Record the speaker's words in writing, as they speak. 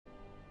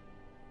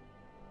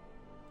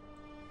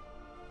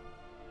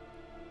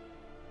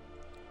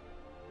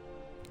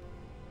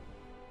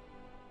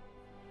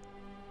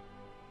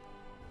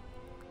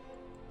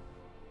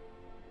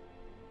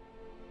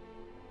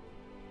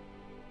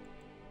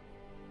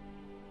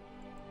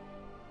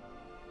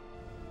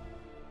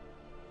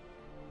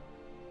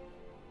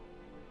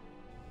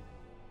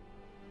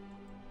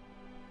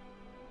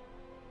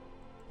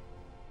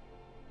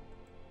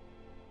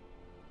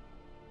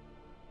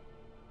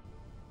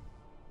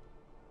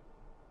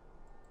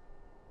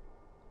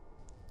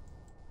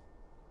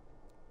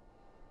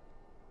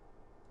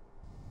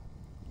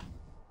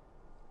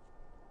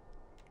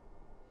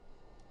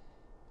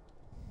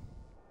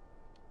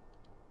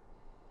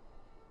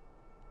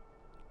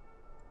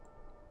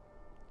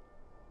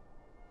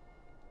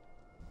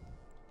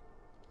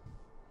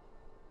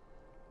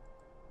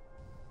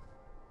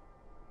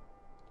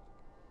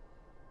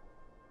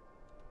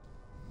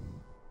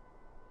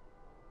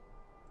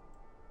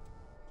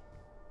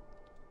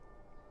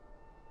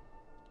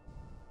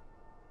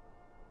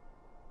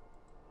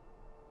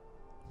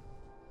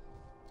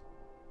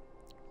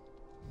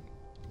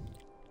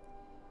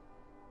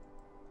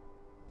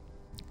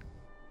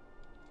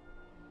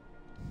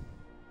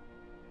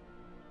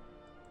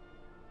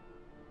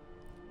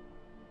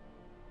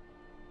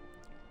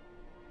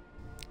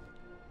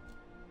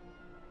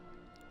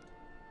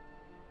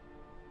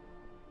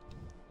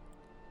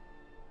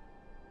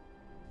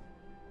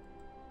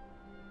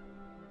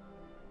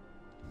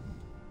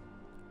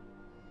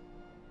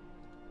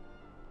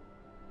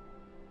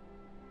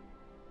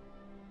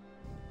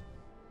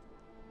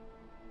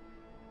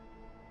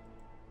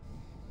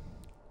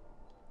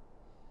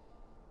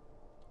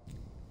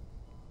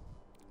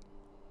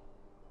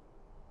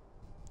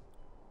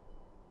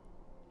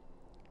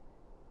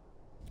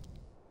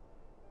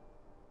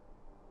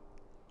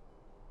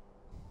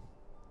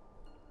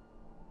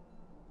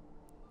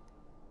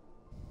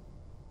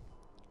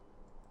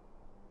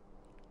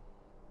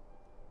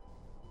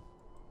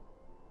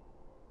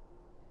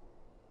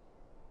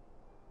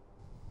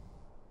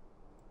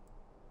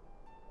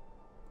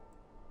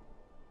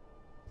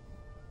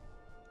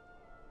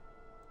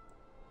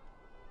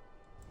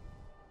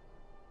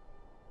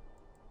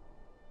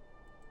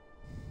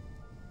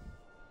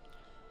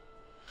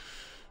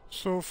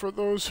So for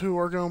those who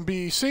are going to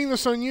be seeing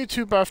this on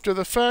YouTube after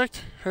the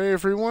fact, hey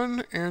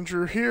everyone,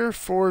 Andrew here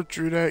for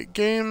Drew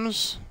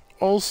Games,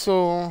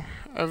 also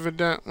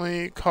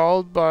evidently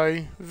called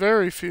by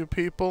very few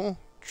people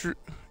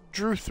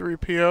Drew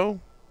 3PO,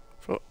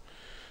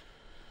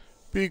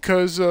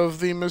 because of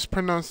the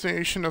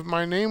mispronunciation of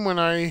my name when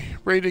I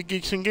rated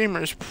Geeks and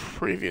Gamers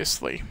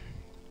previously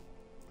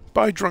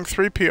by Drunk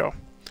 3PO.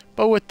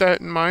 But with that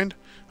in mind,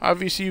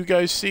 obviously you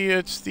guys see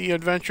it's the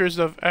adventures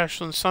of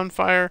Ashlynn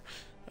Sunfire,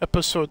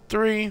 Episode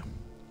 3.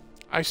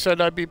 I said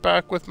I'd be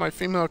back with my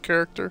female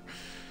character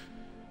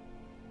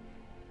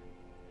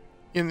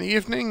in the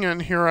evening,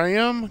 and here I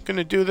am.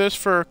 Gonna do this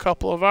for a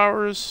couple of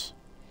hours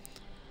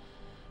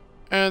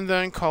and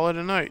then call it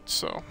a night.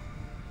 So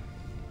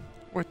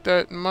with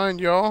that in mind,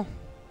 y'all,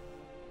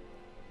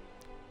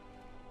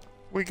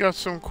 we got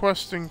some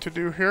questing to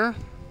do here.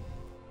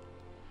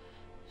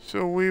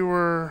 So we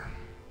were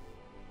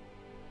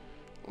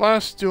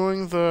last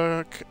doing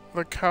the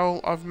Cowl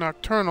of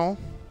Nocturnal.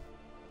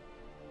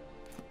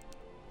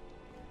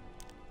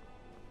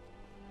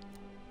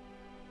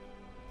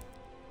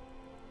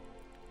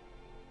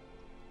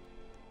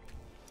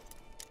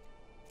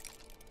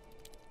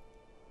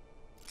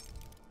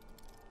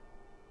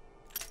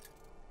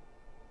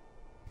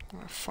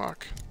 Oh,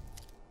 fuck.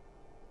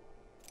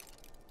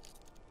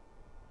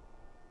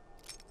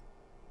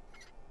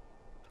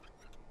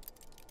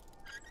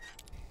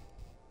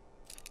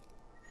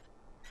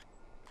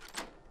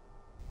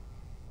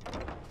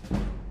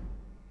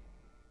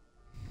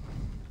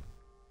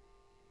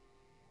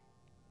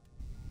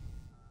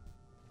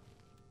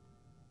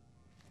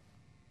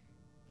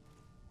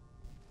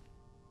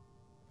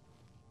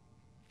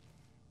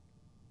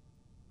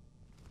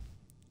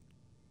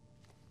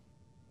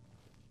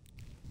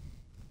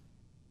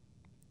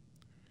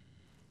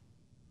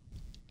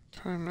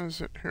 Time is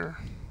it here?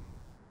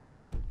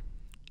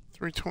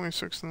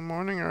 3:26 in the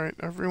morning. Alright,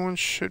 everyone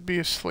should be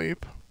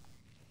asleep.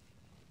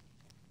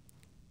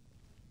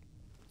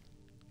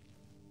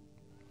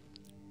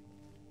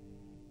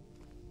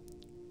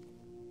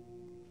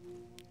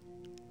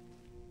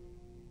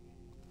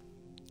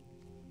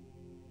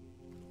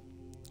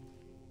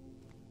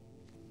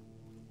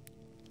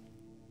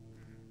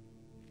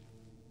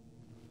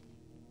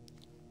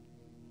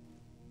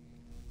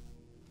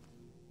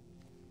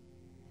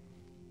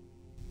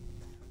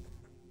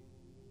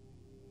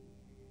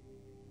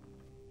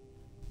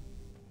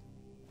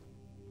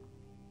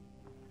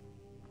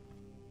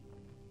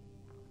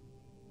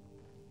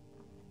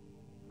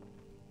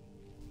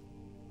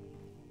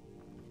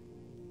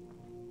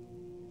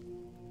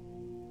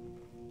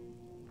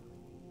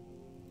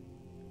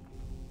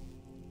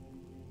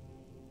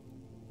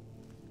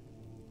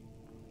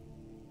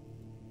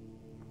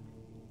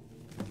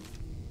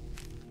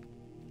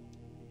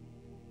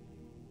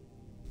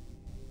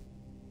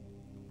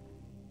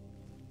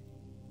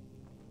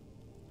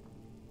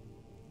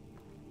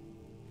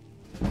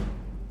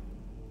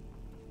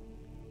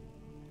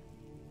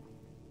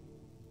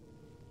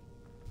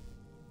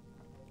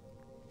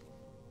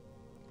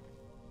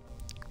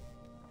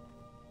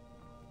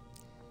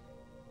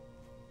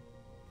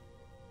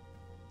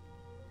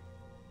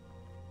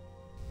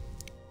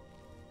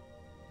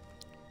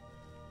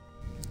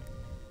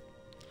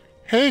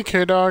 Hey,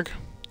 K-Dog.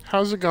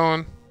 How's it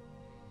going?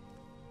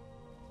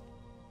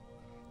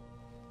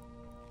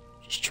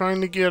 Just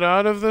trying to get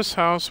out of this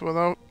house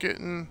without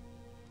getting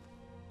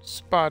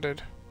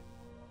spotted.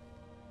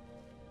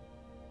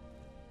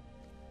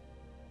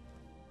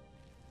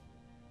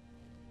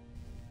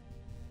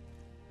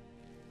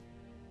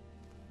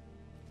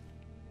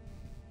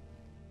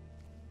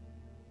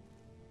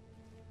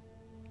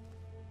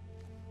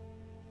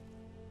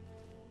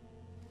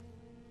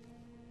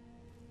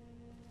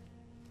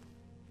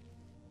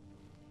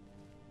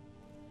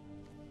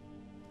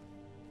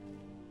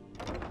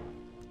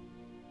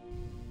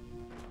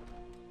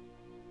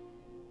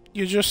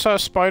 You just saw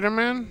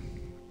Spider-Man?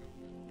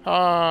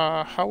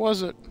 How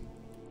was it?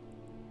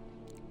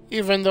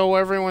 Even though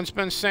everyone's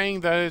been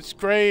saying that it's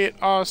great,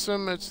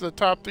 awesome, it's the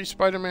top 3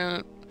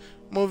 Spider-Man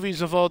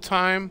movies of all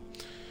time,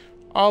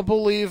 I'll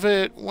believe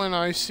it when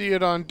I see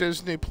it on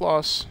Disney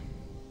Plus.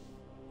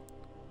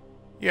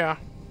 Yeah,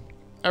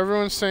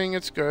 everyone's saying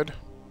it's good.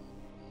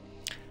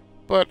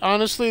 But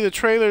honestly, the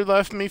trailer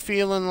left me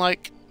feeling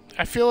like,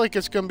 I feel like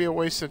it's gonna be a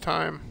waste of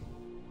time.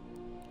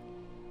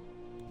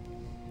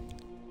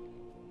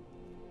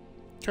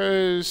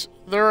 Because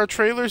there are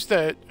trailers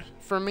that,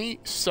 for me,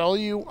 sell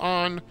you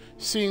on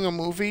seeing a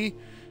movie,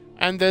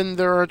 and then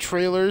there are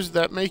trailers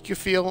that make you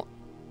feel,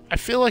 I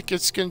feel like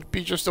it's going to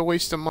be just a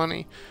waste of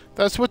money.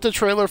 That's what the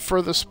trailer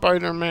for the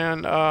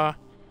Spider-Man,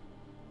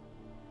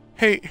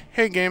 Hey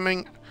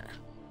Gaming,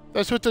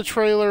 that's what the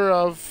trailer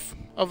of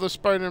the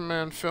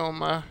Spider-Man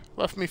film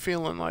left me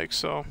feeling like,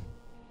 so.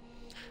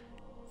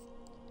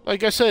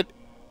 Like I said,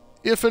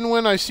 if and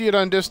when I see it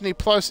on Disney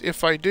Plus,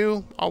 if I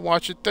do, I'll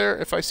watch it there.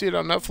 If I see it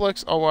on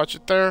Netflix, I'll watch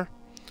it there.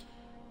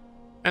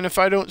 And if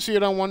I don't see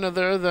it on one of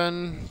there,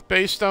 then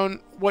based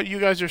on what you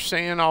guys are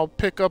saying, I'll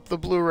pick up the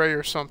Blu-ray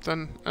or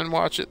something and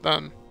watch it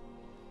then.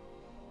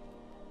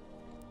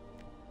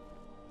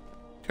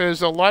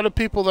 Because a lot of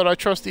people that I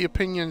trust the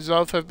opinions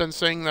of have been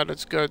saying that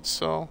it's good,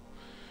 so...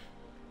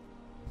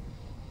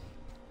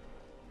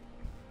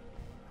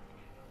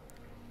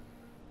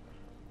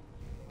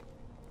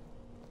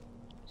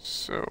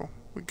 So,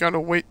 we gotta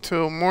wait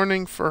till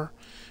morning for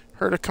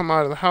her to come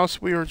out of the house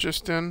we were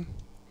just in.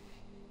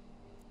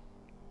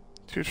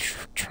 To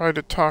try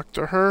to talk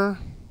to her.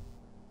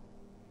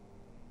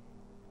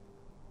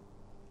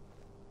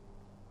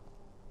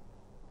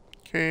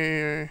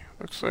 Okay,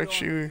 looks like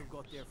she...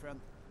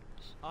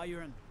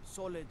 Iron,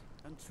 solid,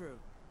 and true.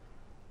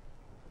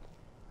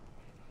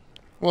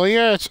 Well,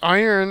 yeah, it's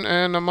iron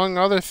and among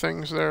other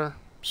things there,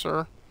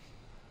 sir.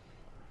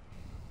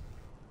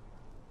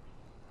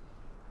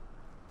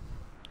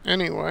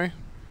 Anyway.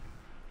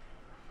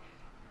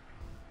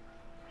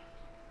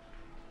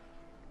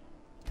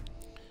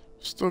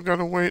 Still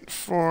gotta wait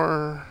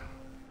for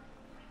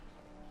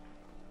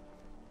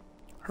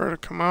her to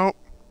come out.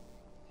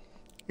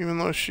 Even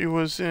though she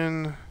was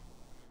in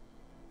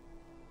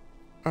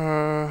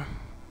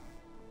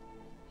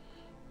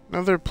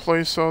another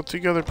place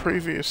altogether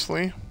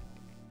previously.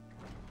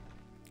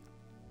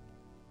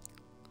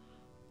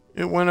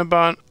 It went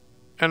about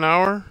an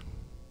hour.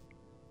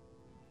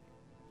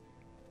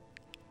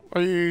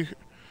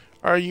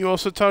 Are you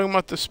also talking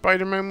about the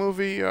Spider-Man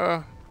movie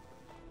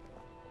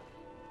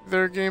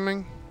they're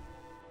gaming?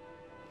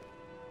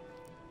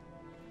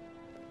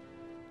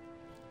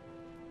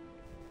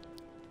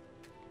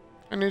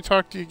 I need to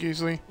talk to you,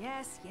 Geasley.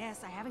 Yes,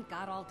 I haven't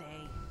got all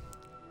day.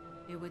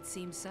 It would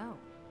seem so.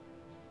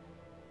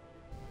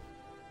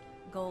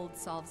 Gold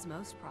solves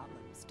most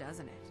problems,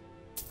 doesn't it?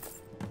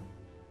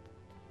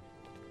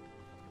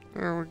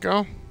 There we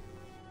go.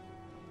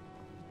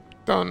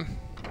 Done.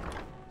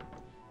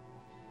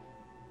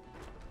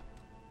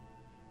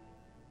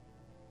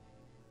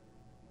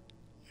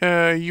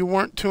 You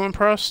weren't too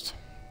impressed?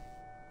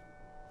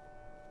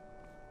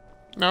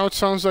 Now it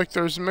sounds like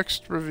there's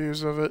mixed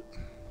reviews of it.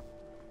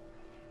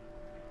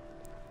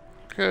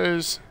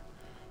 Because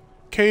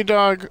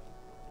K-Dog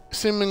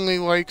seemingly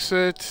likes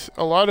it.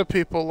 A lot of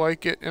people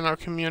like it in our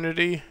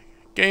community.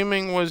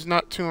 Gaming was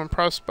not too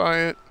impressed by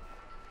it.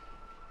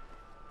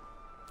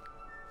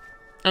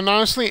 And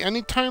honestly,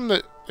 anytime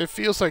that it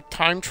feels like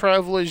time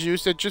travel is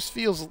used, it just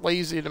feels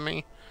lazy to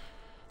me.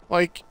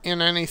 Like,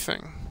 in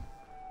anything.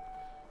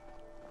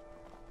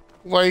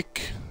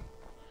 Like,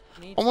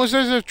 almost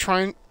as if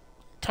time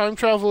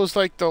travel is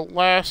like the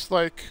last,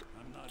 like,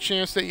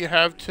 chance that you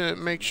have to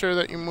make sure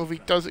that your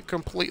movie doesn't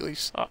completely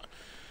suck.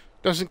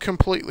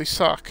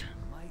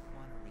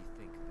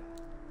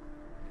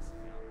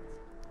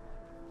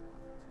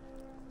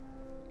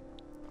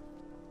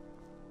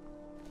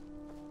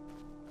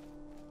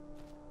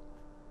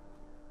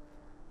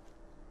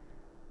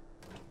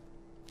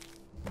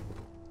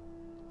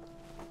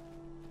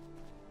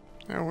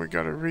 Now we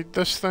gotta read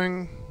this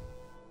thing.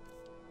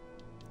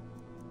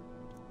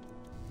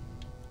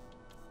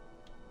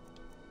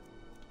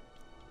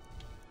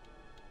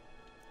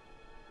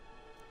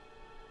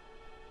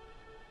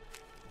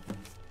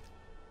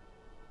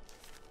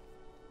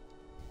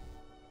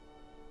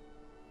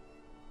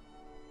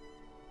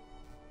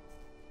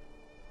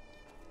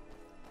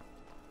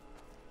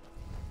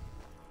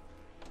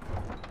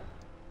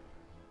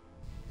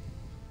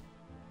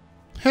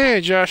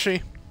 Hey,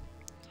 Joshy.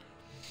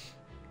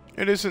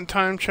 It isn't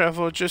time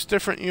travel, just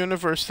different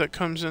universe that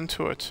comes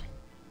into it.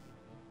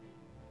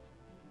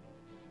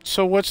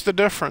 So what's the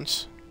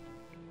difference?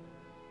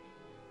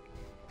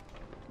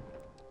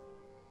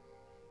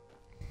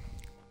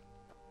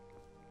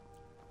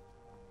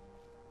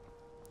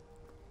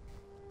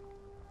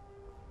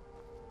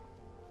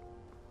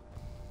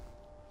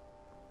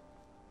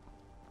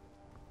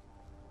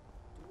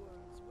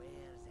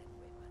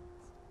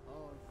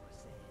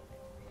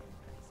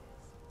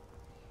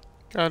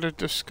 Gotta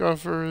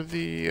discover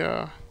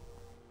the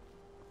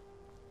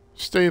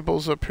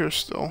stables up here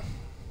still.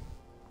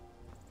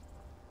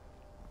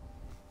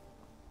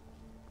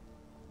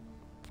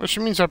 Which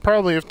means I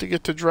probably have to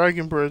get to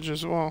Dragon Bridge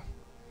as well.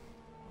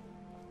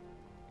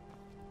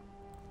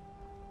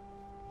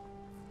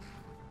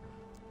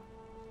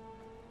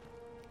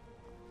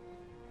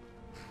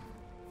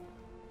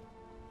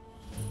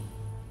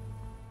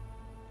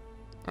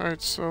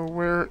 Alright, so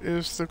where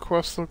is the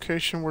quest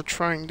location we're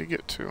trying to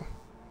get to?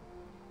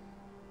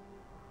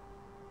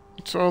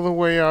 It's all the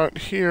way out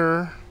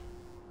here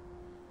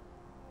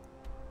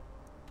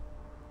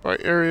by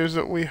areas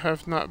that we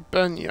have not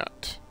been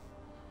yet.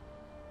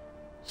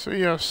 So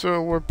yeah,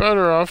 so we're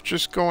better off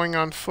just going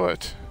on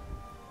foot.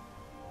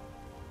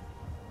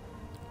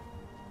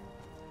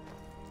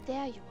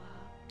 There you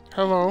are.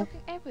 Hello. I'm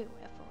looking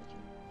everywhere for you.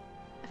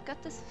 I've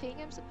got this thing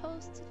I'm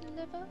supposed to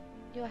deliver.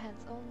 Your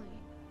hands only.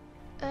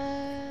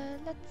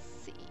 Let's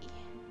see.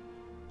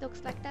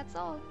 Looks like that's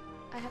all.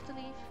 I have to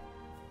leave.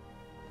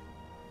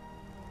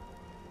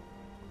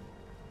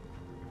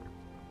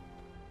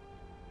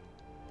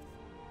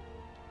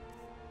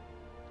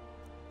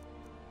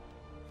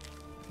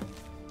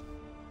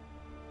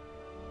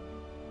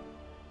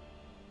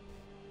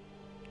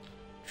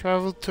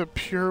 Travel to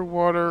Pure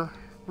Water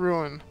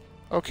Ruin.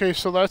 Okay,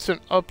 so that's an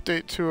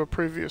update to a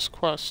previous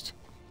quest.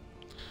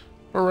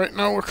 But right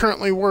now we're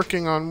currently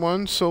working on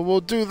one, so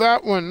we'll do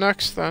that one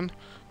next then.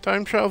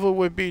 Time travel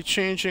would be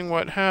changing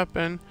what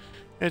happened.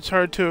 It's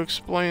hard to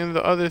explain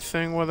the other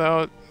thing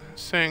without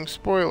saying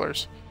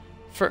spoilers.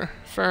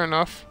 Fair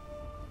enough.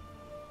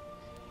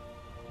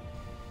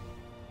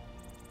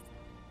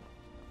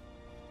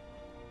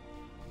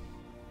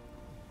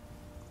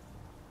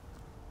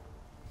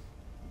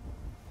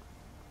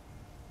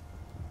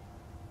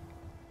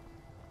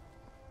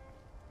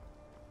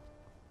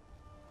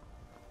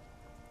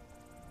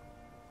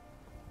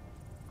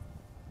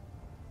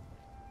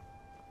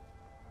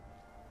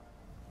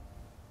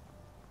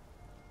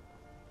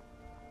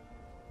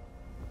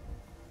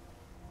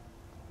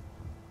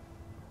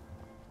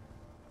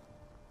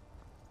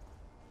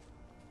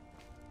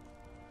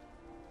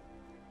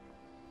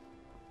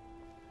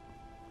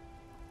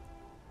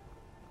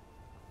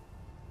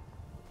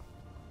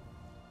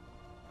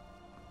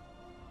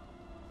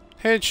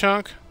 Hey,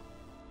 Chunk.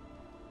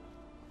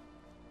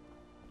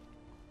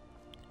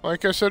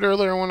 Like I said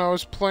earlier when I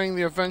was playing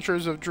The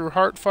Adventures of Drew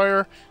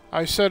Heartfire,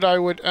 I said I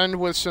would end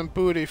with some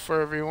booty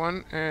for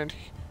everyone, and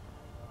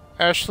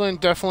Ashlynn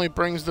definitely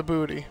brings the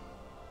booty.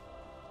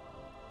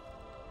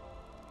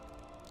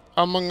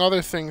 Among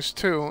other things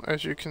too,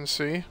 as you can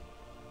see.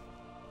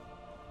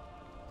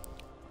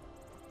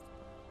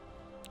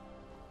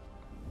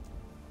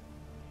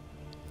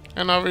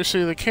 And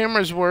obviously the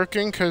camera's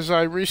working because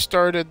I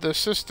restarted the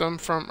system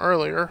from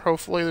earlier.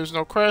 Hopefully there's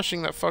no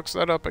crashing that fucks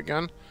that up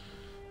again.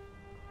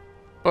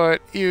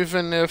 But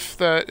even if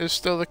that is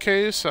still the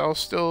case, I'll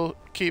still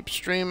keep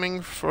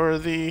streaming for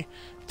the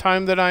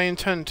time that I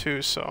intend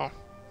to, so.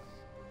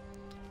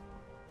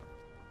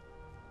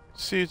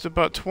 See, it's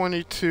about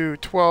 20 to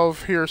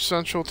 12 here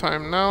Central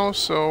Time now,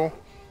 so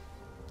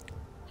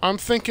I'm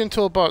thinking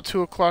till about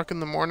 2 o'clock in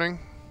the morning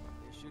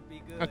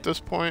at this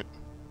point.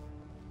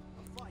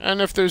 And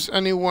if there's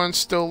anyone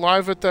still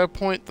live at that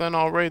point, then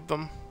I'll raid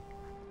them.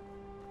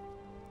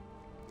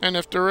 And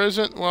if there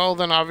isn't, well,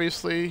 then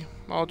obviously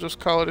I'll just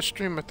call it a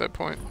stream at that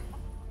point.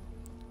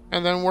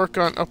 And then work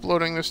on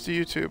uploading this to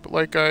YouTube,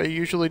 like I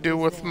usually do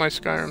with my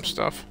Skyrim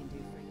stuff.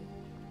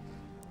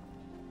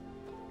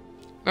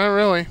 Not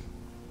really.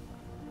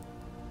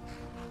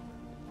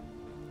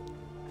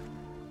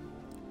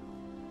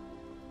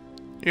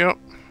 Yep.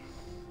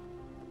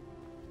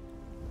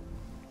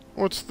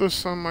 What's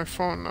this on my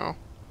phone now?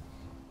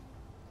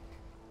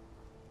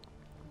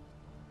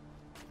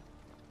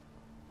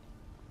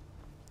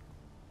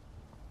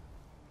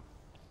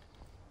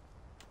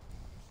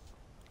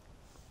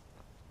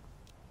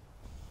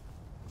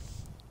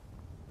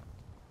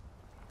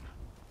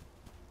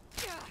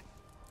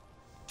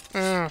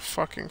 Ah,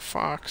 fucking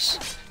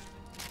fox.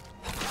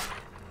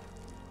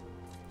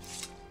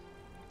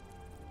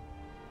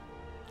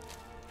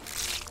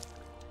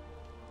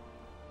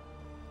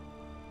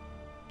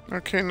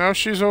 Okay, now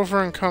she's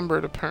over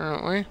encumbered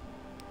apparently.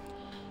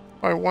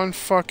 By 1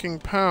 fucking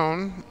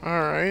pound.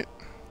 Alright.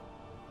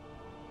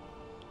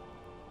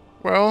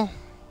 Well.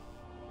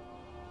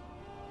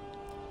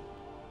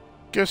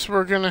 Guess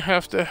we're gonna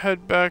have to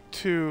head back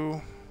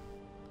to...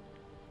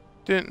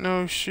 Didn't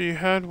know she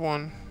had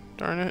one.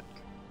 Darn it.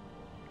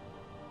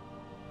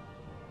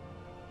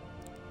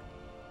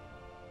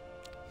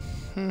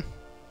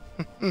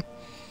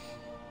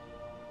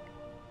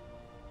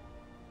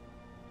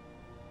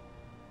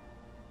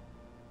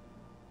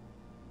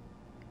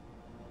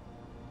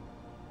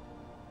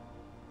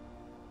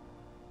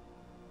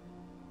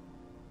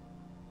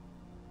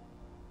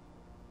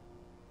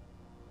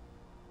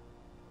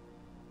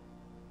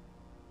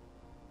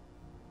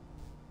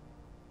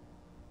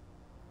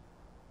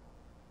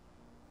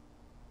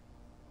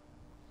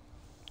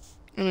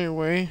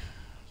 Anyway,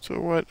 so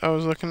what I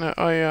was looking at,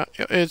 oh yeah,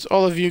 it's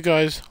all of you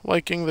guys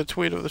liking the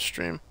tweet of the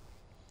stream.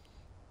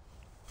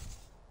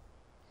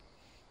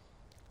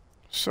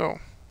 So,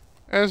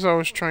 as I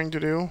was trying to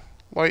do,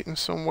 lighten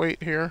some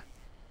weight here.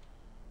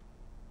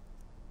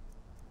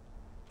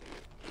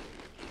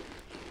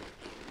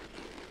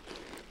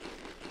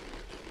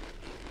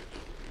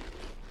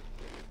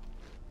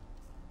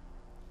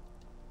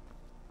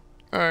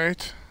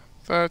 Alright,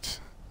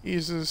 that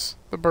eases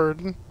the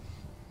burden.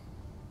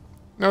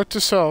 Note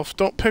to self,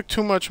 don't pick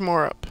too much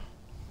more up.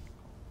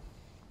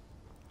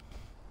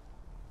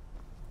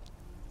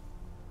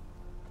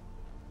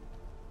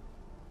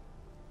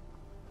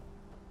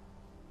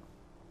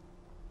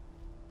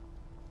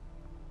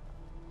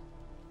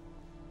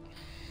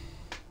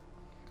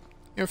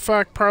 In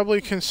fact, probably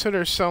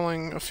consider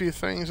selling a few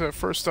things at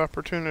first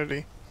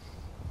opportunity.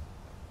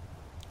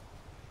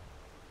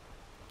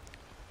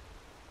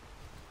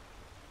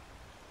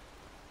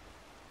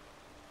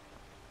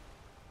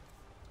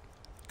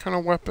 What kind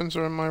of weapons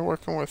am I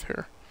working with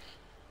here?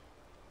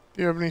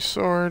 The ebony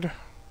sword.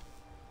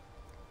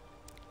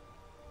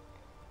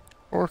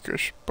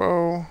 Orcish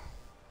bow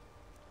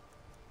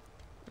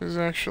is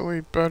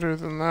actually better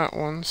than that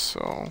one,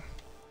 so...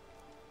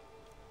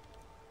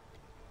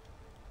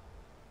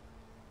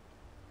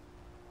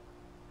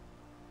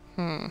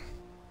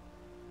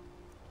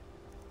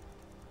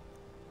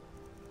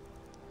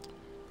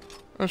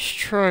 Let's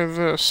try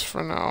this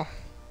for now.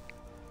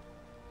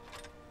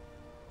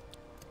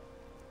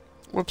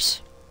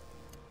 Whoops.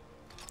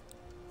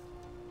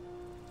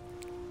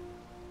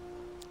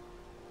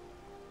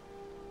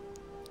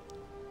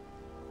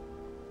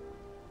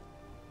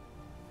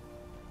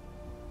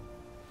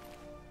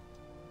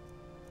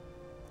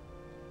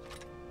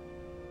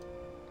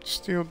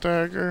 Steel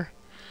dagger.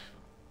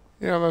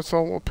 Yeah, that's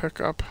all we'll pick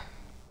up.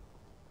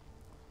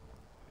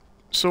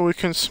 So we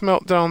can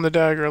smelt down the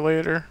dagger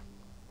later.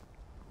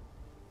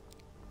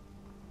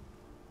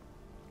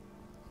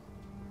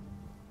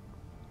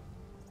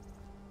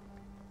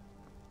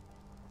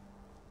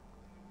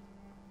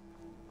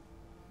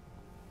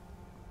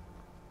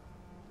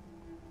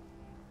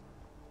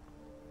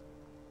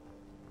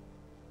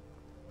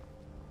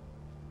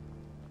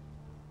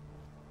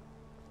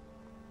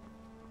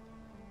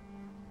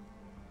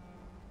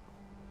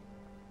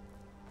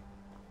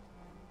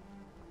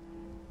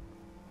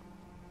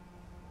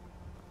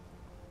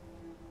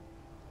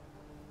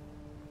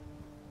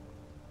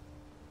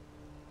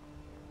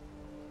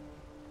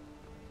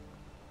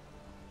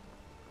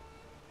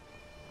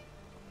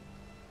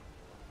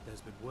 There's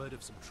been word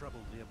of some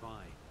trouble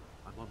nearby.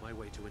 I'm on my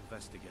way to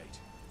investigate.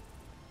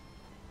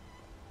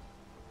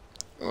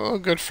 Oh,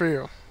 good for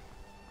you.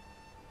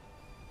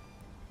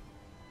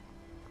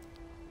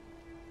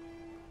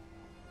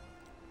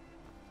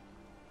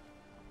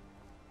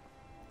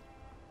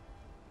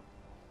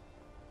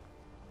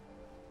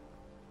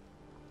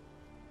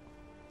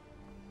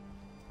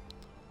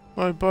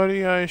 My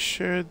buddy I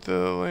shared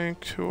the link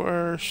to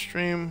our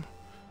stream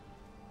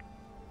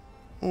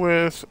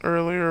with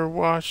earlier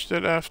watched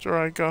it after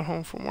I got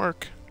home from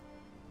work.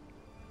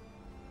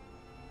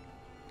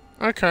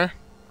 Okay.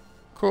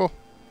 Cool.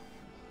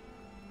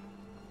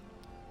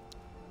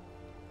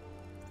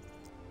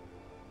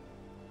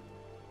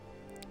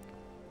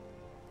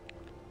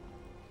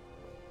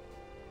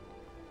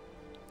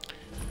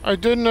 I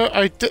did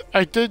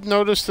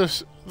notice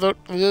this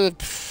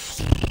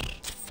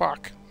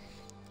fuck.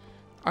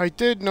 I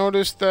did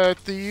notice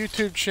that the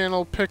YouTube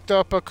channel picked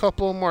up a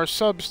couple more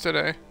subs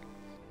today.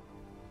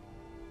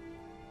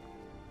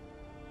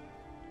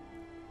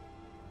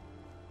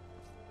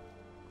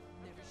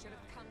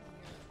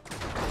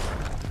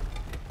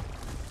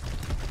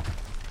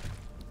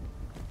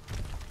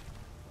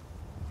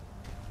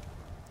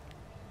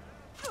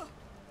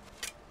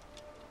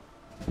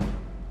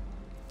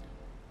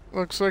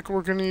 Looks like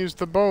we're gonna use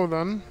the bow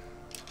then.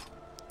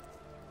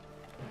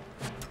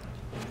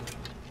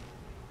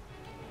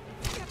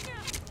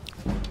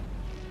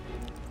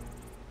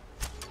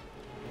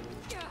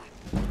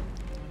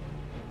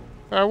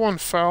 That one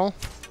fell.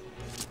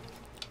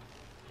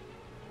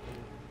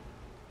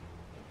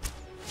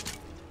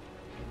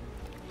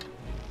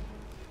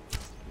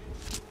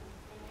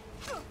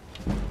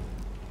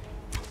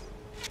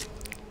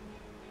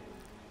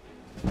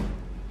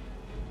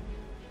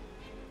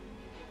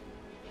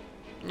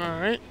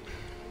 Alright.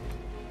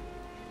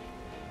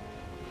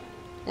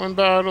 One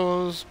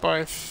battles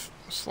by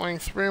slaying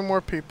 3 or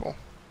more people.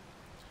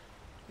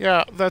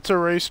 Yeah, that's a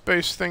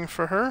race-based thing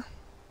for her.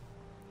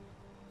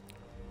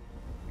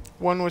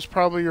 One was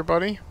probably your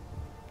buddy.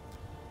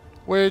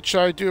 Which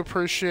I do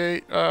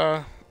appreciate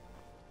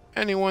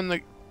anyone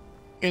that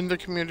in the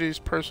community's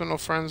personal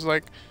friends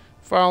like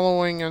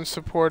following and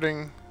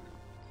supporting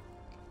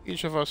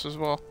each of us as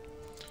well.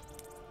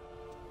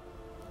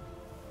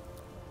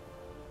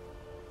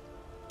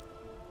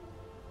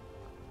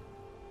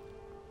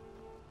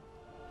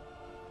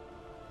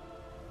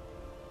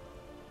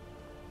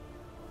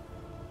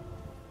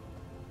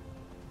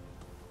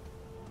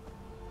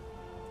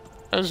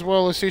 As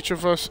well as each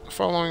of us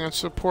following and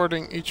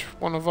supporting each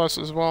one of us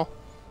as well.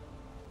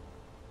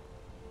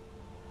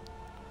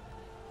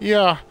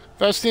 Yeah,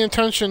 that's the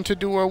intention, to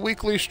do a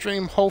weekly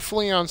stream,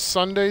 hopefully on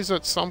Sundays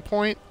at some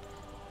point.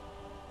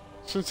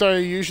 Since I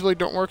usually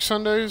don't work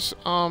Sundays,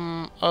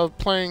 of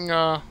playing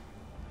that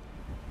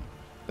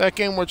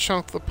game with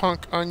Chunk the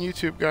Punk on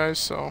YouTube, guys,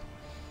 so.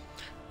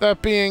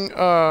 That being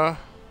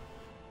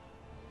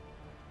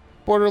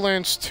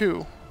Borderlands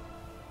 2.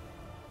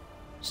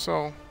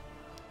 So.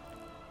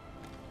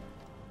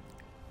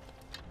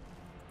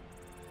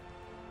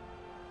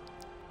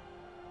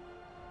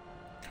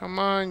 Come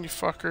on, you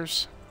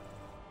fuckers.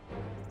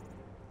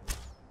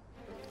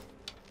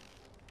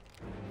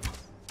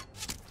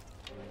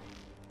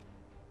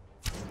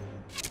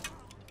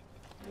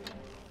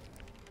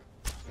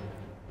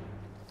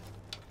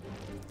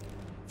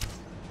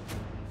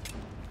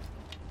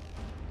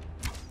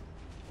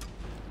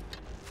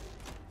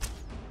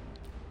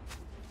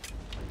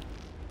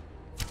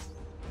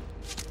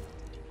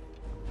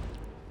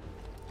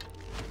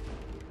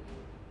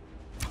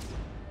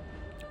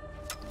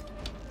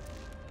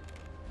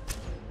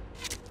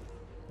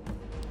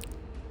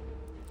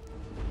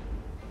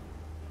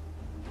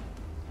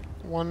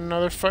 One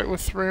another fight with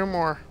 3 or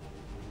more.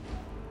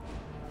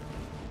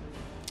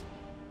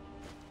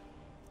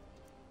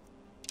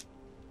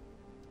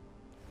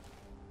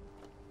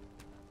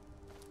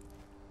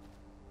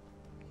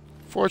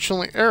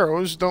 Fortunately,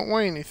 arrows don't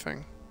weigh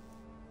anything.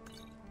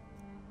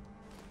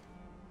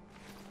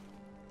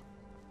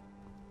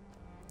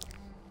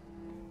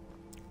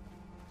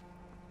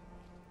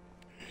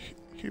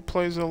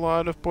 plays a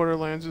lot of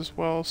Borderlands as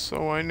well,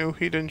 so I knew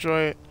he'd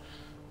enjoy it.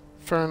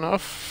 Fair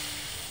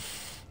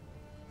enough.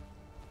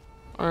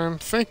 I'm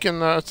thinking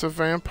that's a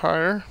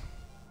vampire.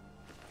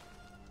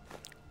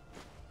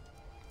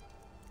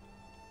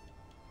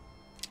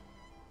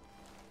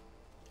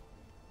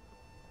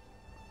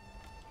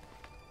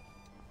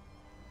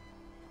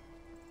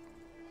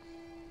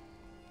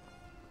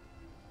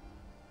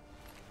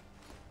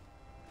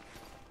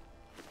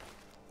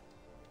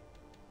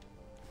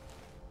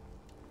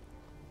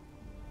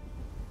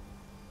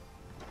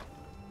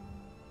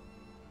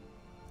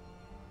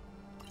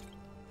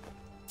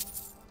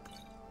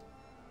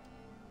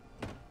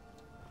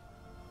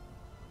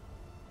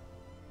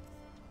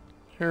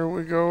 Here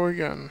we go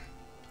again.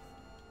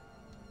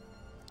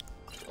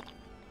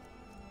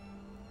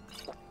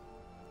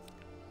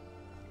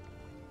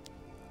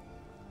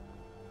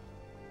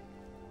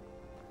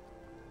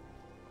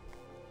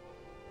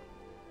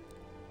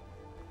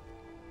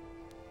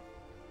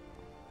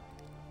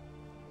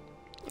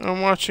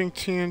 I'm watching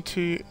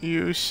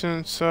TNTU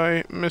since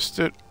I missed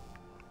it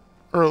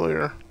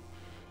earlier.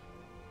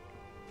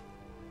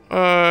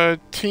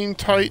 Teen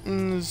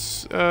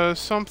Titans,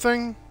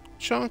 something?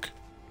 Chunk?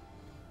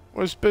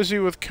 Was busy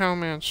with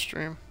Cowman's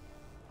stream.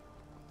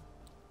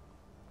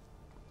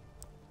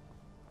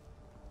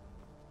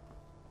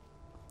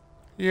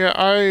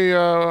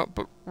 Yeah,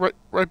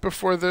 right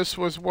before this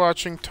was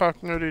watching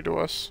Talk Nerdy to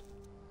Us.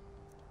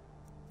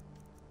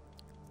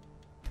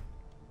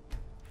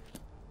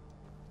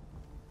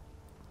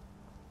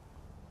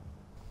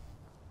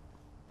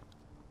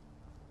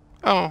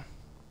 Oh.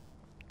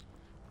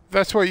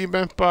 That's what you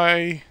meant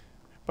by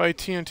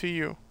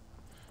TNTU.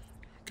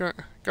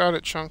 Got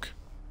it, Chunk.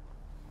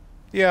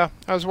 Yeah,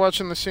 I was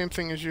watching the same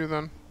thing as you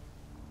then.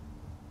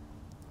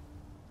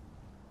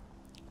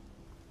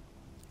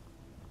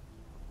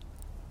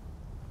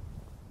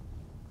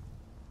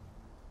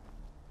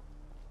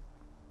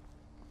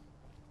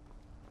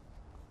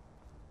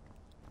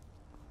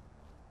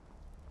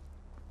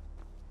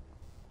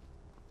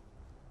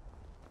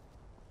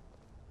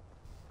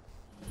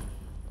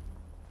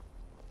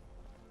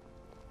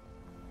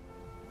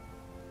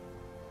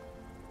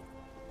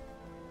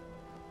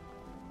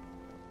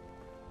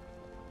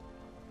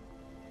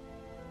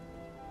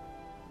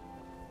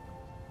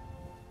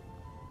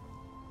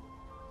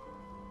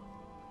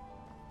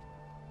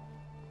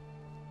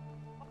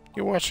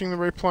 You're watching the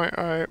replay?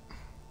 Alright.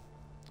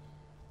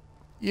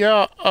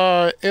 Yeah,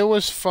 it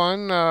was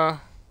fun. I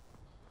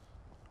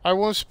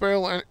won't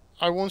spoil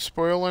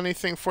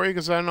anything for you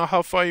because I don't know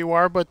how far you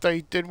are, but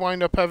they did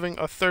wind up having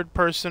a third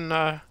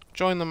person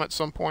join them at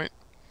some point.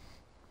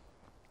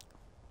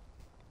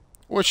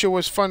 Which it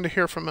was fun to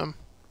hear from him.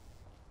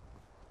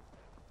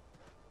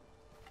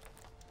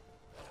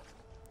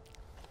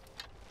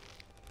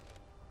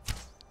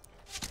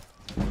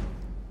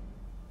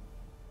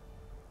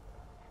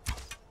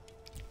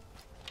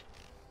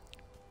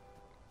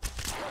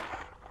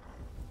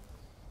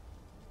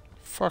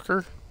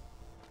 Fucker.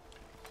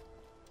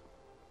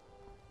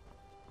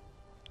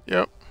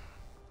 Yep.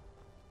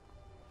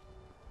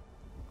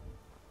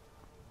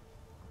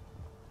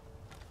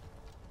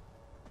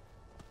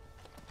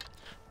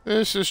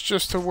 This is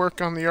just to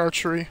work on the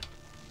archery.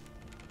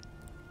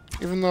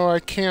 Even though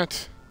I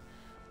can't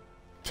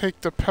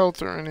take the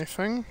pelt or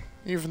anything.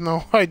 Even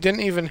though I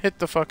didn't even hit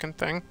the fucking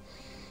thing.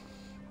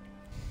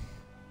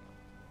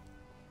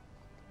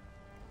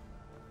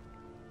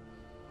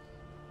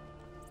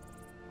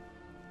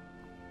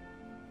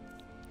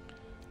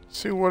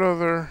 See what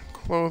other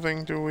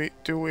clothing do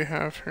we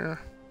have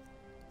here?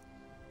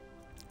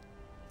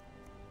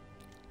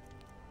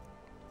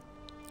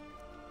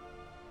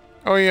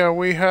 Oh yeah,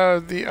 we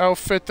had the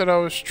outfit that I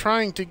was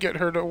trying to get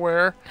her to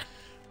wear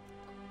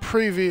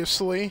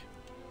previously.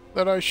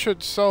 That I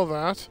should sell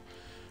that.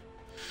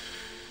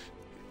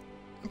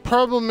 The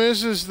problem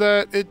is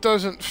that it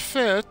doesn't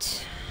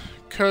fit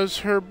because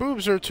her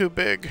boobs are too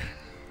big.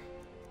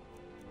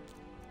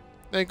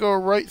 They go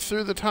right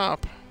through the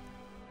top.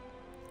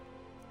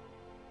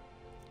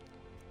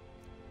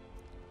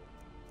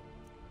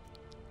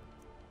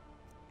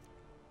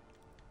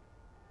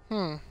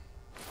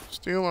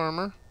 Steel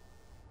armor.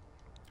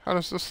 How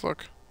does this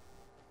look?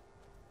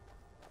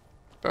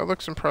 That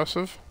looks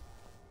impressive.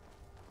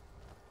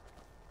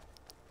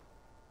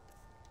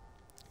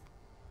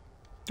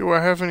 Do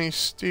I have any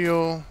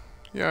steel?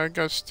 Yeah, I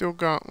got steel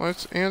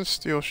gauntlets and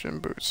steel shin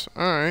boots.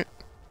 Alright.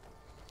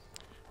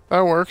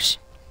 That works.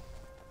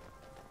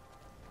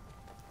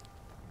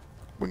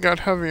 We got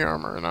heavy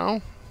armor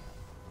now.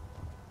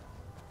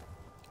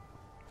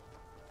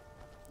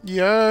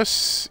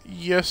 Yes,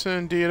 yes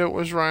indeed, it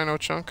was Rhino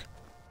Chunk.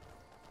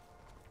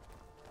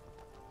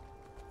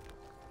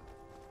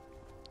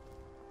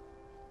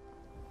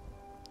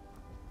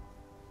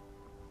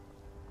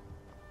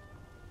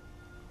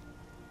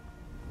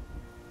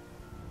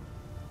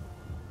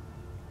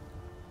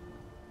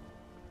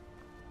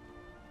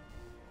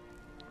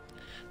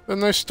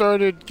 Then they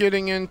started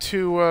getting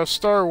into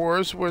Star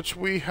Wars, which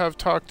we have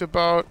talked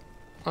about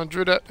on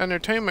Dread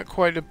Entertainment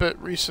quite a bit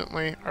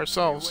recently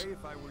ourselves.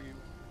 If I were you.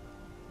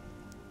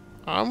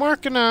 I'm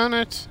working on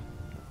it.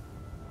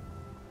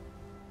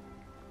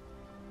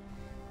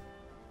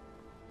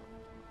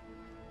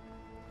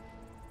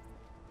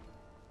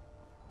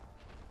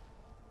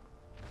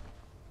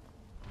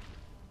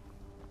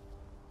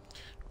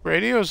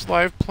 Radio's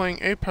live playing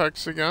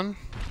Apex again.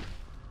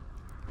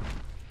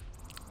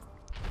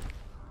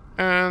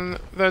 And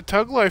that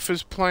Tug Life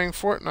is playing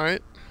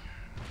Fortnite.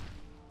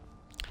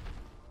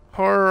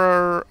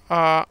 Horror,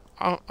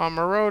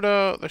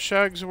 Amaroda, the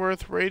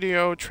Shagsworth,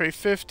 Radio, Trey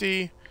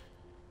 50,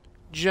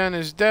 Jen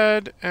is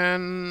dead,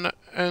 and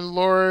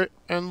Lord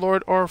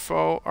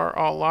Orpho are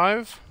all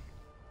live.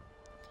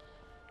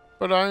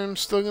 But I'm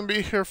still gonna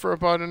be here for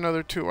about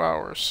another 2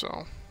 hours,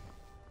 so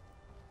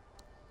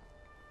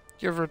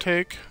give or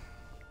take.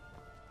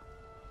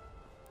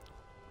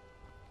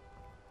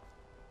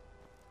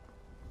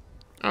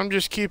 I'm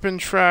just keeping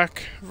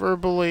track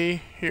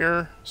verbally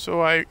here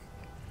so I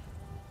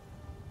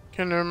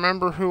can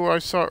remember who I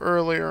saw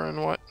earlier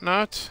and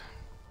whatnot.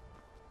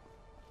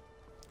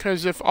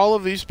 Because if all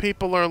of these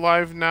people are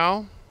live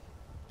now,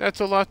 that's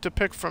a lot to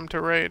pick from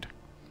to raid.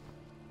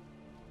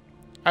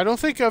 I don't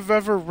think I've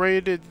ever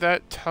raided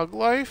that Tug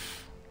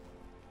Life.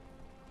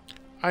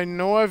 I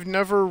know I've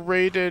never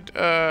raided,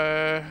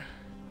 I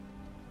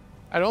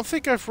don't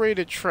think I've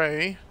raided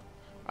Trey.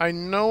 I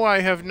know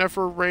I have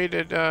never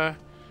raided,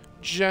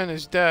 Jen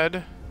is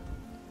dead.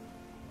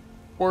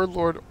 Or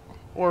Lord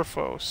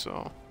Orpho,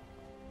 so.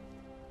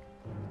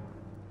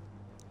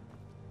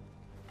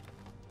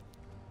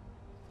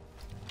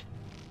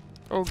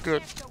 Oh,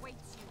 good.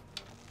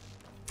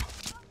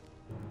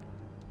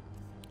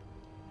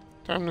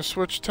 Time to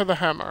switch to the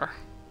hammer.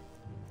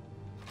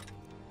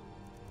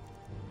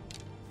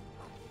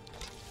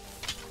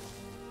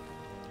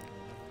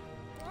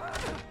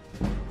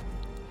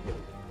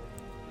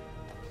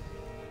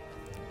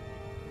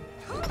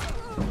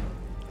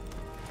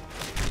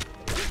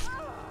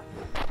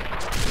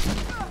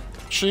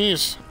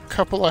 Jeez,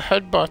 couple of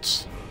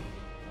headbutts.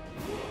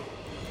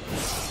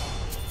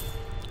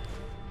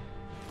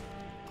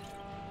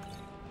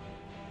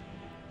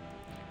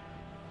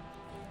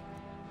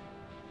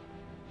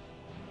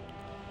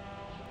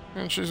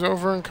 And she's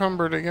over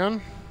encumbered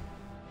again.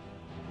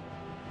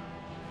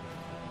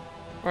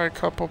 By a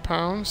couple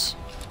pounds.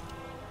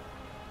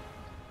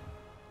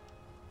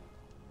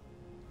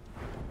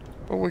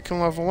 But we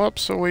can level up,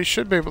 so we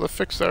should be able to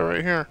fix that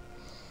right here.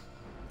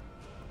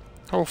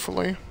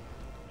 Hopefully.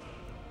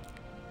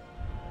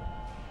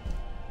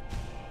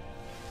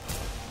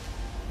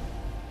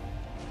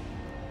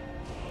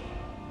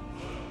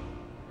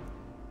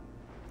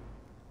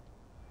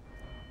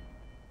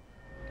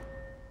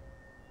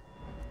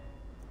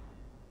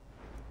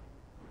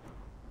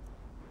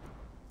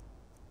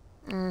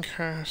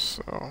 Okay,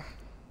 so...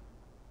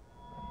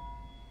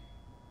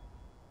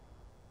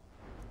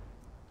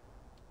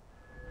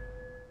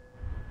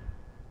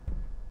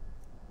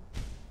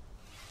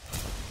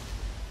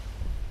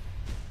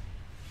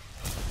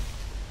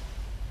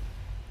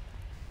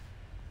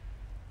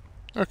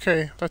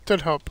 Okay, that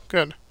did help.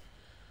 Good.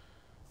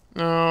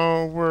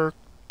 Now we're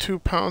 2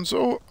 pounds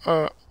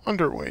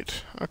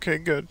underweight. Okay,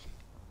 good.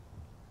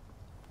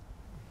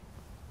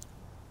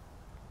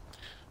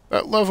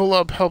 That level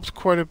up helped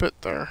quite a bit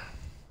there.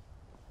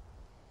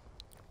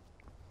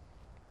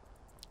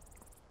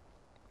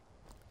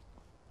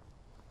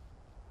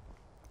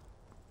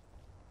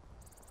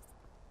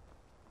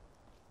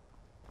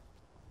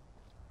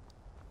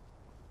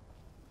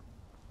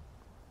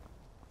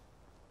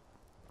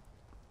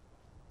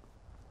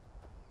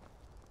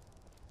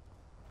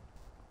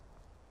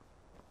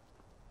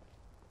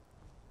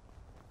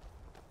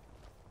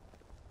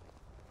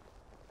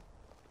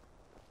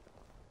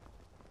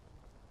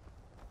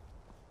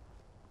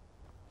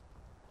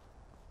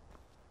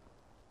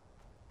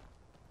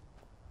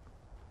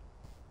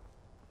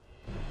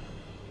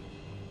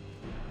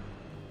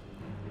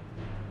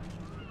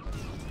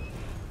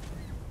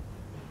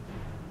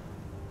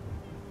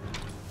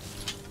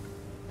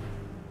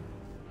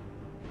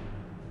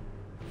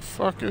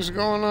 Fuck is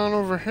going on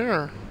over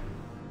here?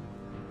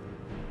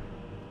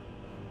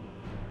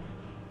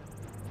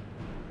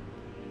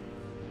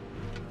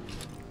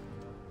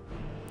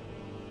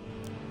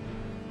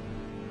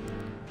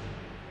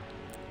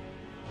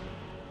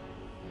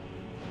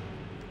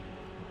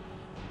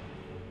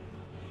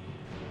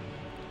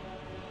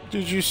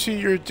 Did you see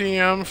your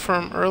DM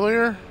from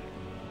earlier?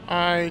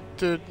 I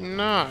did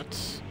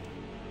not.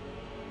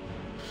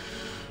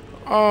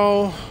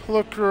 Oh,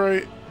 look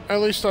right. At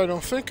least I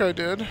don't think I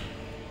did.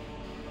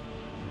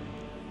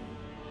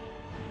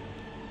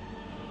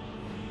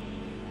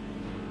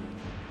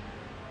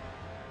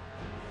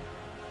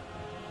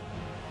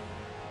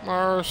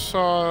 Mara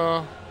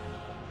saw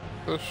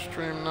the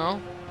stream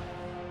now.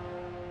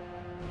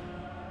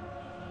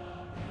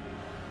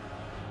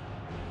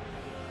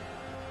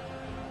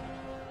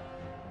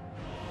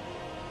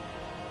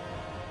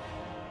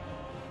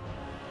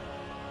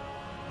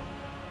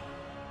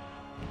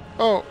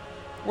 Oh,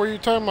 were you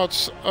talking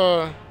about,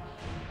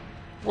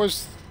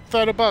 was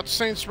that about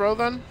Saints Row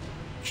then,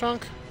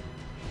 Chunk?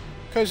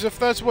 Because if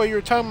that's what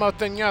you're talking about,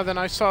 then yeah, then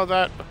I saw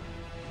that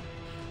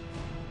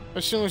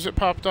as soon as it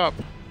popped up.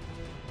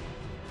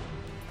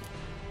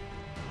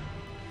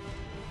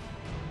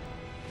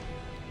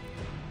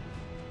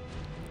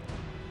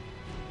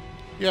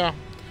 Yeah.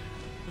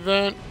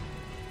 Then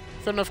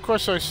of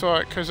course I saw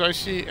it, because I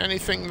see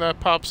anything that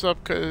pops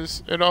up,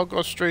 because it all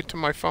goes straight to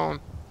my phone.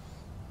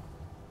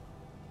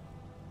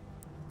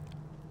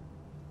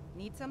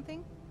 Need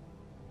something?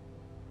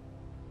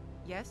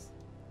 Yes?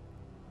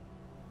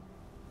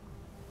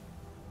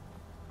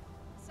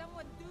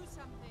 Someone do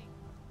something.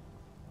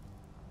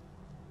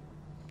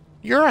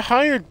 You're a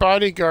hired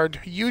bodyguard.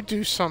 You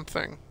do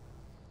something.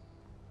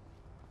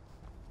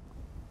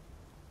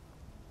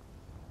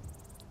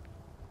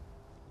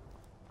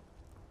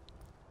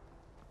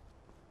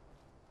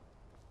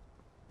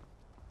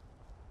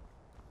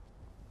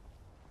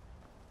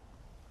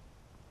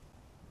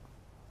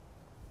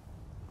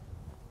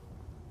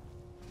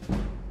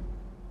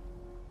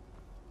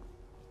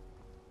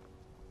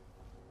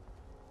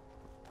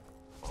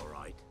 All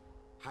right.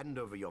 Hand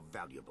over your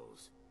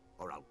valuables,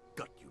 or I'll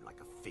gut you like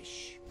a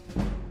fish.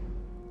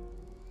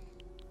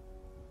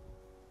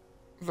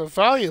 The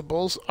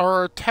valuables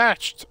are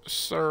attached,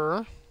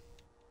 sir.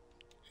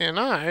 And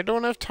I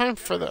don't have time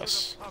for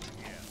this.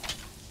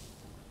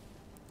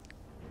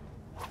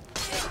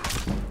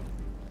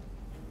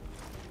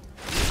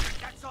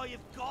 That's all you've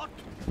got?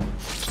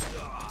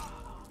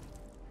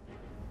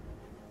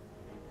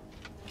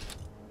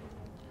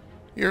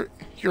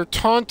 You're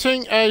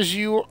taunting as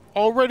you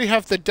already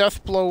have the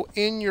death blow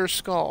in your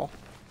skull.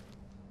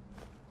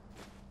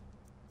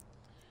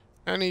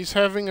 And he's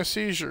having a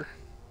seizure.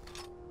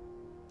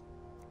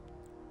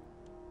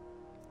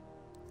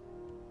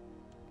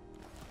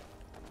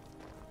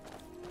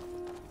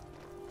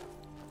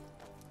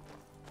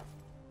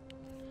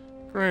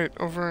 Great,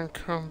 over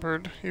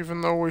encumbered,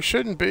 even though we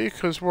shouldn't be,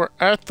 because we're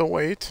at the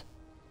weight.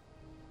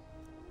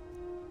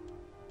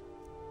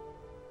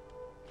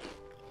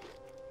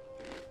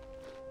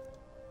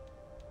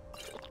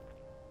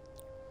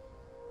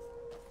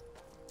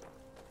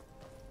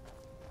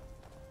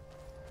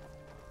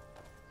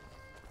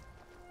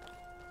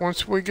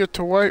 Once we get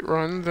to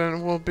Whiterun,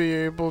 then we'll be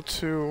able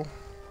to...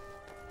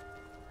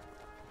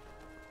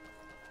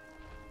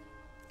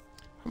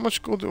 How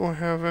much gold do I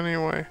have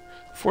anyway?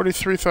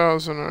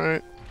 43,000,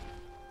 alright.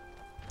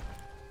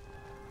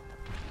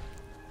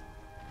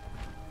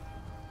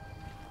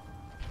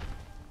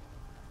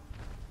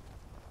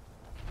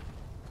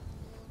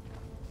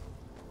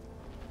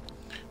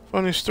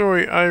 Funny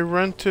story, I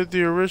rented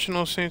the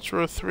original Saints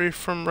Row 3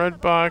 from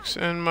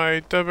Redbox and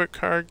my debit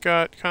card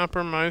got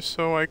compromised,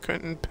 so I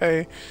couldn't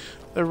pay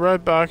the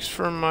Redbox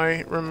for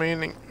my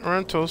remaining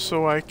rental,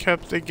 so I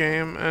kept the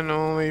game and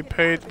only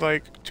paid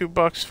like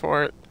 $2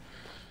 for it.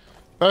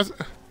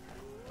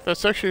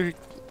 That's actually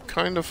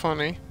kind of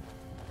funny,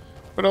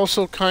 but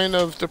also kind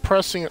of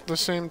depressing at the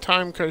same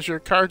time because your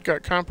card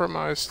got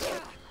compromised.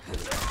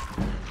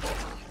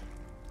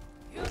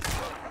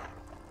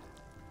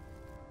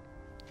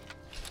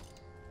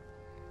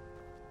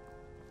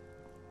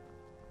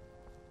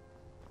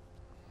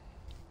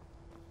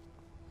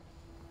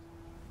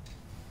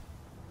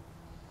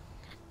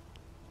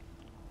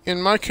 In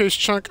my case,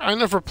 Chunk, I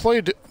never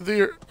played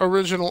the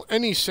original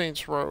any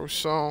Saints Row,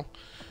 so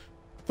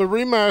the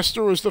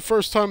remaster was the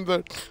first time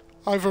that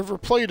I've ever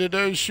played it,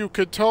 as you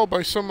could tell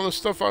by some of the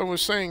stuff I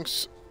was saying.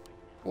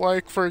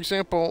 Like, for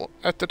example,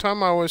 at the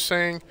time I was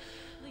saying,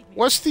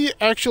 what's the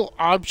actual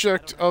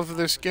object of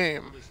this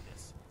game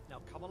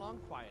Now come along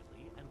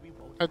quietly and we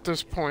won't at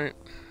this point?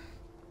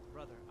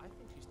 Brother, I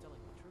think she's telling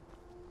the truth.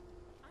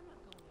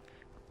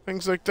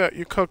 Things like that.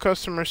 You call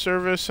customer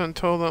service and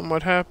tell them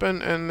what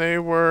happened, and they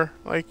were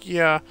like,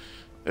 yeah,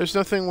 there's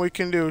nothing we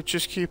can do,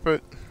 just keep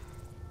it.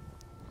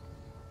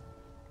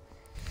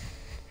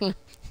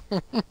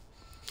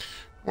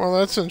 Well,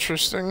 that's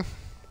interesting.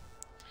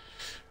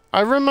 I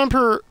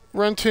remember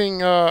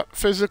renting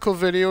physical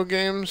video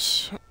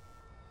games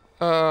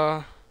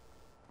from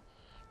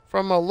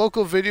a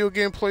local video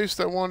game place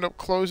that wound up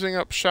closing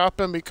up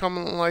shop and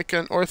becoming like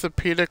an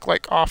orthopedic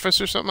like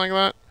office or something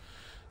like that.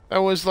 That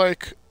was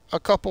like a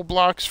couple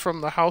blocks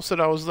from the house that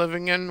I was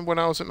living in when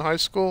I was in high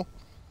school.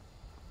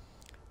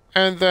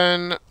 And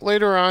then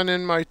later on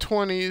in my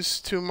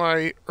 20s to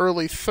my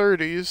early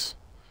 30s,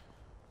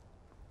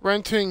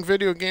 renting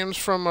video games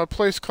from a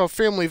place called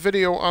Family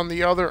Video on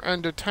the other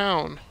end of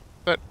town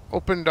that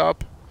opened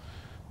up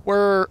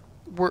where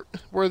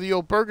the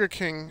old Burger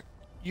King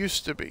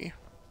used to be.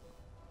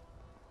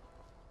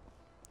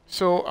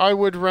 So I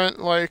would rent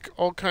like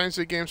all kinds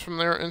of games from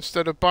there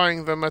instead of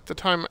buying them at the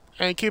time.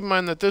 And keep in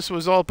mind that this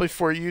was all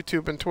before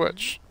YouTube and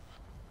Twitch.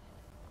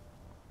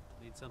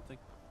 Need something?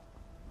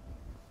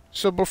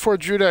 So before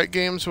Judat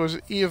Games was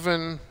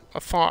even a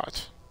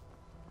thought.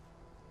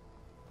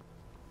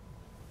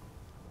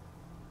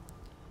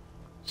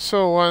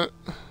 So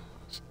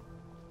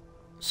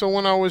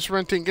when I was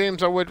renting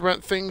games, I would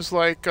rent things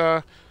like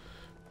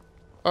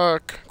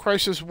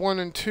Crisis 1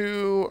 and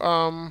 2,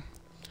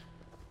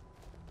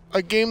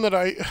 a game that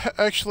I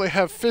actually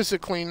have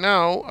physically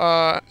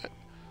now.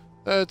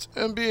 That's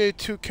NBA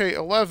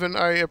 2K11.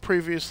 I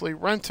previously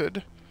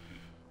rented.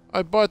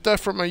 I bought that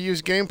from a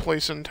used game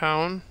place in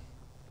town.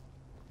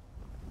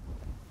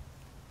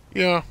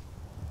 Yeah.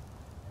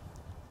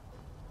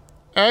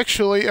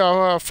 Actually,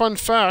 fun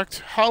fact: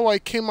 how I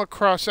came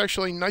across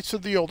actually Knights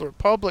of the Old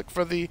Republic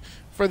for the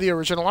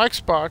original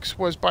Xbox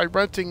was by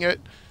renting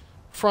it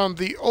from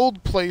the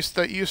old place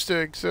that used to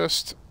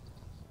exist.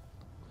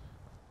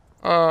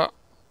 That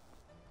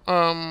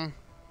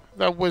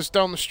was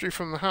down the street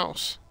from the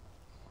house.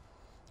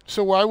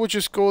 So I would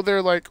just go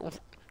there, like,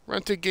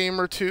 rent a game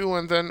or two,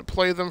 and then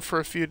play them for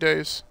a few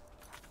days.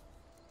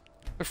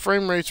 The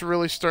frame rate's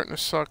really starting to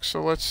suck,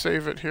 so let's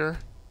save it here.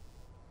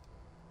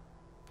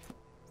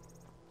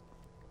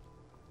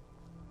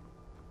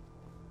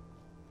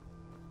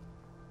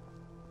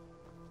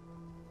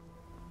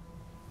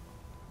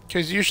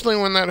 Because usually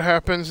when that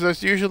happens,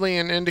 that's usually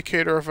an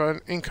indicator of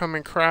an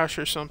incoming crash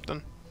or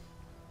something.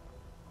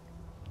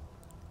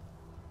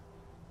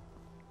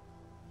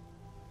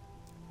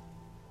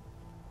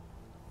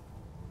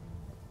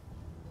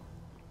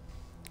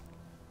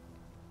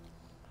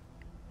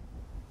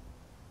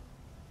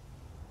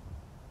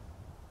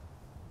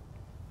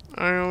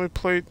 I only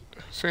played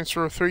Saints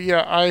Row 3.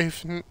 Yeah,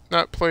 I've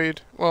not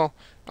played, well,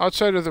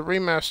 outside of the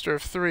remaster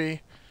of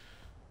 3.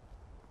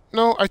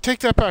 No, I take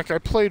that back. I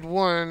played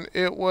 1.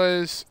 It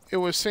was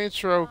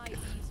Saints Row.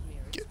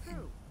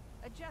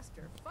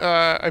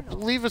 I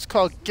believe it's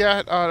called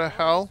Get Out of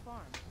Hell,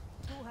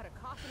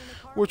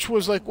 which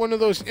was like one of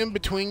those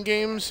in-between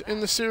games in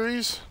the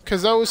series,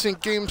 because that was in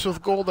Games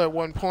with Gold at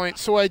one point.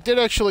 So I did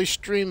actually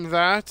stream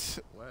that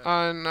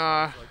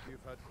on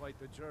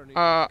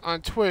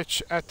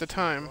Twitch at the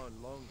time.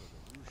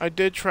 I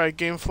did try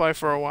Gamefly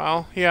for a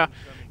while. Yeah,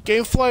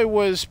 Gamefly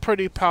was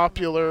pretty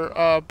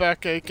popular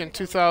back in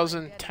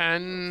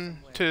 2010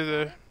 to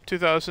the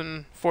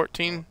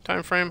 2014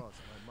 timeframe,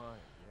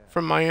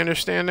 from my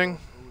understanding.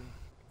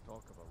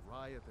 Talk of a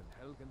riot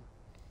in Helgen.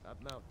 That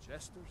now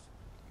jesters.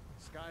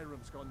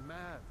 Skyrim's gone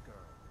mad,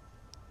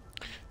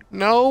 girl.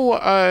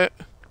 No,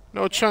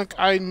 no, Chunk.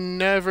 I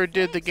never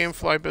did the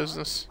Gamefly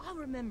business. I'll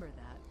remember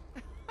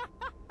that.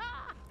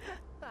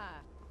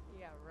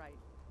 Yeah, right.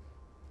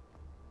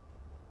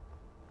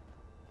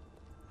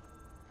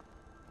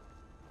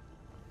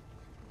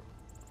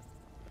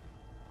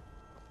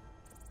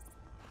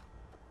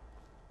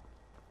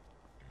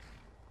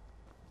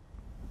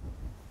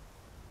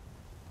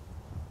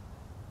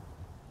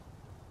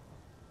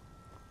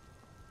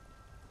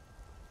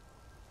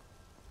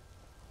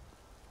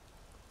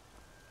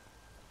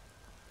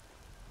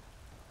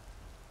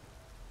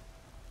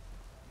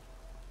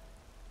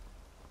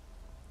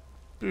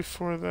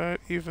 Before that,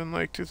 even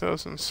like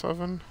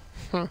 2007.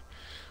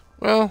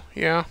 Well,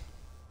 yeah.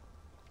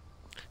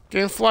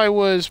 Gamefly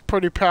was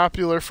pretty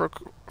popular for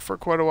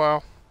quite a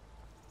while.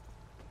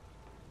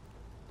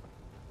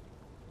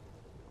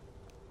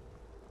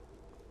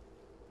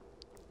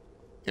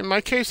 In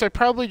my case, I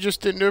probably just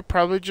didn't do it,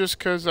 probably just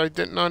because I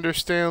didn't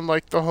understand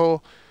like the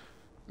whole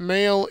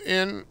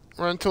mail-in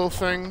rental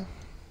thing.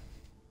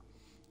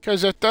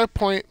 Because at that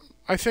point,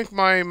 I think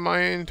my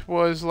mind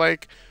was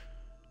like,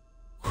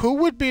 who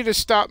would be to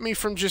stop me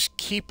from just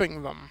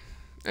keeping them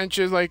and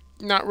just like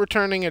not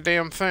returning a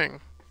damn thing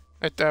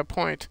at that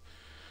point?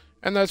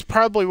 And that's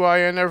probably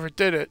why I never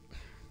did it,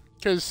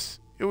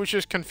 because it was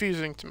just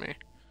confusing to me.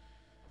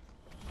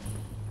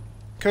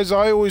 Because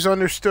I always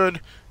understood,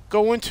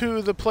 go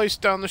into the place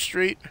down the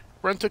street,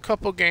 rent a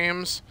couple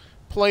games,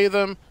 play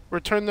them,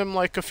 return them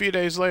like a few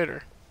days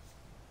later.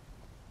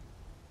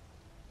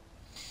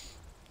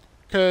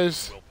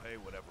 Because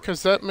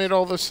that made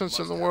all the sense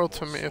in the world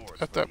to me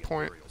at that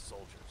point.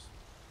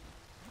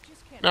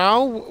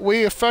 Now,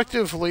 we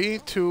effectively,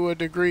 to a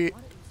degree,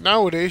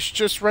 nowadays,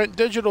 just rent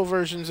digital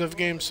versions of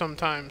games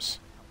sometimes.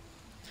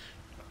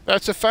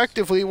 That's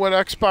effectively what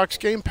Xbox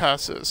Game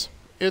Pass is.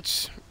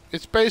 It's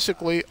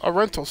basically a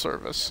rental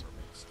service,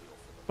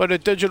 but a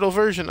digital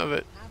version of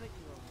it.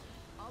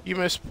 You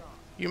miss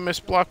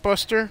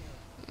Blockbuster?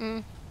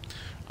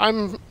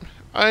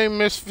 I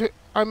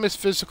miss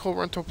physical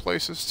rental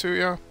places too,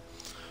 yeah.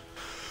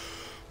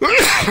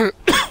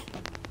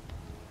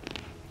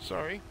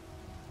 Sorry.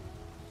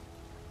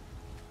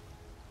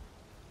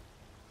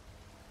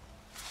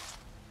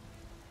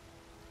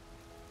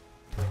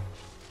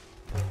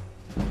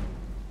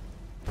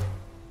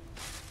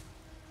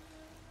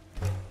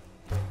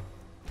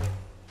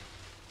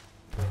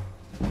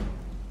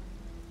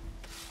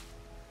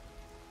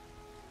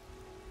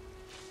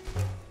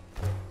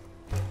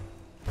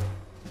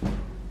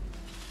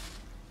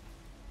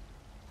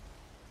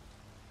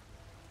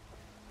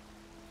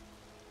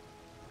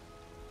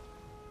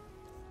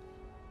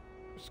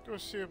 Let's go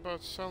see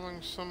about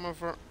selling some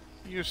of our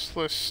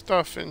useless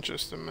stuff in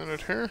just a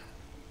minute here.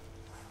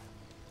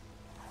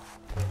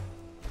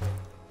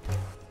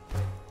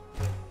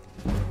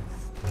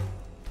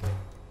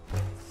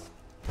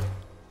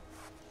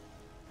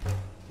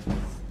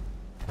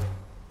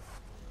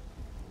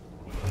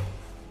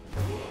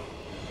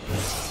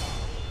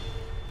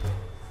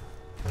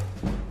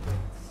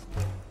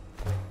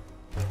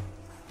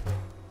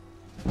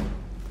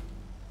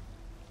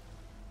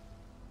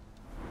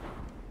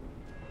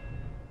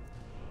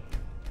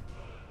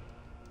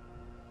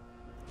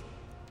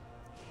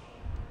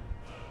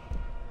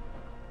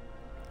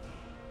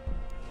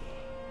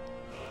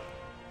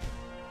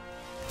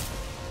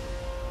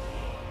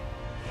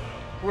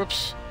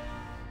 Whoops.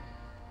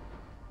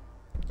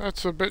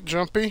 That's a bit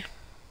jumpy.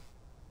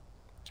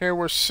 Here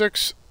we're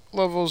 6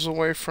 levels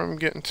away from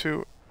getting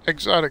to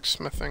exotic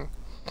smithing.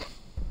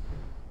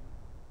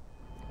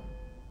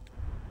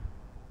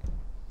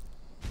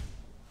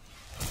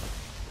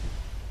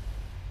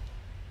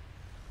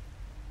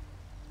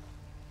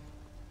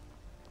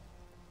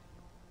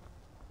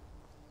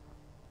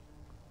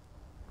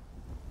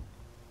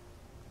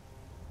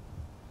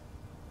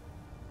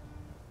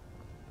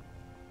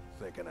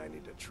 Thinking I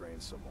need to train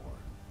some more.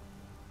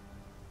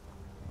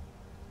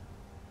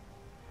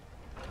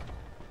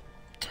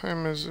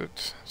 Time is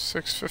it?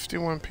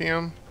 6:51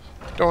 p.m.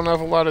 Don't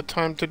have a lot of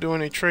time to do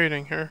any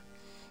trading here.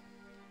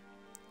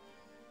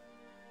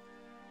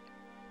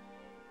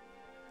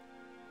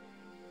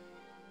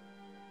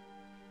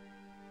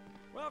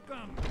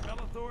 Welcome,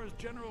 Bellathor's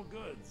General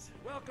Goods.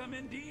 Welcome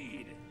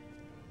indeed.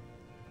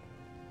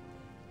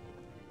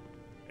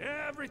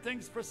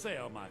 Everything's for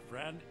sale, my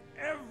friend.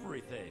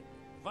 Everything.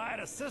 If I had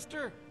a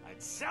sister,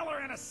 I'd sell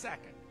her in a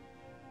second.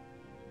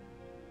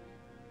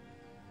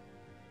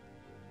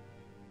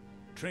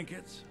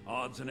 Trinkets,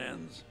 odds and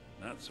ends,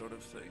 that sort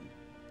of thing.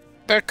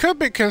 That could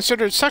be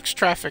considered sex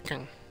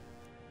trafficking.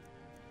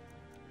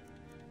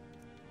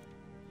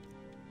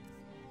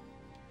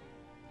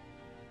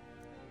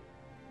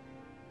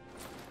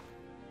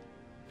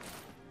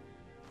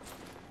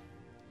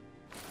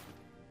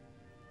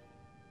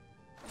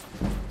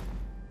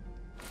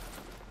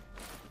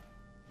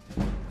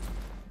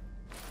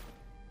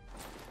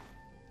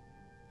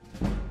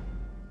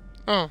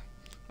 Oh,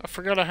 I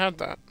forgot I had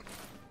that.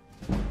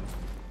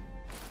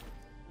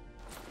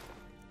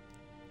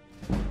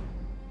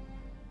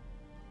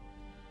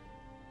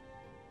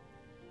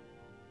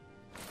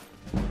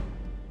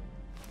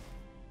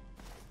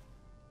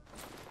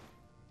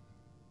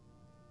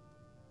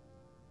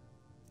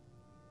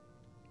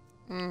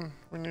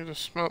 We need to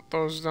smelt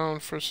those down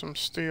for some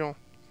steel.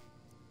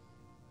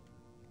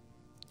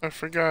 I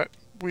forgot.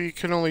 We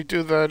can only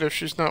do that if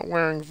she's not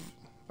wearing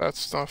that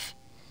stuff.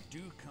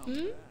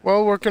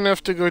 Well, we're gonna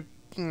have to go...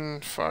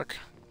 fuck.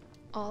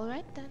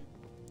 Alright then.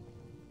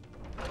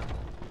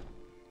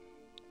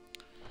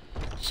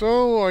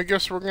 So, I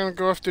guess we're gonna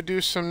go have to do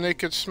some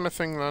naked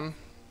smithing then.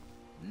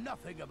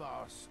 Nothing of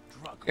our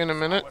struggle. In a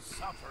minute. Our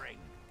suffering.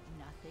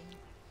 Nothing.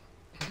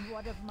 And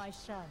what of my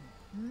son?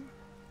 Hmm?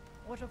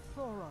 What of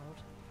Thorold?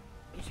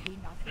 Is he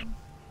nothing?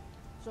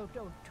 So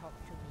don't talk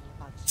to me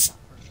about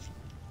suffering.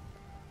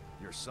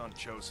 Your son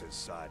chose his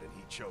side and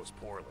he chose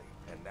poorly,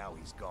 and now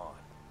he's gone.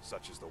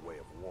 Such is the way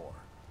of war.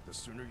 The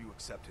sooner you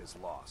accept his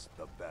loss,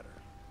 the better.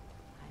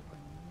 I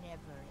will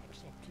never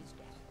accept his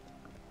death.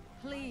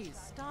 Please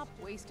stop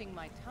wasting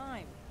my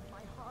time.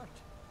 My heart.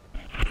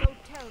 So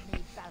tell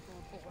me,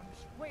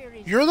 Battleborns, where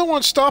is You're the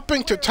one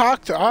stopping to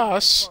talk to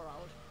us.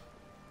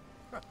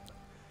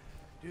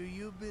 Do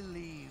you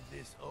believe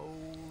this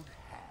old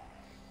hag?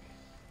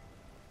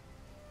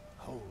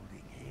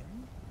 Holding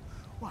him?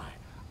 Why,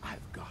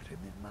 I've got him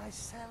in my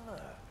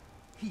cellar.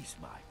 He's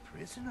my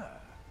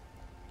prisoner.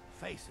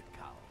 Face it,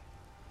 Cal.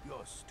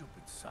 Your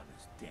stupid son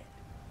is dead.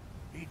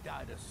 He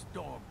died a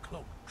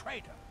storm-cloaked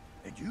traitor.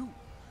 And you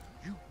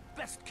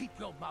best keep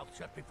your mouth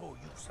shut before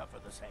you suffer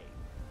the same.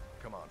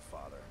 Come on,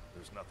 Father.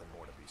 There's nothing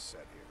more to be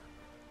said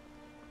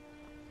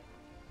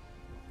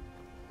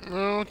here.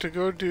 No, to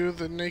go do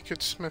the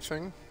naked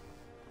smithing.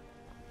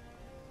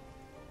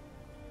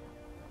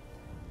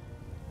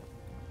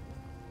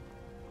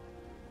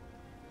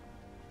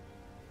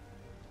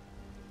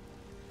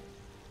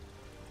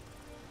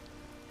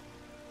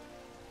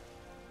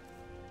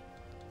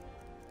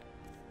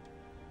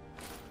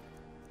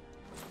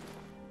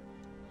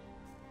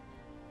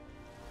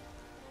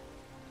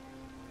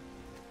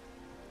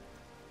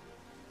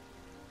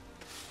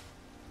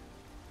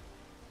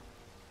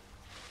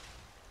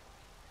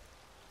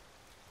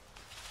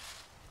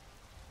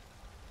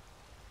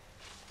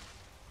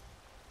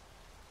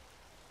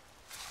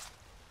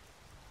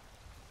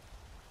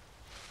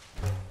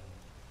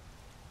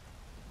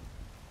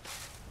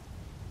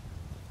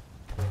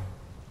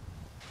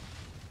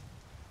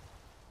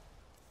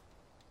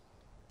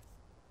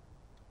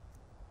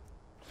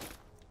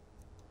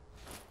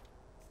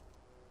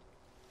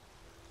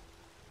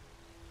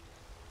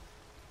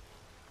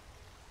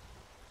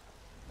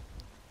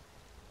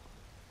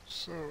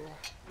 So,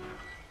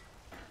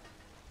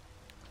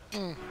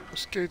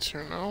 this gate's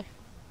here now.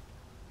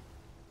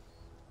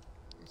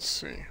 Let's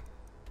see.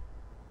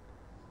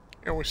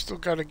 Yeah, we still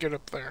gotta get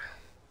up there.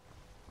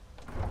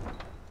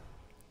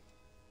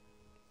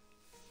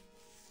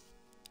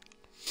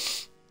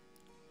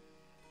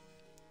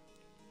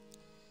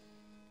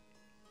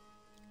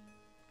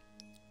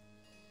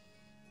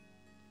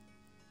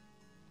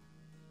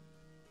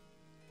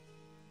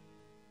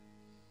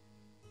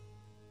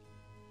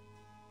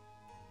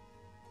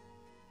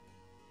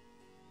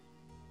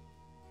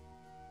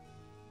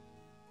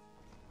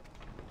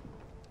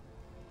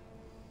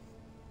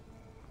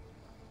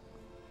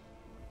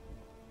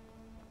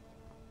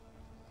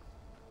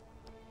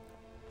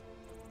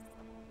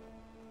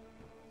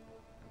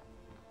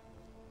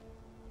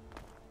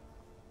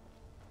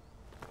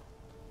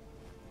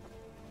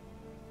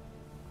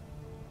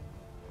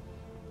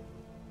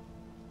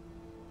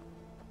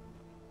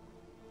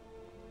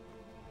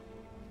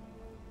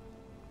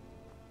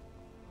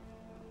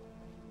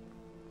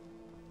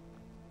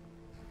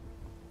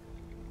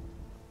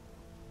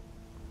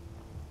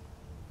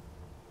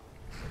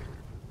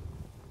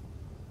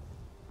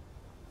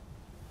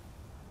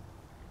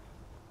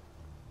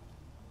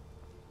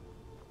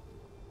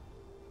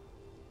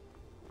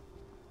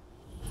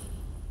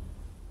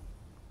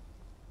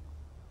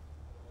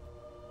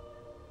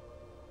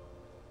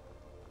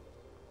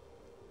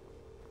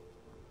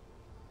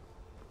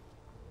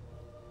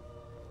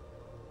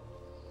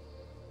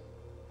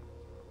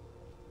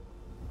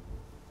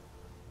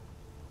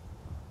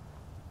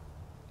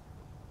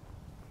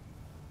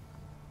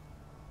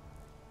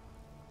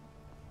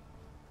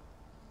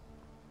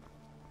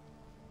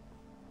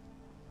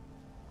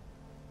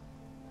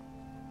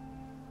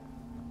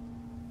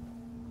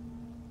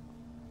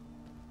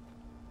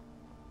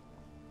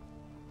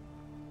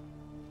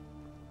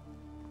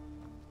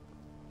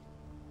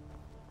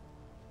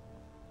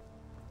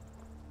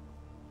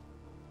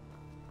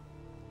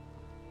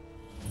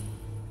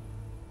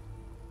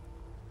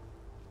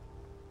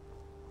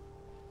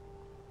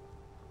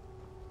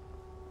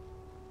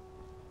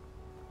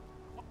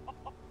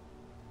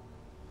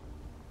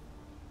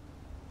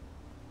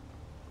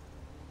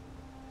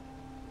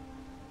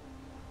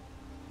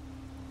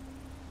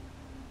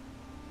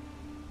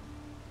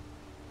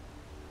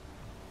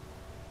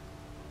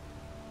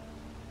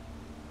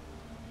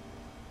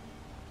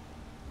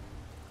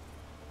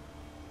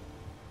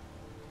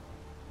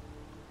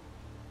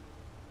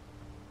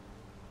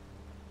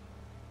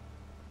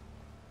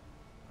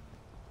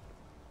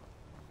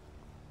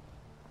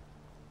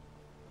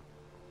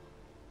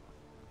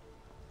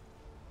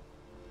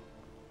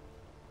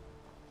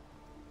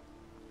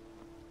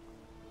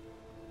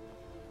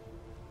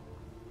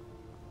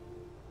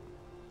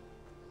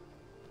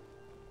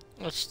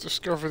 Let's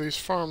discover these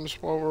farms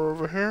while we're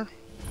over here.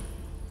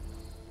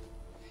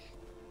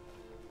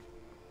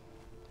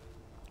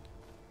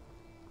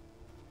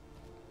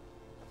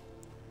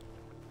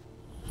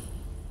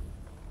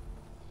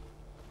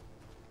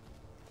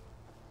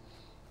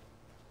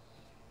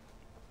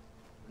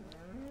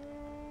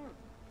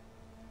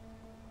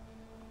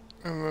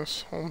 And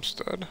this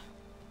homestead.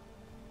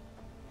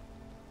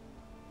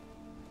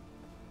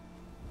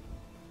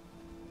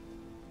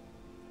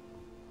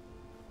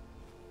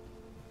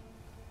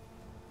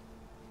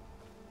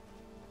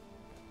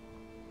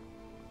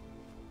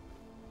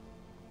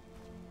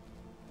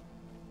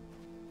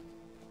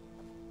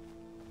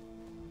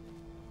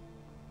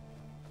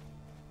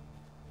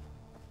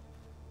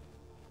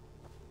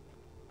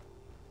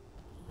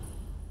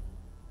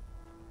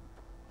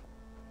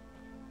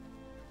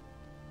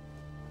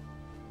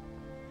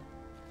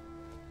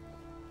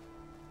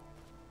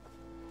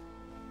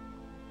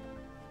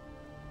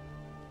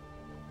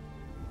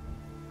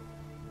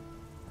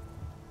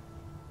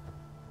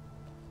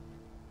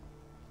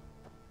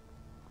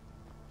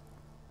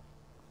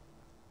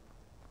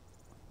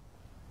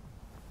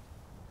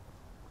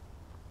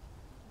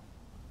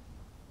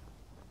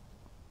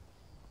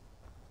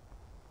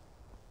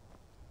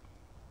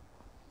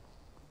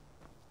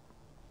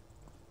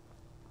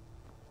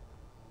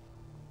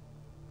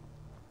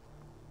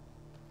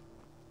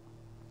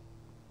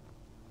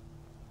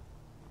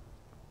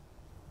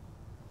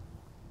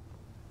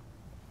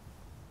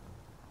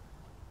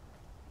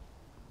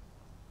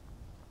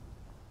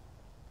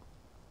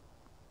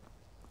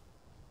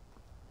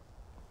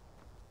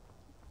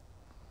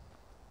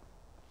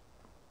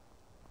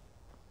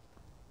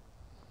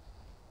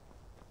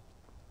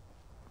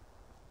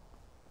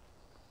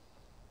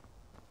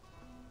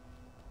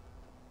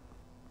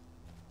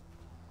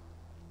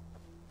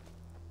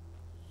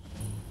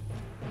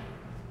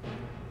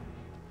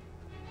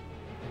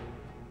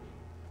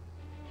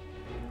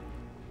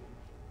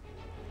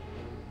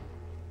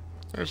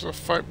 There's a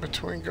fight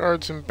between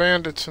guards and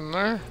bandits in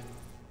there,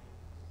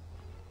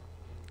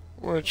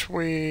 which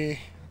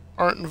we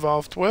aren't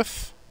involved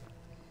with.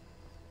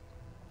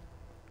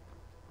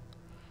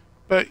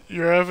 But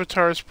your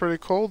avatar is pretty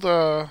cool.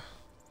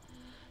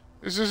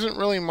 This isn't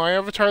really my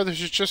avatar,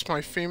 this is just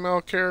my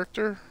female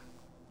character.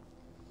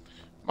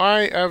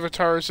 My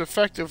avatar is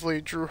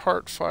effectively Drew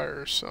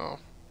Heartfire, so...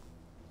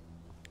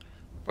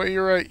 But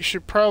you're right, she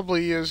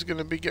probably is going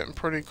to be getting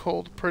pretty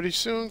cold pretty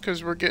soon,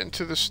 because we're getting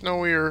to the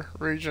snowier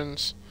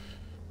regions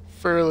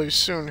fairly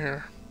soon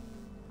here.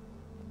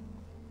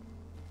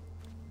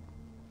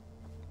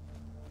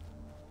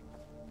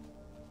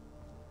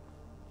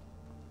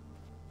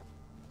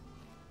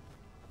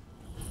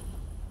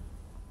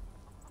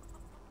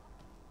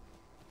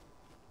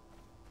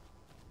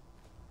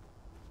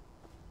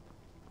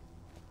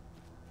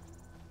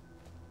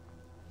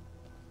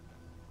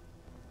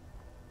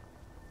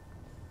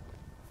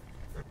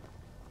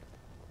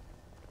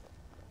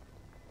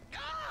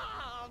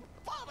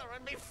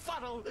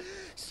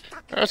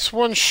 That's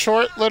one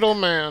short little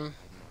man.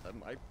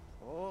 My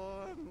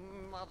poor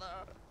mother.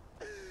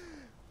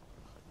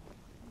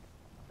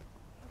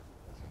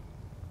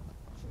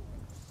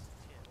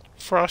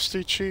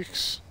 Frosty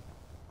cheeks.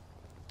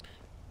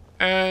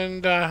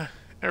 And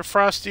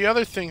frosty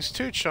other things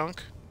too,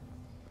 Chunk.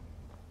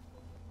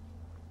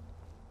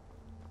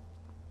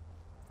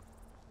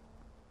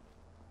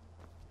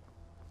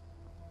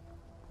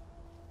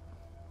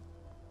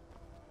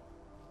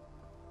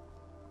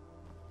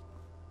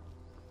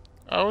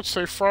 I would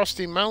say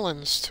frosty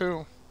melons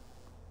too.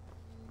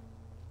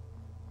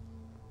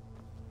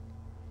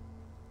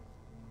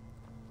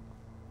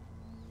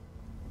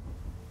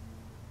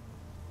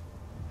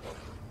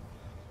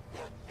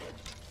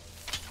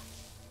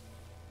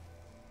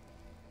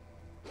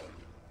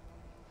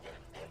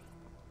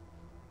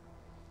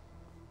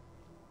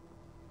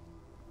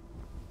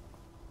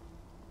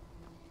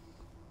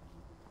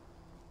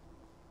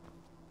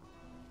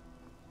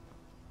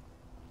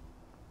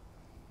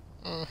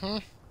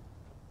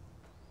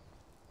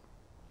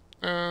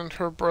 And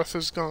her breath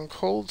has gone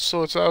cold,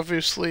 so it's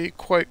obviously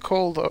quite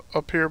cold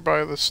up here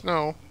by the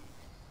snow.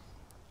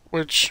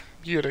 Which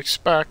you'd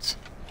expect.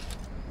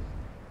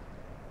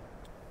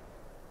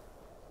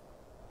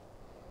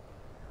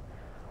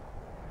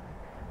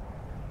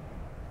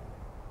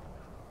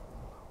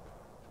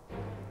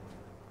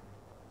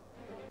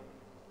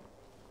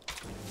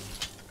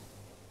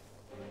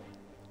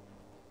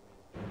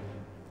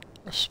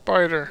 A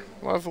spider.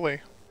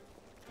 Lovely.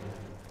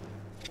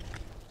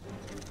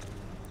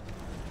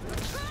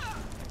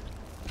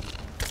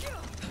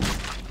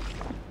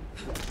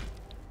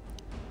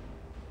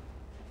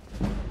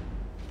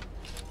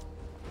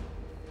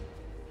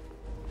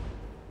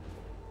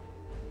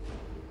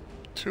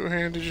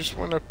 Two-handed just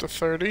went up to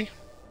 30.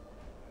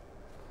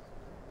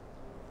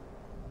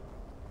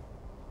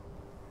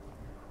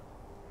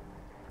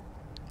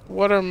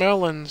 What are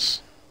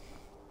melons?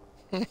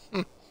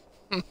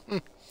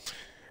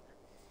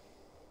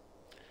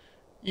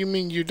 You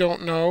mean you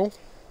don't know?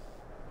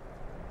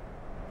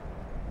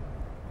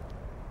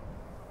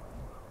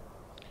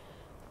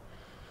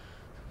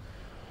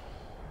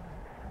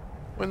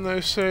 when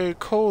they say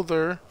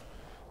colder,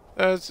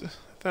 that's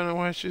then a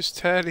witch is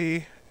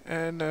Teddy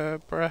and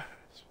brass.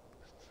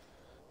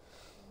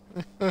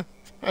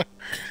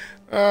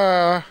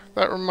 That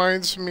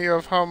reminds me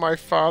of how my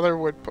father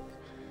would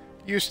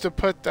used to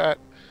put that.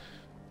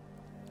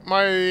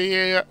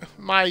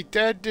 My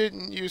dad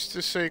didn't used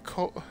to say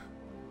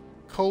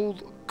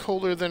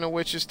colder than a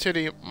witch's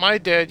titty. My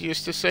dad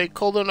used to say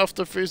cold enough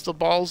to freeze the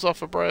balls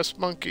off a brass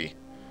monkey.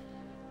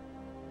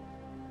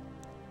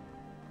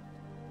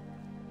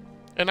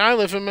 And I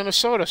live in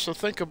Minnesota, so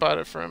think about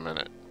it for a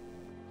minute.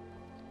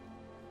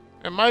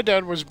 And my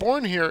dad was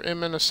born here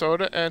in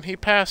Minnesota, and he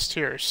passed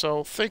here,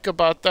 so think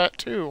about that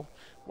too,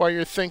 while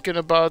you're thinking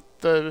about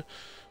the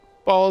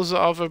balls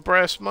of a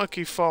brass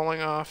monkey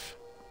falling off.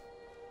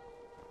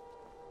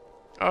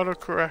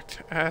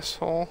 Autocorrect,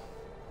 asshole.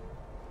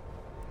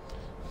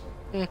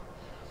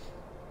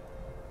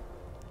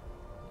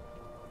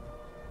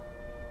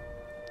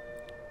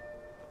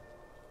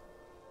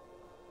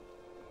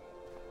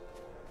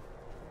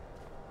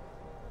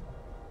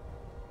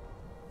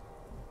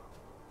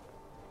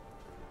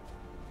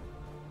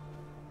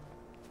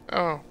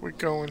 Oh, we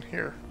go in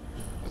here.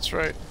 That's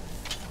right.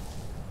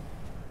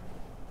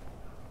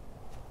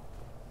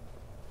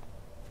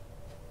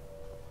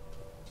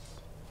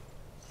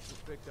 You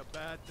picked a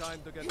bad time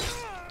to get.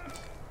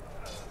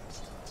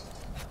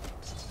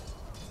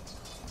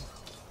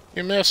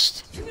 You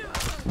missed.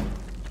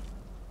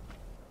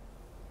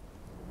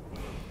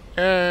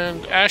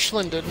 And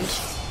Ashlynn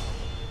didn't.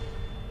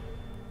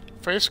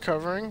 Face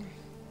covering.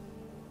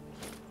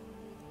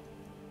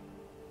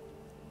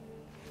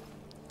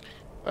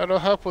 That'll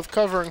help with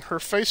covering her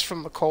face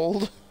from the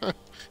cold.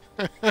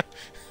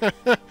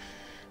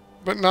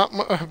 but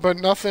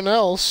nothing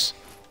else.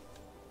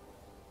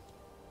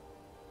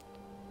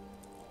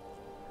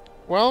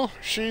 Well,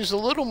 she's a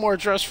little more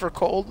dressed for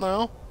cold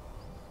now.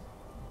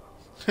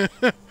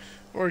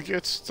 Or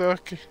get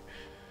stuck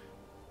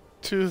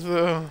to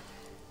the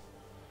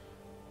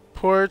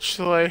porch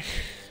like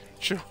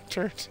Joe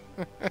Dirt.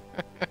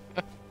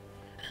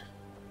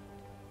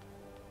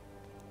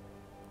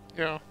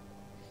 Yeah.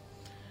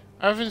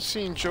 I haven't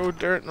seen Joe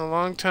Dirt in a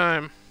long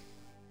time.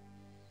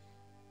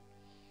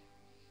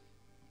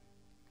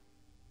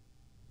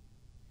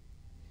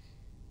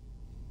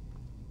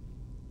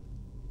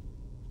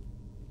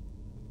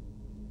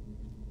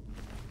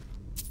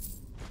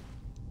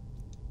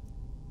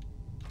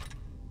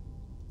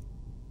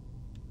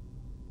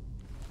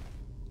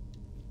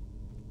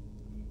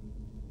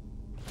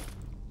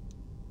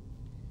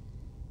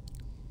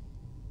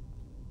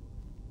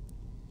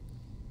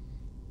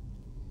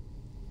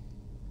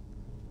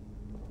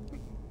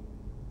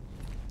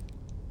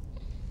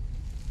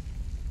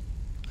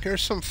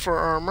 Here's some fur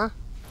armor.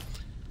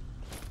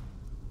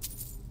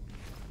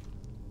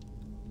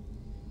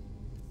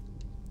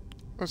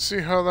 Let's see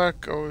how that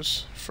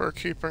goes for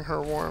keeping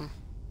her warm.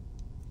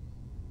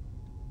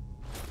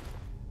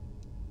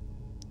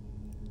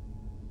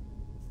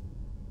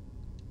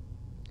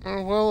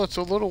 Oh, well, it's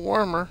a little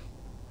warmer.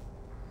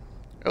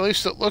 At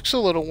least it looks a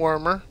little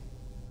warmer.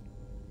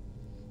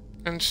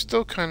 And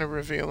still kind of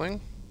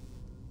revealing.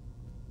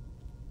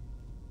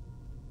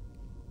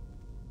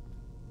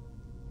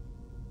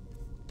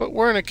 But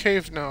we're in a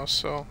cave now,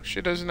 so she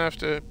doesn't have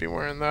to be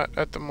wearing that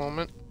at the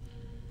moment.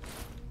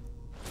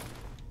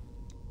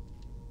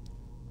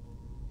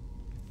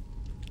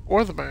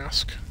 Or the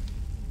mask.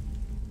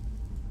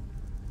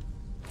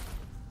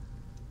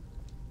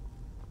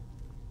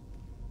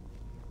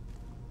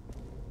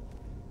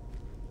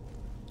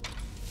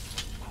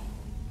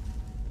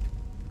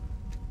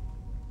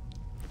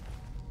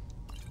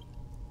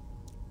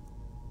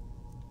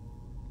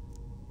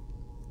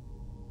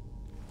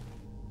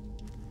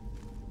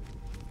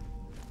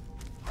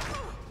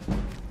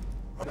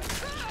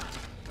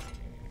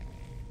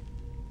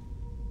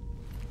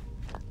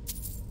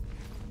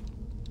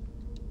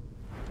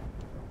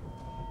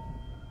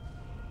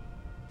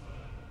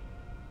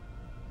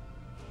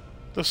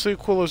 The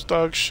sequel is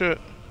dog shit.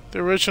 The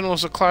original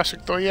is a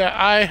classic though. Yeah,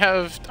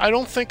 I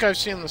don't think I've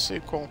seen the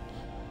sequel.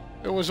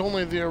 It was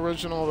only the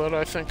original that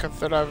I think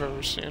that I've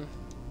ever seen.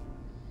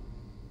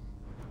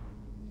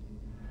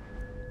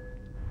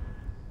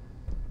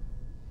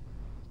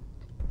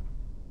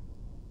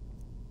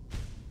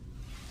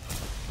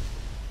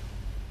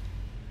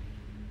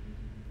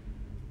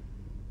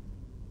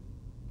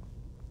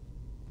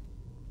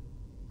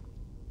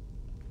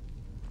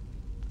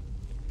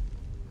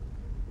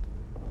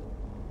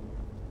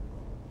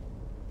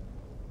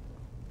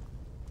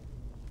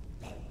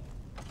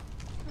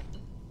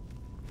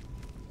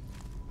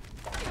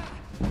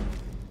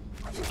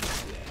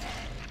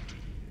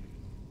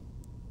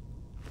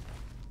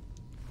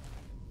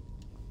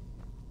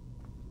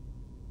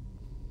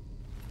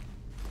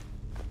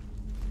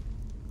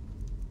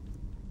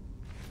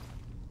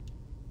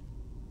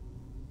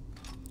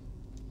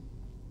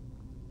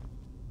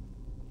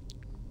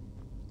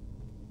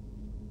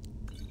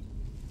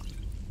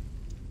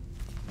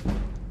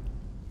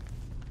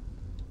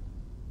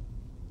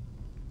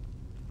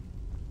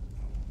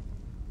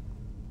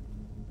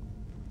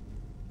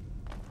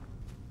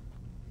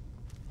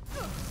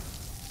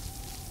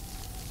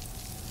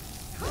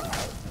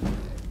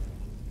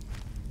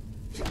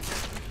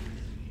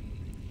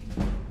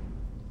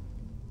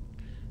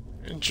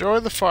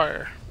 Enjoy the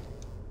fire.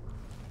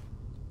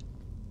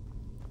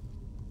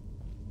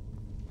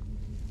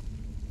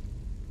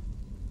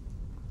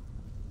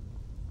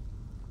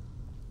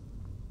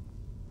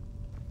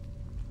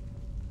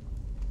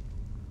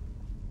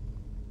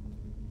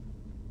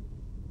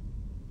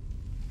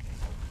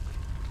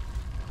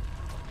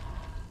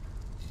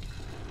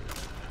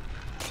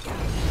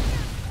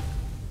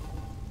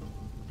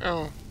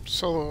 Oh,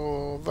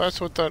 so that's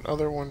what that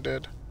other one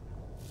did.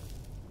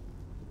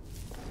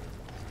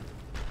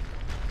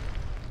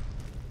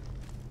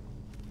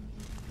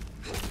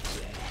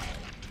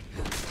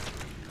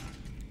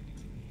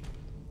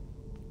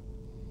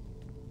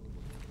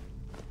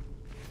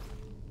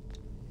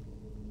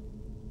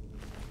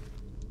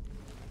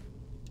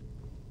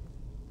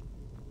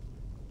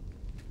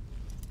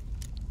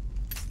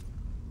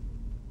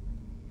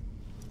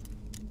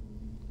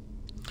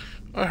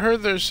 I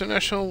heard there's a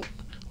National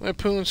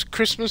Lampoon's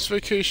Christmas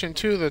Vacation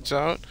 2 that's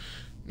out.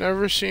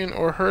 Never seen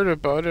or heard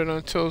about it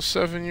until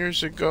 7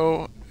 years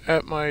ago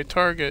at my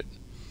Target.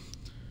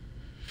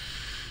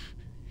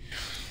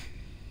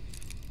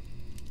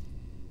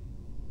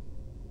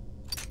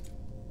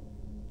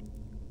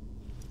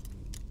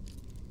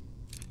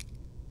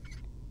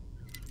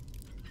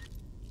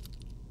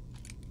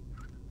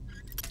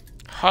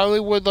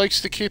 Hollywood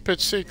likes to keep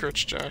its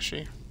secrets,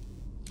 Joshy.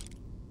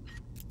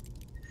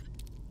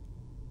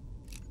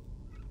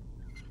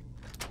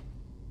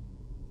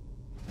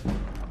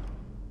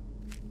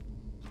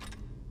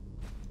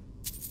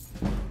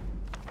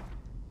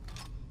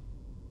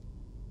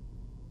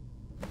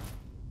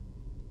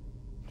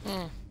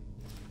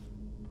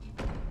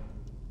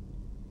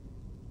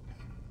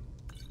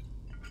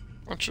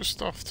 Bunch of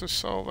stuff to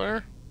sell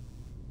there.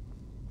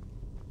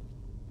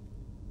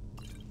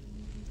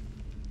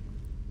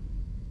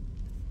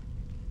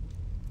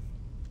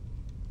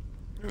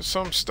 There's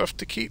some stuff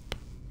to keep.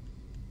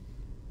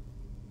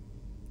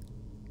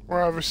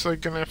 We're obviously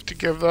gonna have to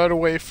give that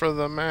away for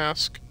the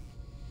mask.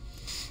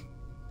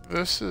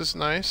 This is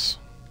nice.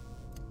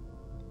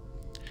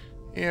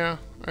 Yeah,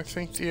 I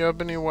think the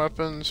ebony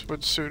weapons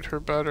would suit her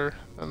better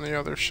than the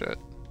other shit.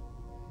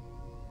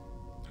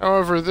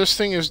 However, this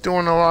thing is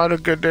doing a lot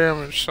of good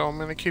damage, so I'm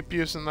gonna keep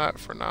using that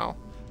for now.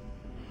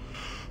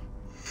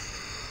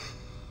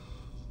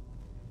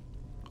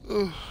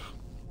 Ugh.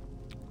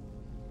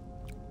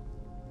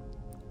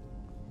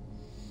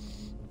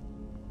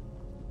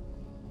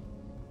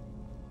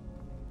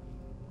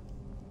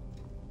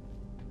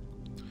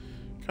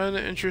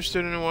 Kinda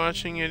interested in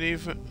watching it,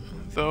 even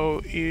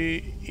though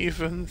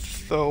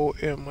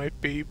it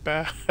might be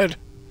bad.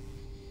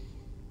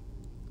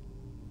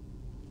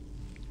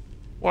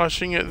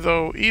 Watching it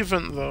though,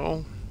 even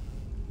though.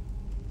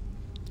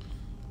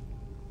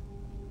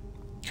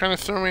 Kinda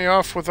threw me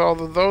off with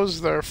all of those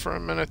there for a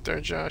minute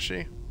there,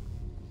 Joshy.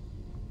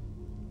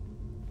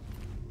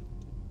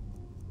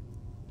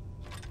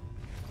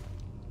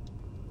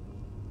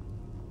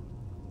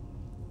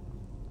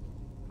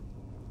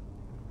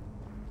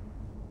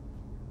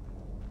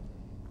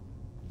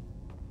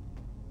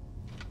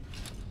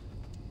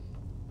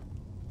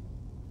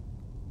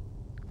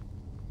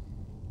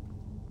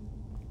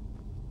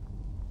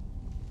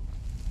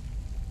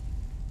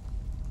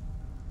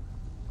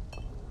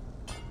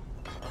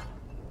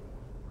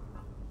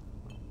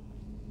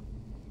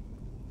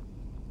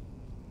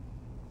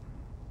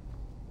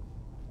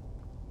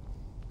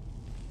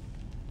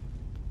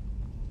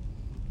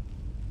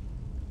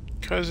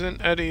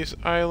 Cousin Eddie's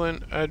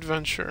Island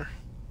Adventure.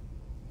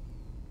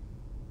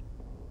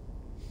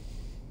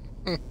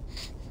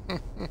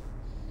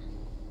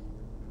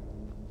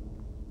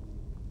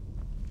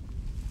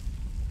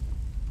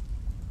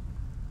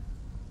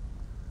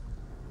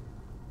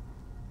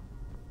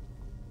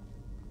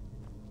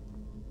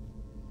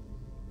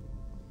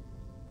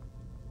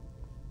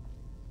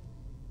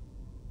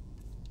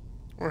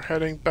 We're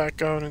heading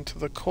back out into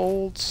the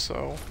cold,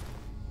 so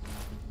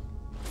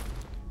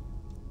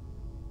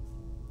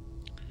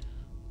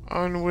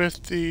on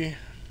with the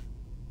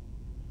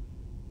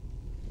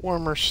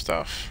warmer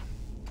stuff.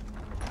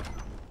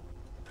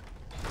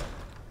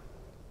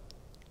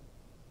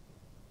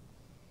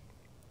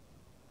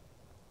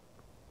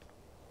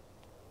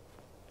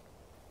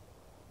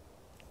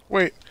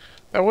 Wait,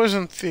 that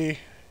wasn't the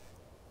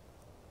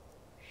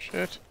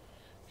shit.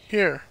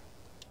 Here,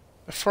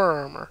 the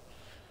fur armor.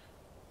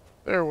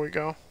 There we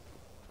go.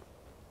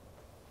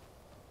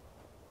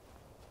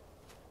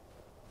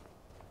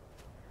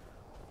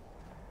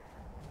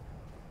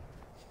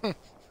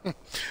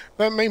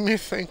 That made me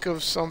think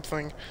of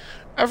something.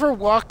 Ever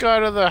walk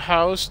out of the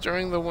house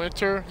during the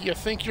winter? You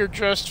think you're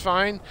dressed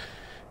fine?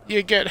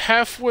 You get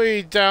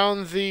halfway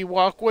down the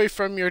walkway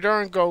from your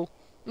door and go,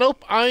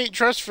 nope, I ain't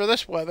dressed for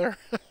this weather.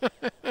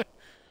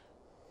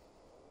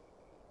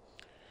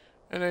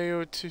 And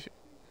AOT.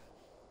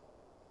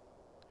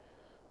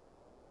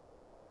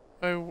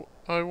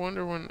 I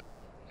wonder when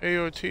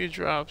AOT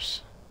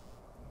drops.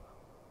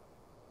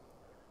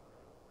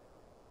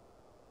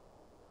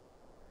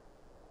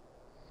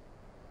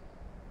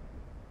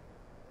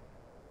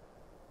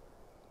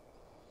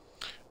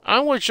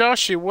 I'm with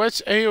Joshy.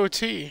 What's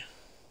AOT?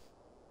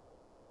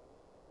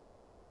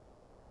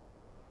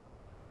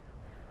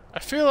 I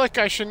feel like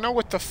I should know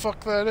what the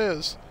fuck that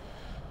is.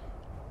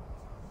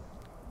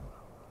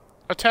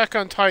 Attack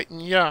on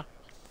Titan, yeah.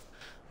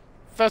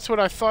 That's what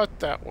I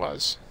thought that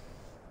was.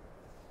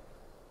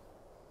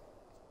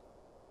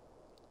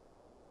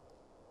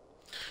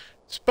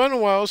 It's been a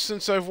while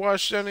since I've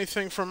watched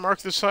anything from Mark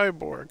the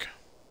Cyborg.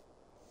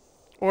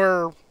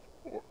 Or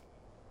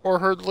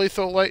heard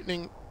Lethal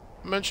Lightning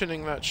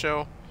mentioning that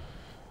show.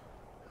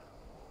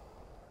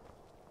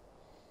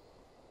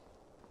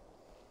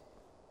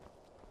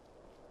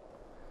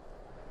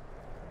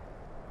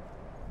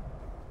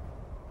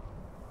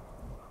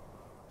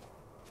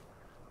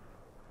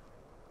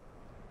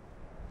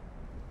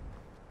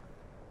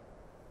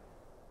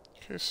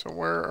 Okay, so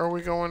where are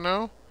we going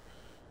now?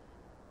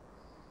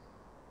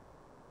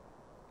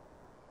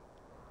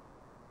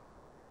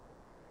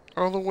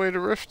 All the way to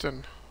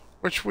Riften,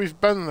 which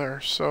we've been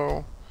there,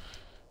 so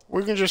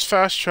we can just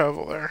fast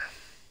travel there.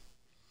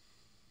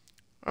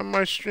 I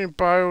might stream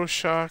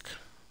BioShock.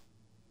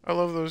 I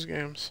love those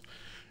games.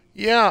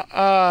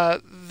 Yeah,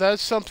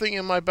 that's something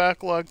in my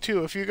backlog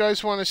too. If you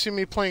guys want to see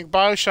me playing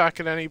BioShock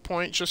at any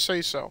point, just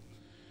say so.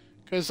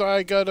 Because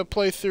I gotta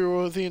play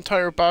through the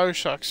entire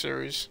BioShock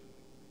series.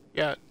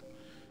 Yet.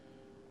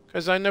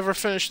 Because I never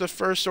finished the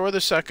first or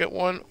the second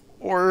one,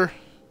 or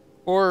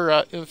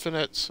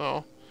Infinite,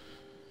 so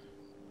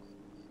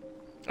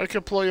I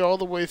could play all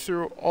the way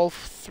through all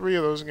three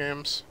of those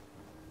games.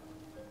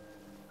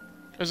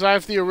 Because I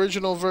have the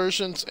original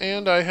versions,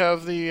 and I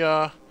have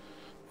the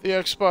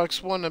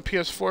Xbox One and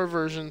PS4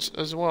 versions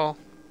as well.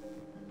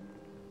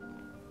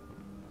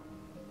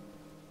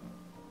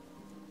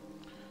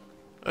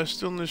 I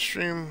still need to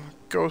stream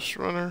Ghost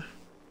Runner.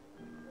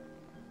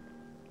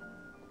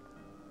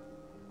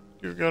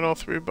 You've got all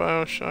three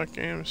BioShock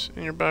games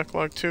in your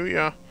backlog too,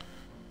 yeah.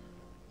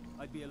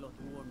 I'd be a lot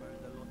warmer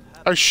and a lot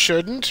happier. I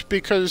shouldn't,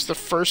 because the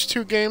first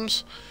two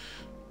games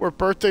were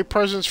birthday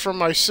presents from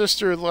my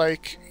sister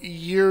like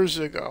years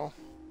ago.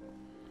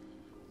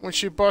 When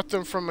she bought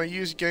them from a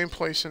used game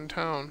place in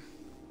town.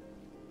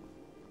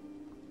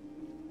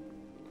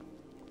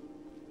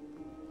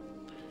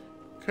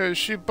 Because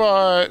she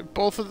bought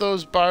both of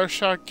those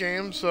BioShock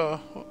games,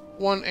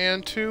 1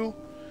 and 2.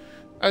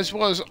 As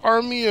well as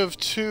Army of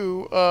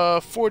Two,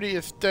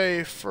 40th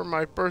Day for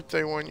my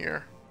birthday one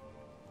year.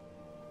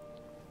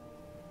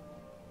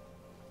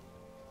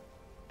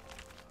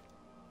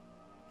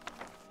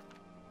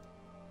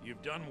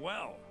 You've done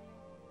well.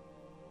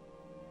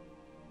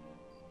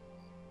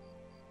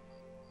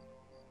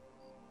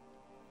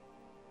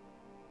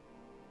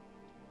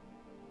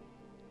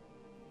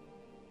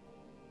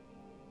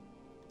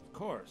 Of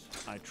course,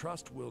 I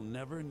trust we'll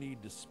never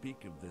need to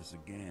speak of this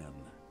again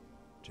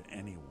to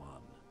anyone.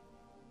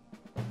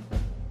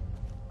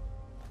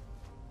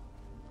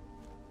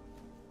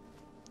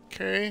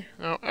 Okay,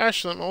 now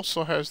Ashlynn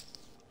also has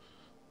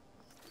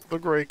the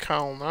gray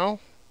cowl now.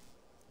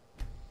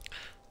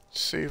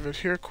 Save it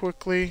here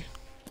quickly,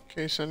 in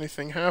case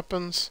anything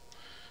happens.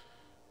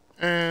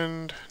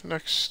 And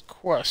next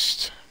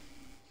quest.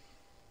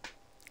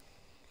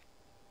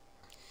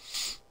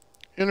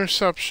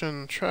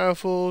 Interception.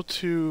 Travel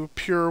to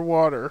Pure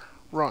Water.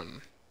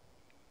 Run.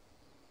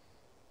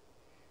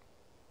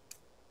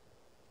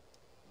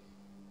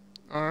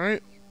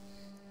 Alright.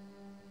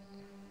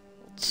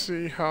 Let's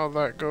see how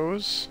that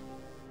goes.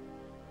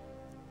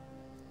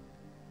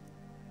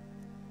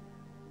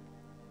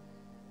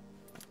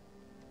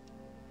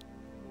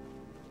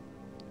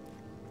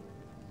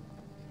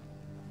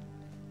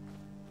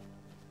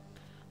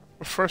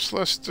 But first,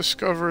 let's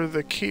discover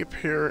the keep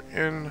here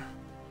in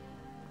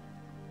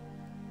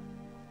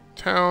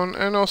town,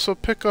 and also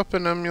pick up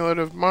an amulet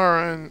of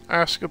Mara and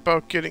ask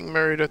about getting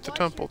married at the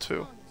temple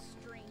too.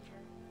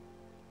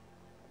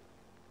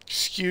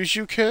 Excuse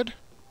you, kid?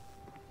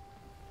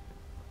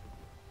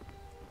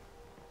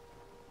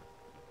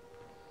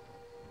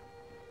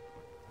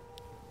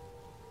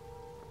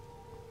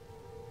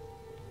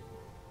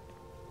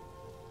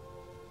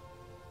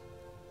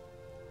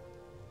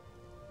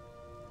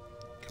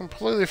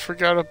 Completely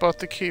forgot about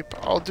the keep.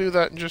 I'll do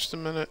that in just a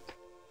minute.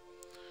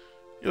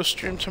 You'll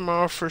stream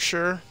tomorrow for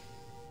sure.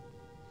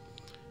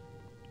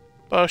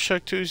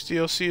 BioShock 2's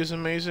DLC is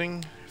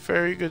amazing.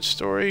 Very good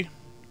story.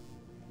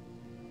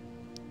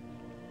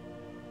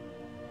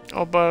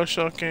 All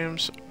BioShock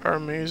games are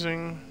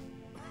amazing.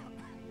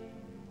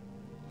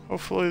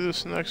 Hopefully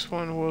this next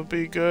one will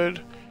be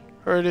good.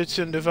 Heard it's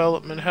in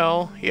development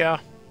hell. Yeah.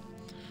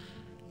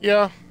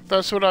 Yeah,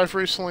 that's what I've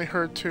recently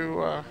heard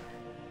too,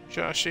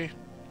 Joshy.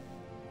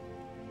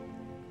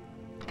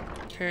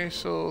 Okay,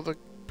 so the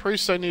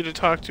priest I need to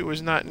talk to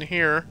is not in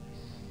here.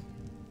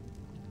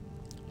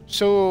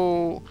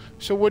 So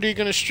what are you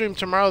gonna stream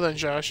tomorrow then,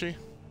 Joshy?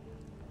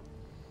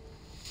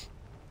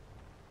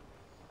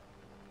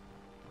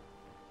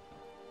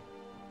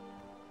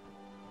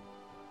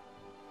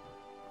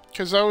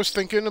 Because I was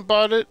thinking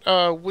about it,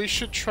 we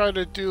should try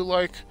to do,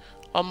 like,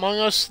 Among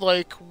Us,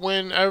 like,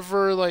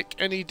 whenever, like,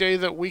 any day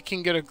that we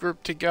can get a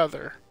group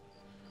together.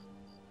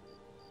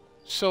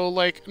 So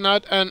like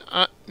not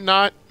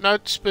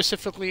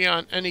specifically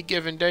on any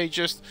given day,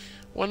 just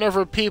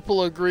whenever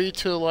people agree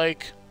to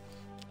like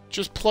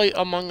just play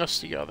Among Us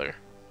together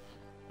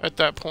at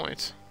that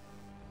point.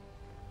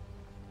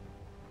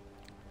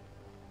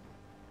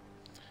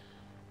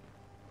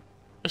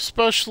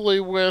 Especially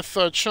with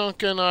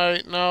Chunk and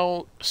I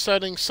now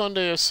setting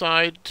Sunday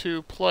aside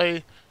to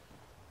play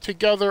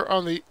together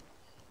on the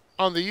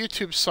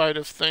YouTube side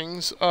of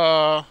things.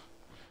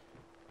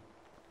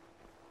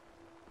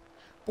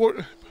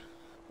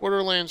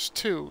 Borderlands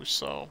 2,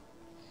 so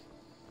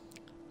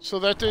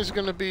that day's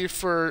gonna be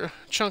for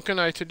Chunk and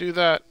I to do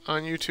that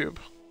on YouTube.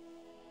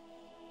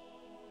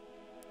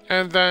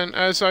 And then,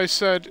 as I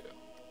said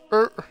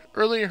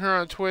earlier here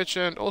on Twitch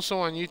and also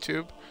on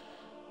YouTube,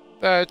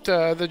 that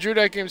the Drew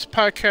That Games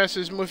podcast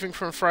is moving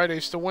from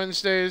Fridays to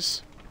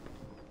Wednesdays.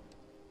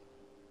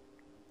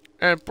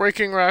 And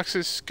Breaking Rocks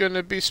is going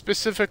to be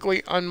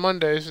specifically on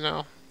Mondays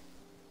now,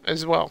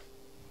 as well.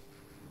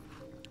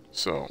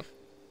 So.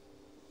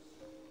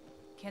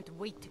 Can't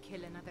wait to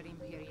kill another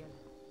Imperial.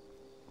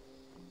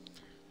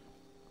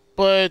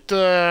 But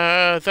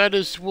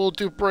we'll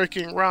do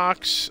Breaking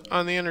Rocks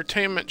on the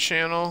Entertainment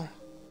Channel.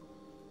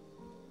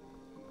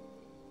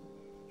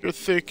 You're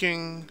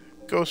thinking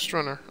Ghost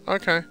Runner.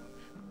 Okay.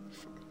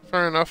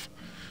 Fair enough.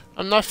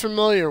 I'm not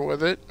familiar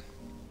with it,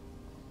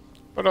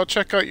 but I'll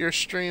check out your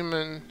stream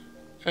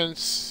and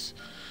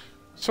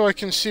so I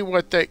can see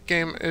what that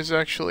game is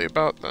actually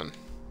about then.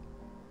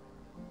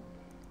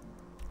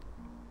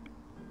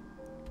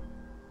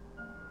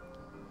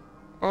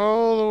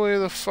 All the way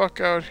the fuck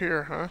out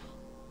here, huh?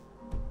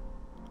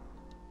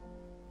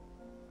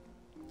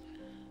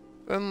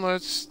 Then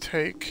let's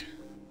take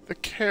the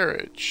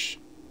carriage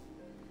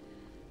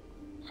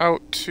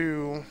out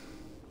to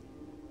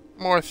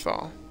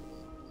Morthal.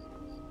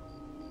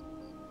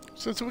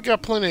 Since we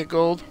got plenty of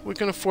gold, we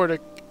can afford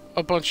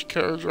a bunch of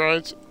carriage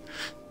rides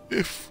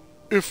if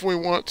we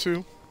want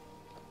to.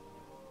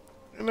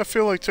 And I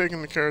feel like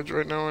taking the carriage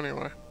right now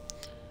anyway.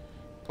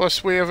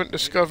 Plus, we haven't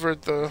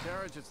discovered the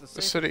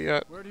city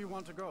yet. Where do you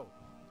want to go?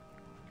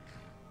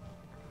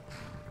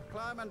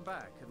 Climb and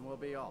back and we'll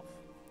be off.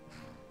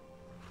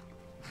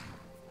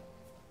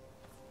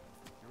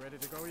 You ready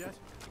to go yet?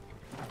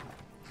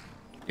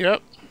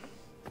 Yep.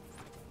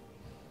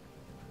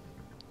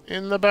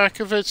 In the back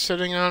of it,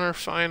 sitting on her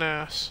fine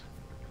ass.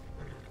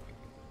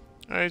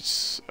 I'd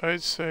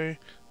say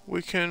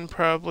we can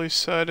probably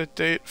set a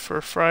date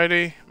for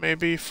Friday,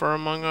 maybe for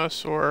Among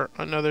Us, or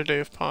another day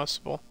if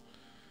possible.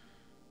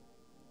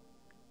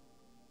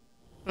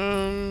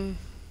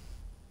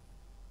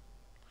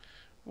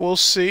 We'll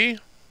see.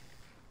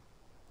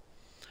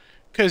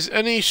 Because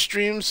any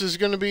streams is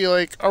going to be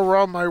like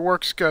around my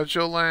work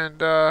schedule,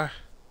 and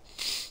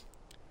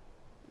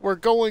we're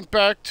going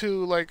back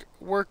to like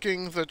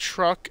working the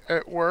truck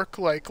at work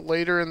like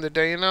later in the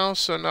day now.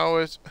 So now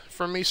it's,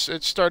 for me,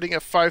 it's starting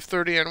at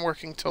 5:30 and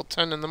working till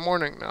 10 in the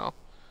morning now.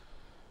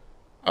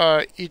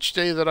 Each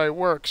day that I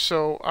work,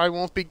 so I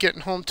won't be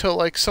getting home till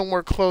like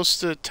somewhere close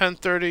to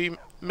 10:30,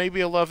 maybe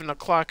 11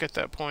 o'clock at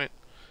that point.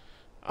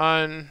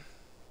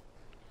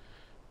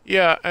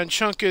 Yeah, and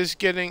Chunk is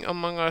getting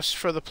Among Us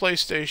for the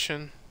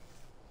PlayStation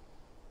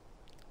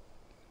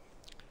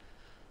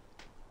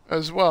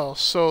as well,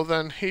 so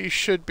then he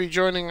should be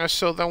joining us,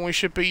 so then we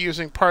should be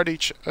using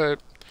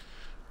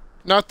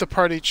not the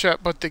party chat,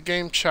 but the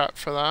game chat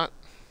for that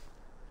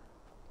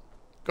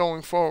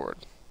going forward.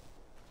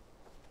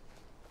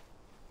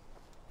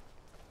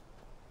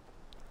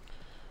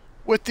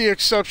 With the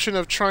exception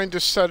of trying to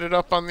set it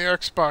up on the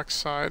Xbox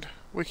side.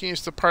 We can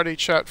use the party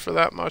chat for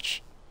that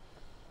much.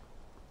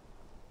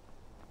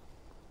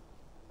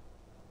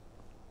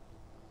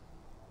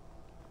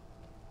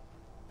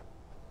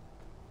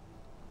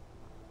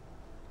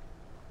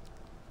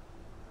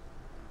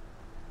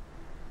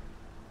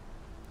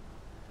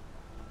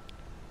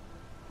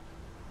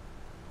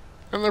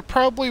 And there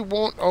probably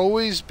won't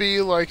always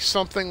be like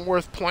something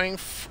worth playing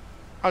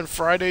on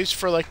Fridays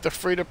for like the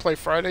free-to-play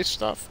Friday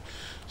stuff.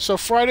 So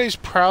Fridays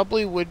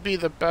probably would be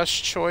the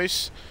best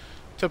choice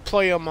to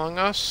play Among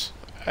Us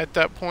at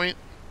that point.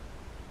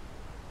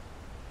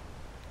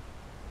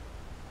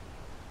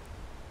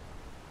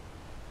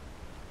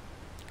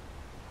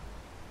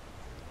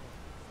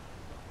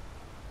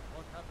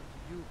 What happened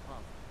to you,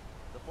 Pop?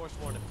 The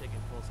Forsworn have taken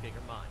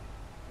Volskagr mine.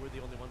 We're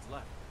the only ones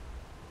left.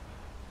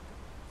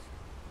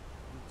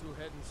 You two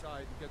head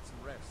inside and get some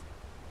rest.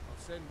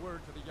 I'll send word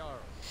to the Jarl.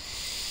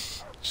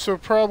 So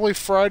probably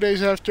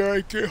Fridays after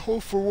I get home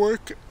from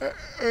work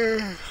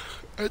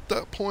at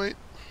that point.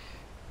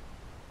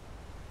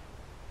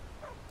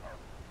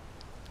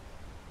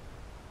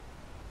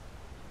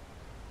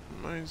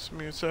 Reminds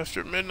me it's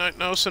after midnight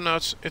now, so now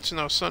it's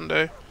now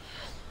Sunday.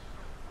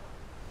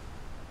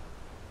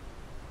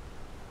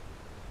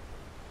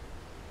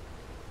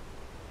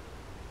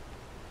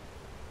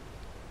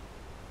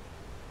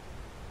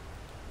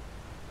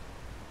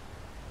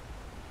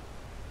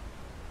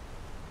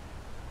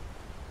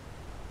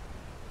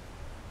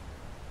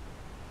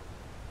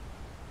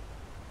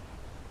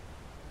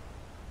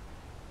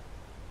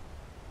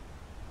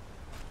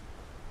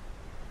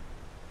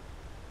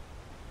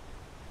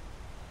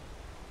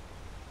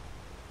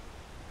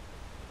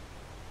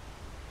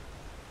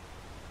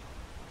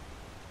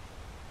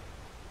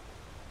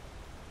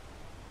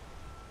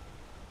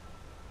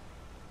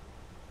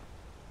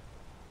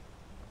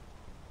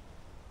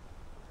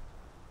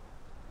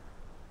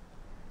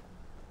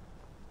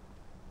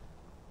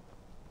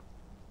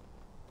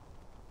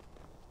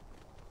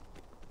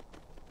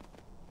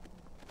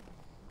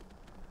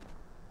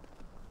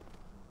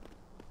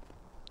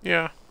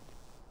 Yeah.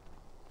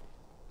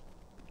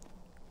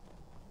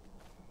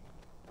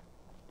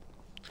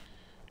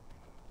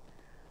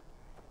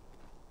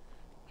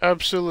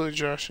 Absolutely,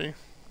 Joshy.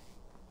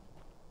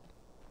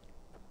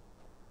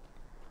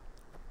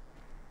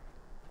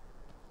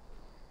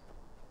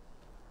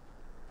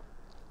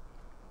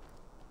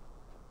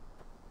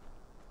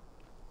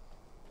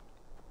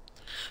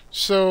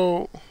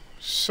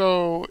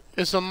 So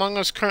is Among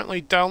Us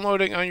currently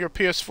downloading on your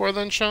PS4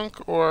 then,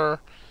 Chunk,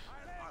 or?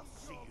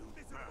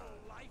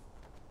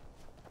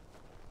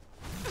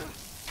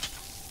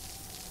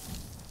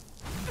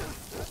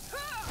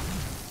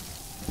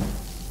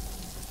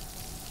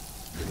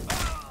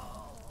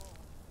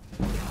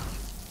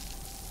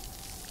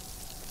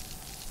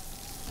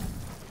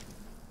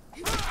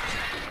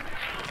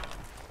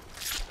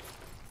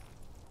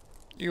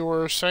 You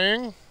were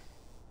saying?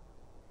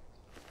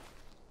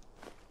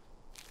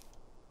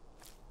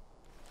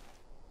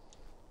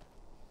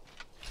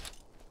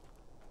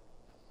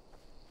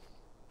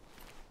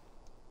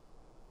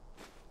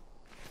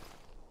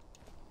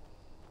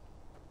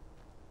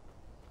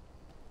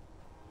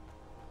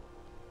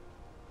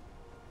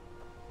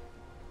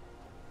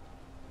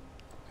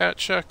 At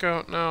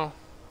checkout now.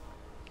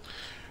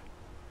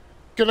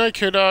 Good night,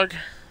 kid dog.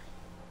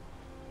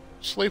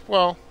 Sleep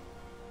well.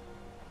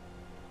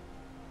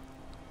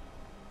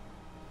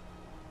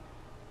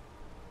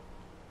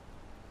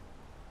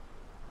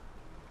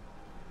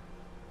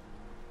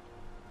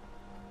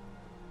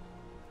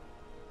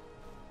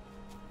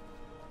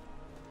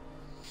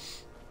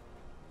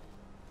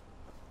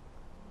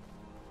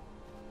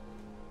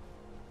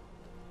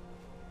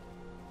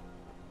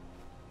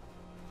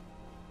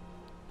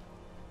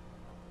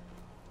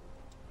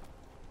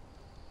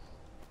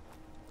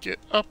 Get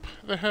up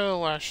the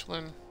hill,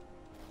 Ashlynn.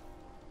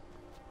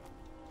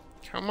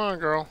 Come on,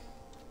 girl.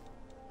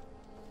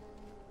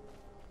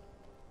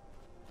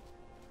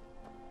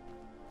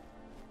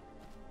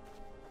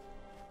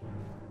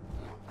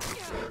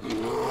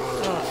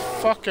 Oh,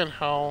 fucking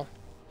hell.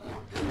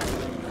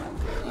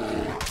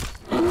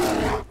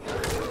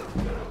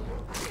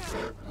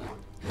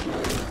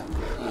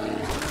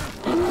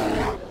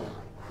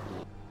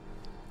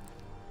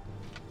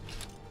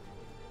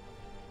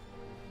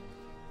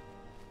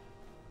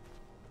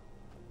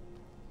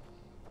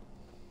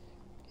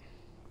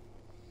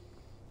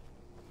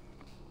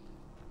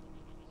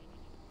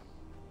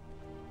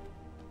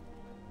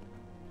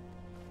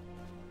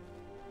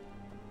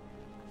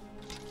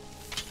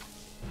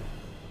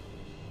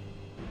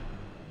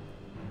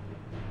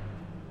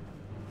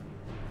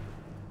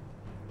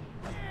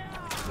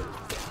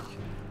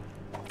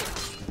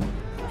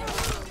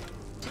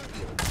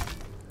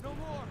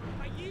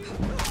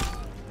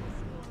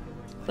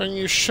 Then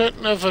you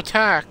shouldn't have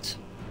attacked.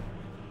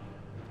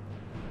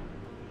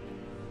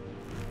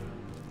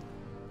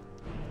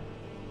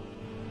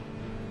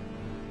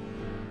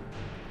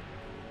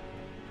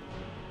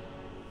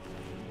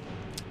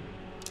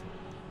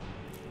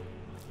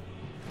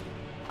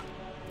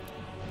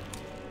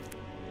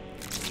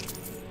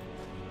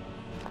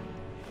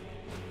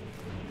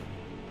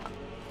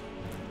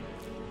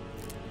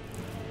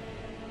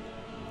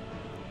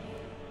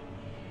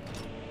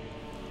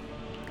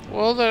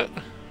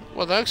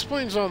 Well, that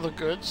explains all the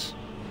goods.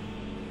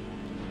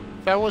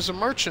 That was a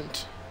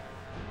merchant.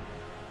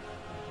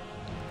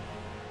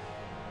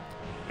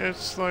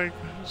 It's like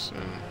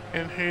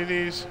in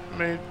Hades,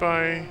 made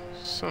by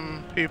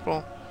some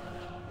people.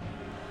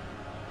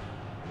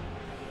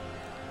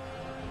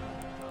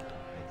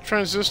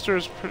 Transistor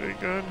is pretty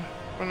good.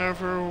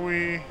 Whenever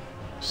we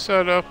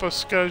set up a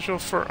schedule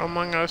for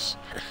Among Us,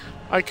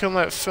 I can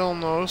let Phil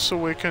know so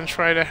we can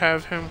try to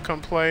have him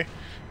come play.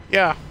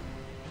 Yeah.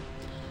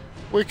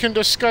 We can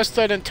discuss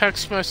that in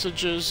text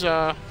messages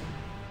later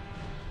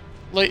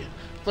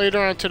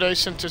on today,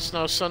 since it's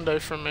now Sunday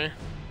for me.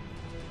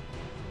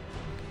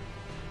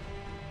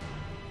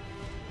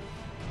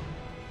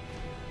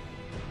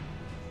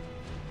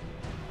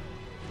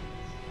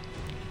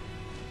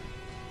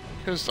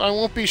 Because I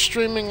won't be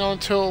streaming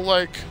until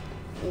like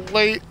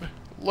late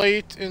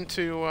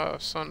into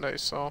Sunday,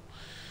 so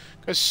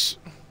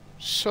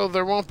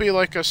there won't be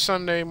like a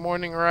Sunday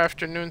morning or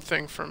afternoon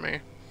thing for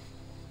me.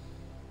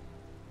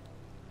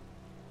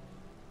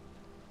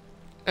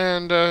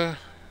 And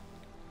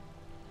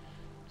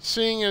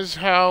seeing as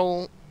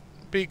how,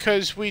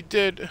 because we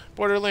did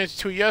Borderlands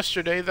 2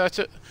 yesterday, that's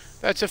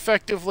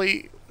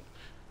effectively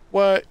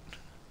what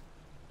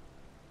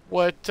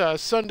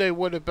Sunday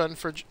would have been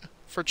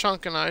for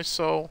Chunk and I.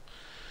 So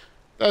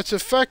that's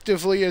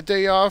effectively a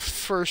day off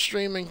for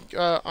streaming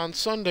on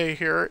Sunday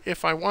here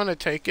if I want to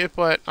take it,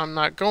 but I'm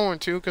not going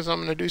to, because I'm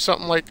going to do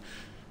something like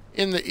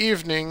in the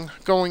evening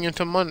going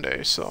into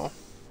Monday. So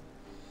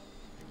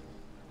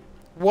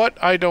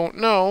what, I don't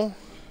know.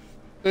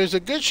 There's a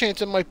good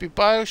chance it might be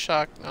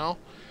BioShock now.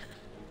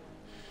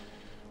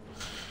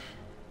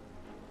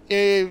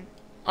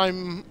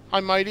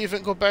 I might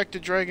even go back to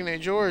Dragon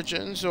Age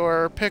Origins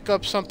or pick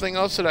up something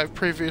else that I've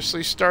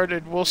previously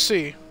started. We'll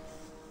see.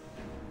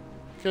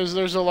 Because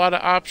there's a lot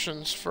of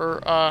options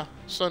for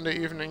Sunday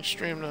evening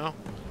stream now.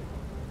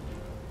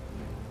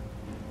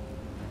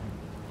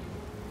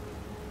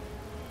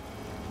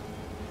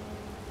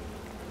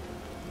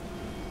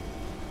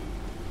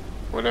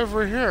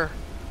 Whatever here.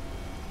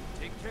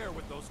 Take care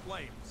with those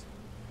flames.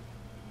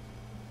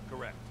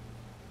 Correct.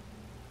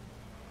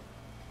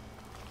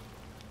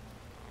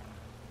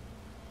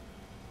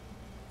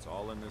 It's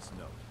all in this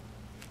note.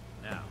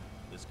 Now,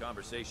 this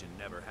conversation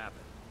never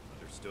happened.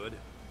 Understood?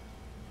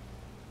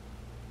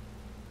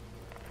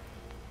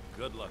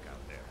 Good luck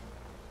out there.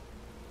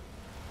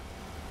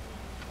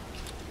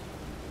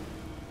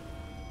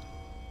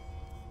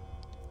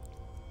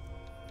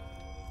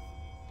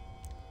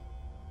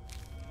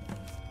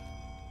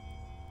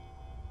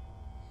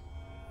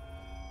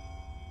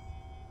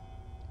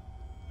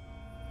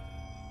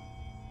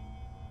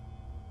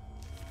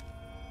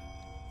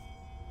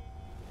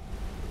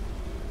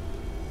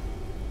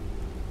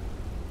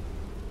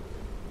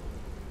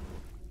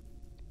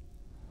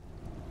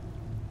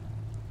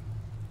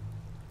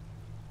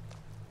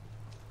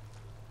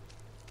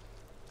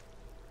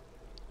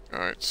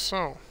 Alright,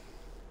 so.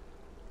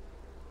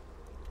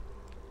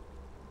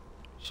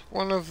 There's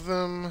one of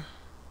them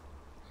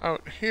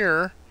out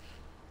here.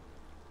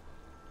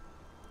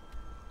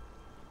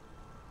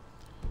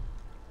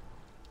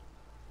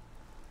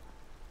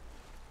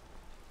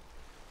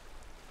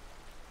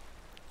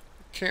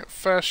 Can't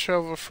fast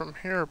shovel from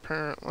here,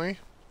 apparently.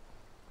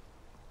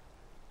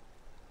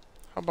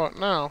 How about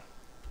now?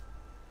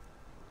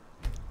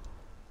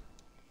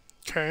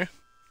 Okay.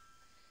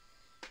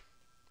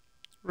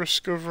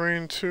 Risk of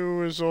Rain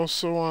 2 is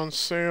also on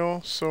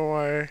sale, so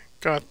I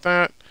got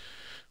that.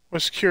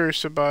 Was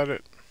curious about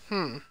it.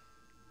 I'm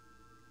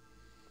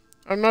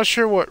not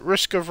sure what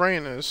Risk of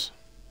Rain is.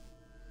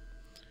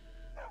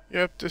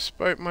 Yep,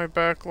 despite my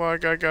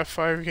backlog, I got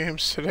 5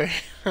 games today.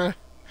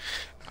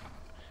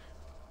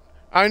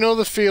 I know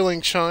the feeling,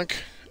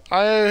 Chunk.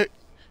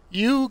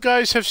 You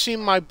guys have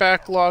seen my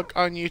backlog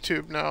on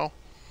YouTube now.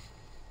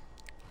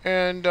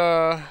 And,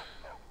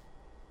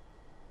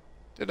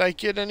 did I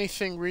get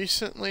anything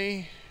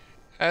recently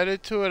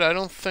added to it? I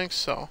don't think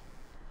so.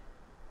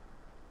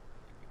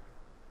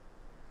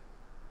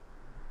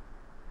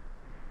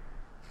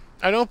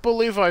 I don't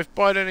believe I've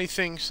bought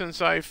anything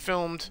since I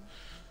filmed,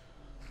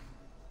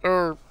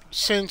 or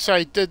since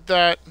I did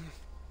that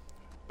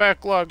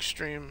backlog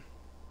stream,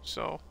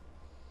 so.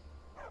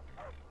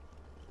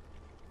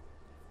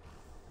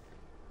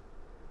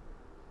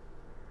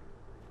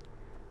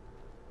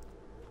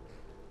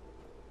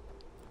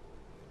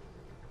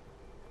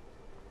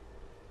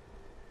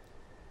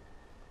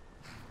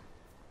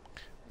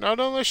 Not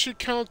unless you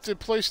count the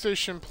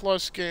PlayStation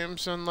Plus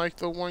games and like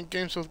the one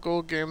Games with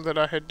Gold game that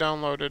I had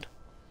downloaded.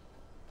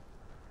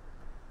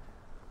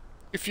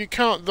 If you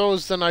count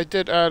those, then I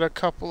did add a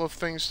couple of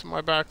things to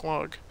my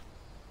backlog.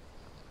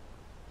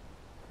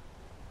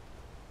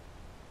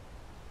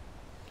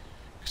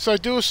 Because I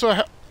do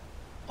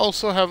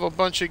also have a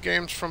bunch of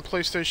games from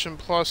PlayStation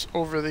Plus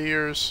over the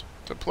years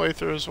to play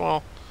through as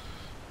well.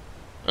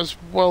 As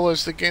well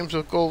as the Games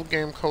with Gold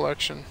game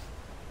collection.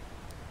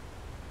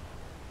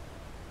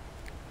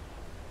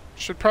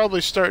 Should probably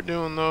start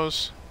doing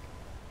those.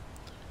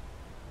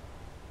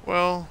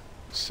 Well,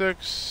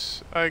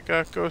 6, I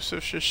got Ghost of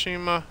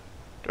Tsushima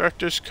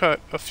Director's Cut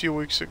a few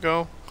weeks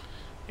ago.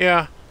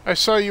 Yeah, I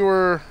saw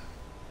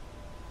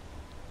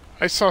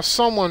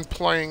someone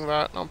playing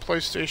that on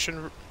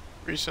PlayStation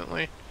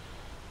recently.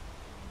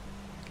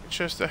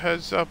 Just a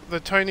heads up, the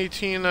Tiny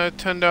Tina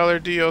 $10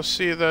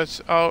 DLC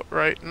that's out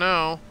right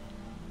now,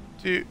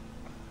 do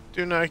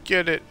not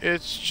get it.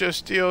 It's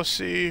just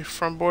DLC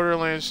from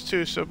Borderlands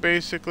 2, so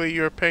basically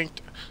you're paying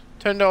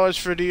 $10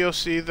 for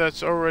DLC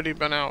that's already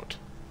been out.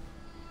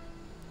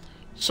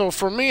 So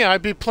for me,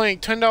 I'd be paying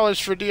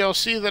 $10 for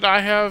DLC that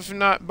I have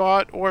not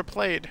bought or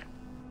played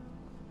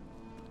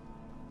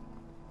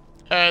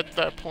at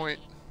that point.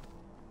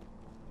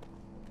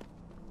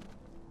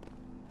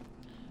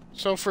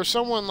 So for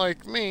someone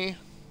like me,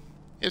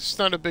 it's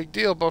not a big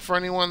deal, but for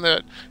anyone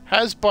that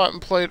has bought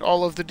and played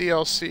all of the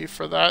DLC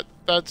for that,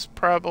 that's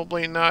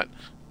probably not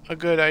a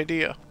good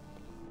idea.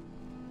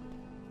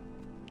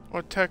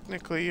 Well,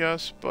 technically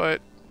yes,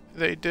 but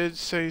they did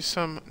say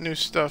some new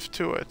stuff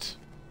to it.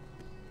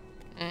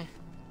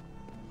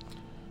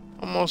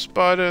 Almost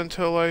bought it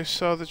until I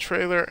saw the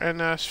trailer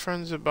and asked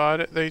friends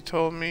about it. They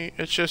told me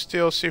it's just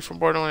DLC from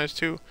Borderlands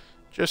 2,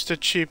 just a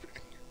cheap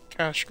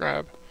cash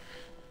grab.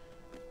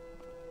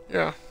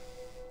 Yeah.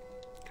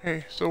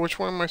 Okay, so which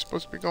one am I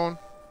supposed to be going?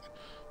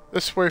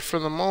 This way for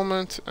the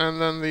moment,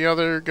 and then the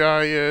other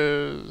guy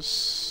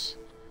is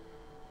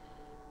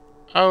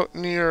out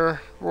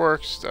near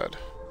Rorikstead.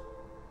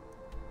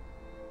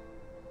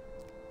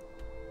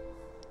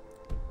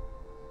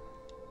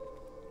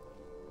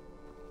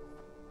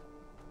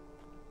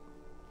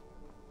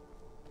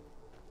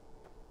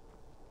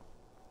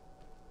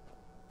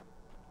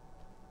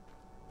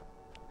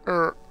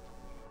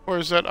 Or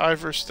is that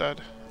Iverstead?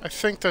 I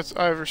think that's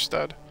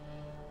Iverstead.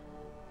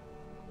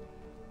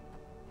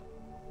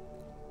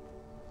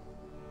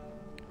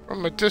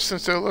 From a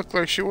distance, it looked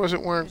like she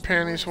wasn't wearing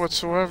panties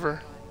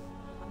whatsoever.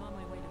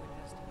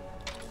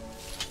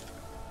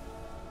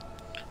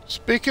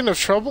 Speaking of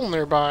trouble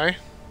nearby,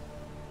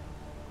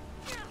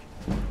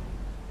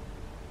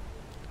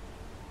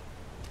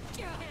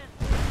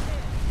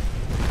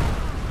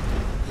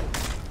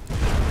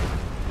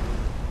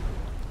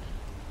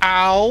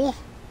 Ow!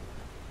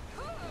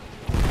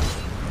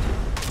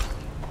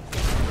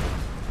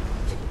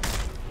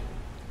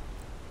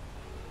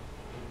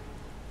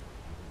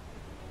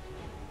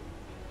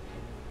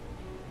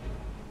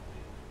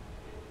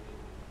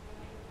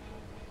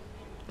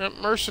 That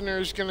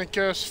mercenary's gonna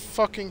get us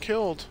fucking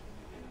killed.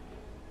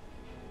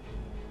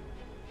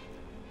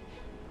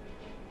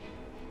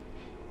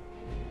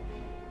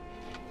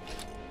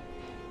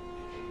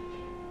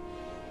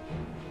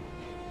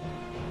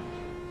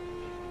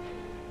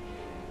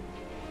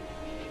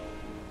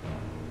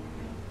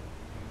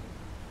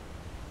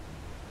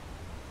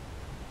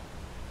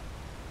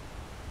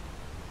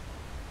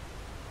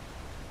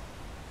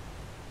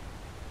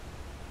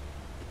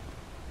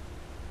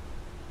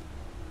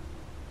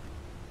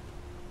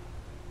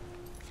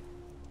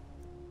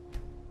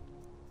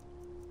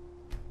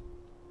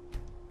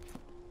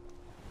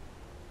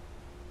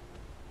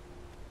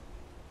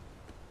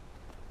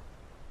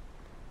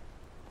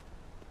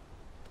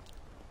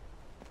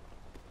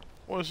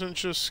 Wasn't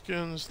just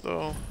skins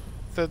though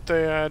that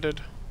they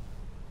added.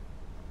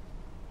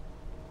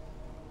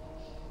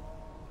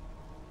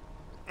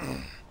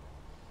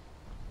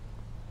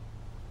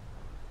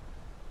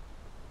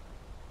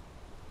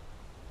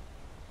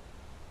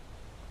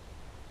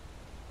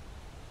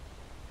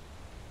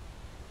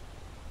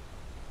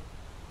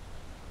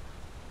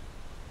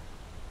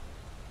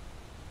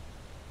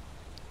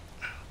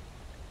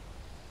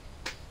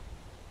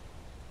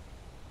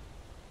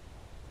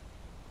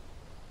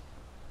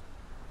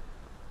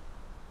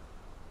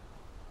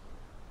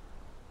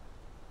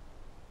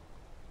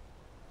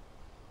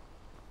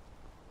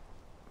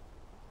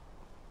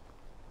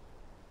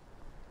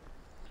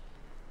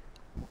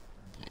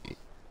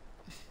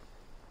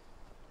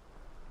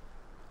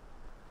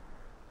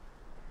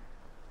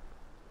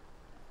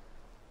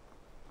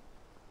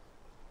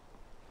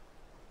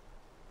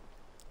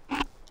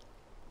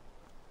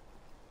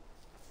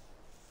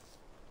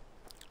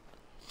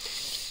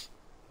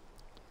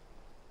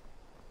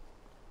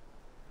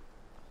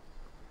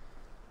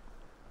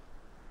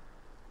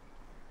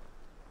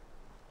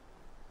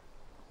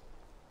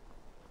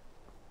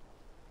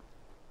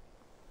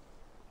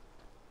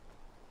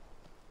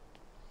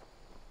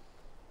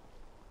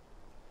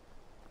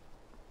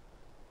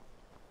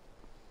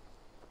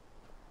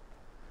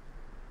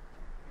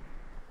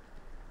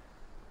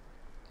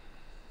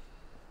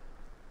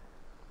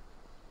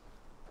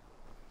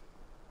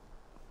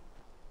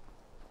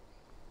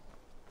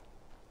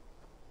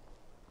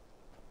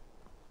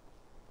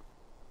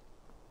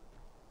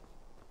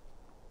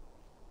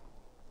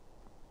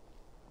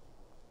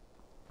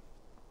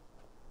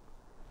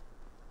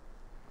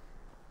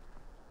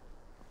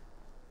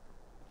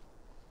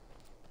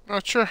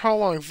 Not sure how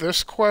long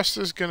this quest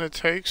is gonna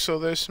take, so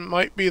this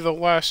might be the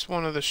last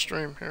one of the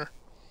stream here.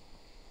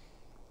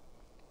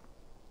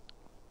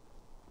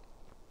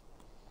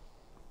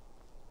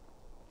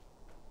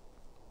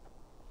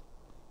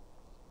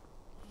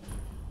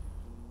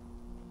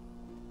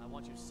 I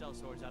want you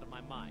sellswords out of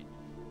my mind.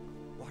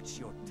 Watch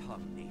your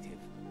tongue, native.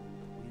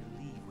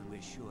 We'll leave when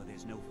we're sure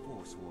there's no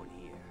Forsworn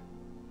here.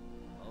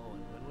 Oh,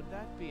 and when would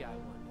that be, I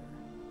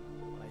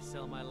wonder? Would I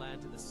sell my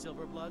land to the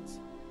Silverbloods?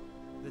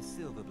 The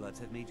Silverbloods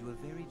have made you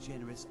a very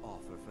generous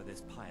offer for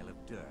this pile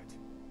of dirt.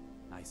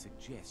 I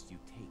suggest you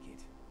take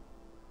it.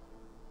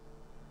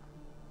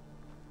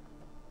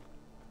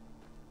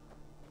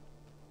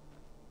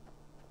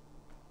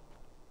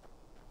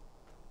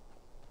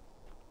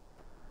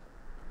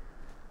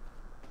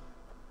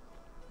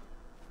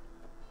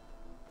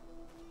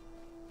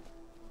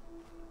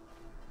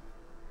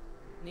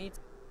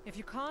 If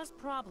you cause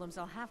problems,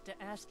 I'll have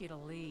to ask you to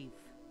leave.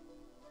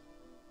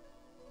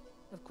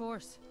 Of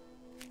course.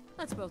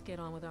 Let's both get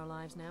on with our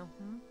lives now,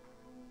 hmm?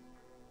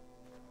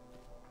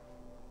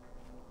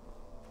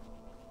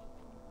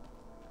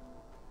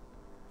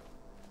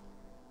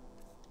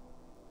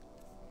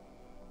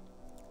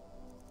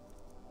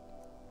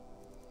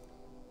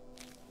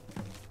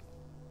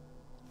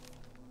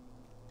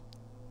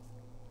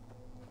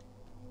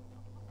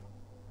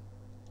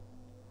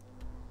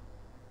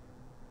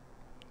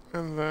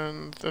 And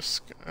then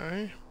this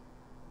guy.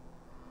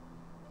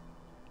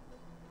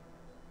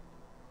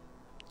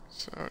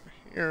 It's out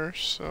here,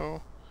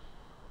 so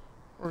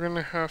we're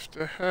gonna have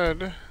to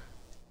head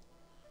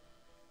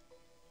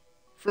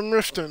from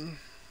Riften.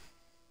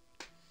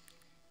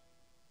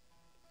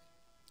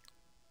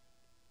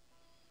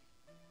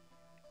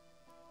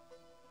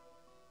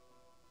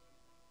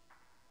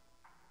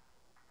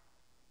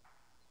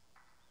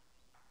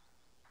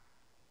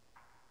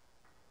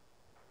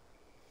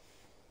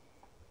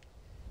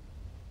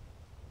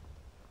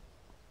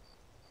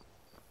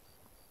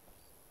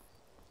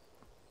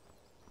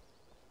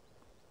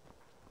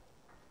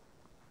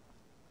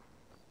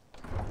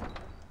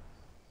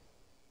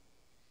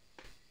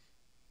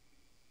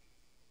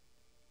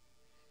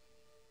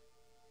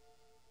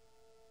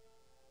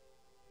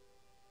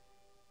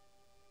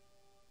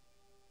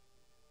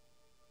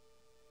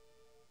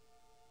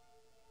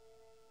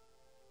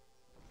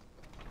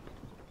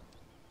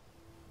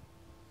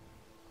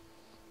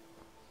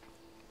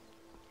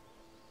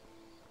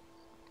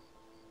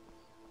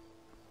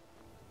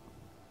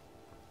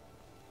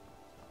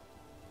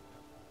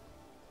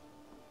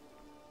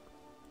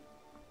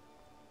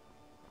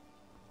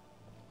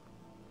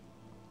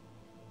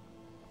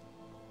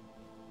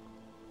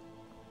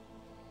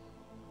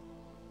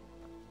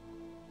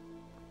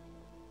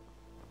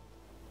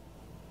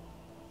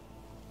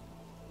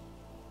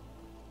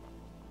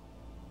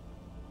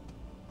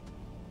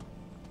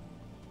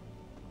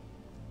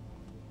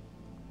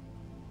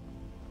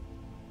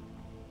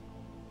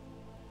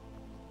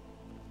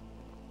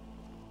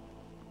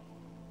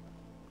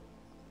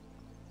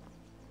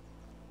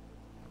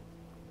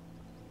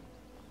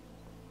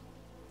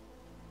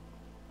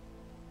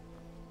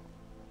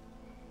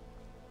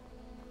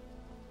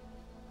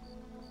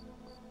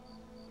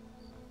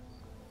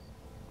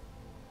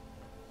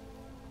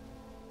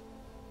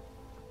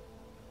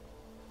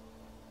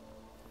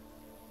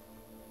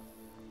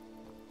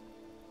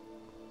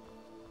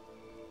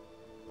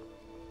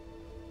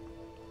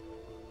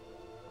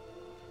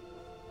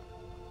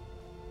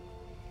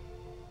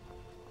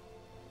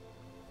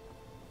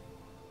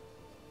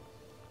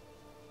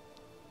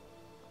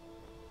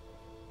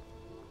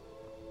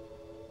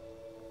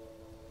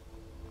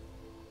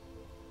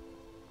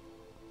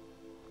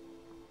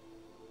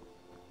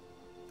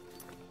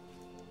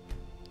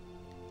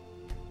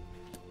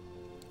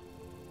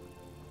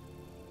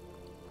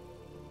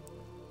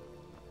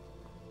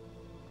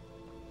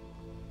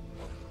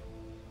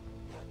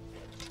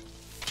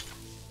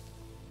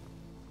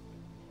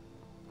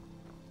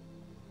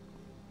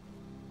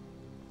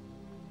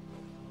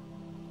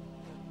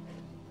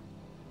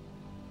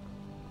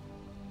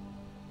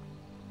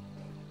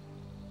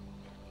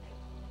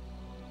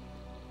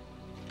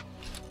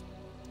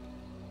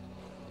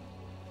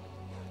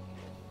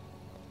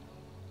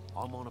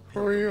 I'm on a Who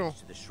are you? pilgrimage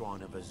to the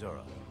shrine of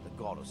Azura, the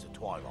goddess of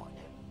twilight,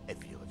 if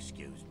you'll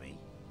excuse me.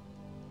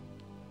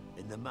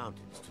 In the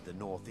mountains to the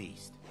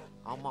northeast.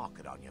 I'll mark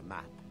it on your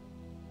map.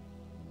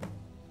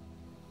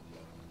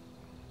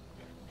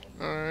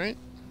 Alright.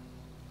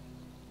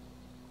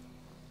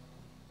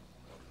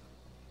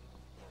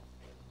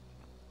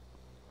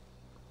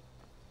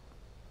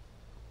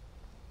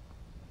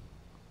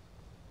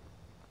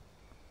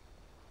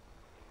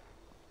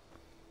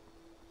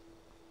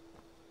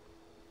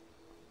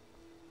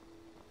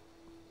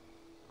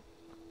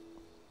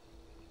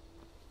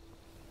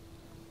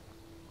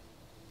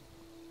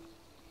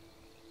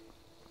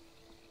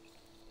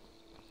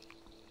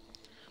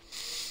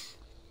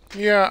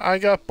 Yeah, I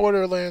got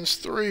Borderlands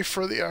 3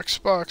 for the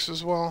Xbox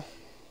as well.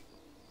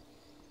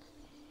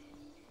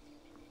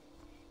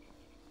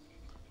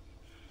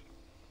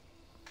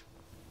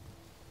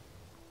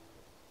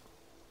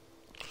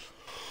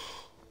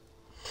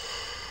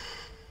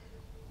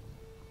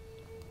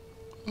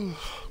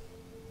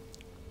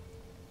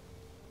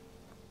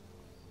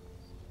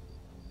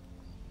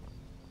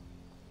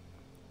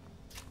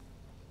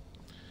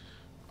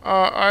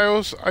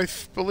 I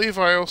believe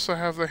I also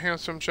have the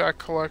Handsome Jack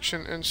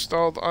collection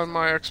installed on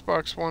my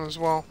Xbox One as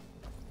well.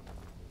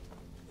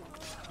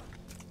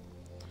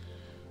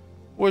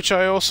 Which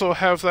I also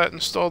have that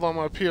installed on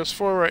my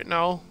PS4 right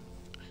now.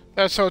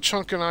 That's how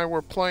Chunk and I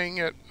were playing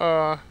it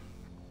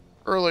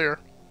earlier.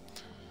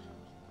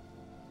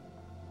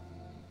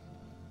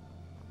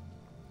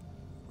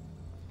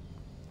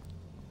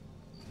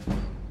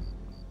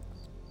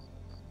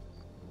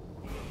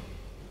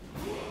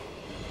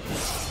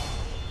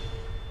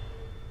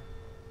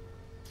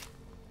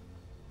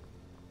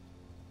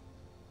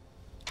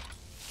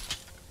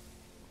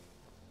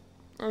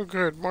 Oh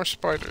good, more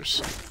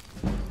spiders.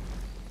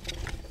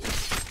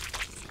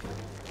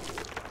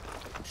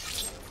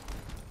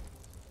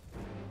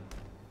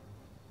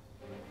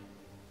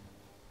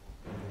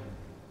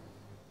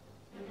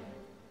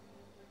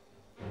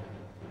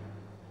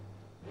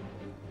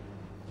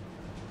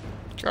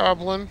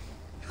 Goblin.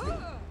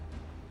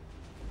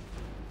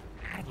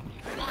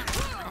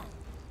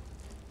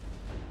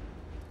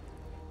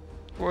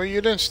 Well,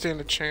 you didn't stand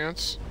a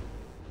chance.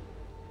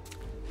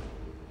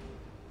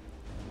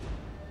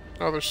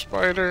 Another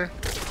spider.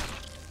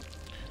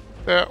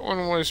 That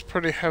one was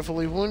pretty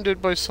heavily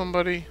wounded by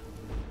somebody.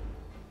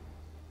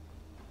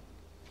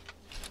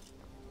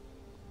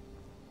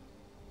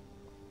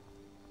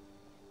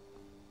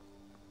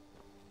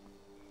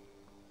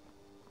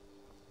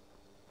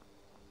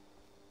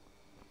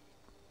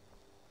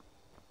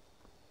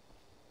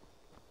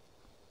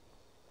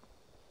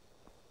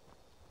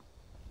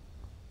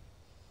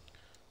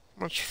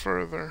 Much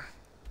further.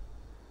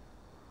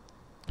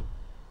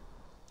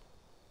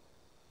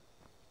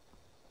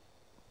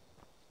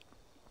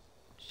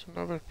 It's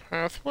another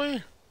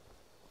pathway?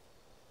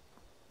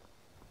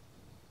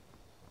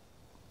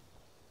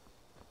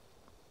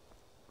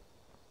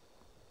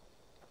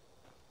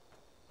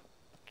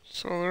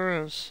 So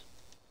there is.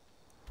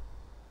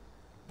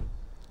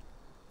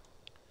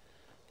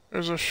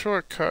 There's a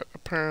shortcut,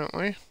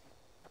 apparently.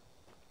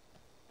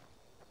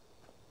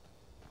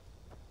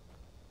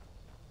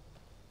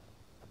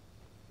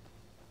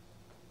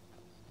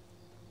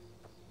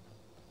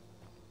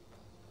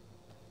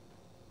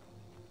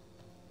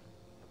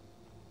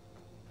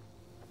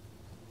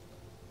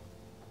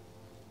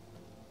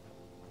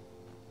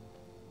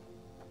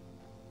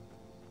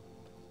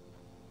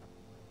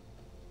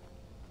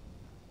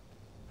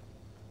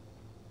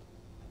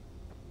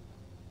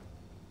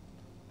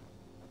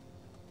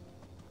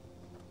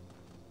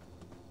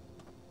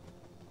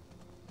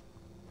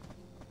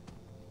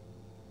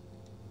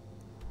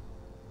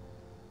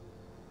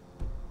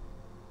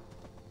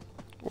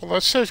 Well,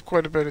 that saved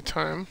quite a bit of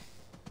time.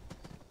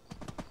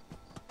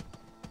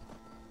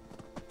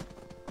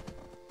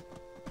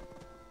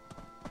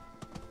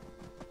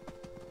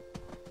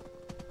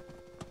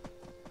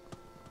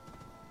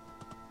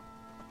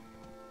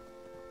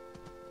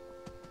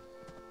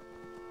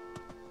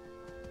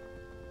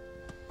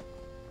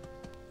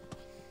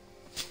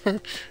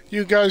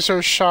 You guys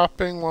are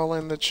shopping while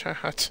in the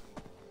chat.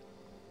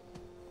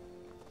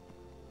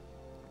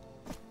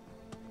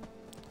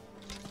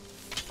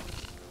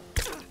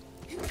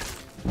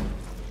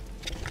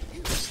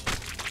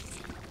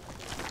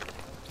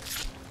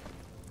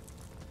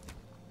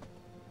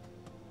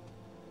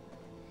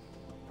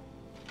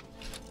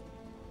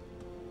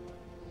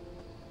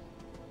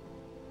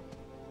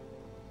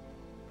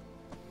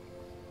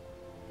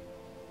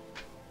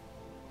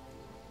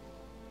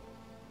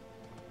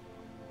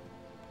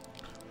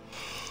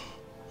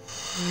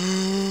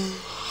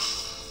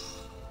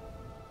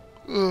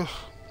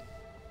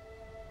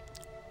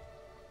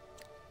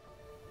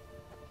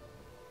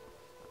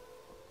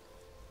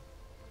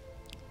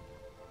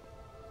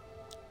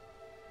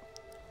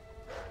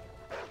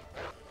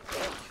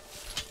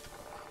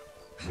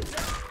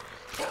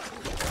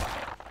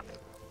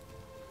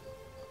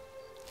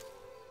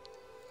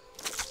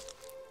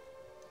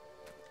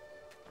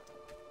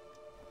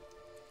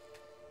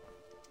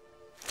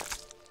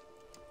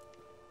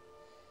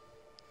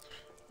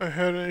 I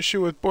had an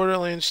issue with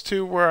Borderlands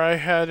 2 where I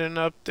had an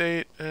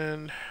update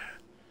and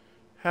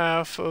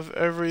half of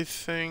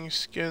everything,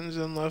 skins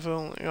and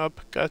leveling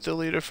up, got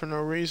deleted for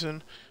no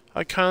reason.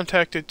 I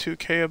contacted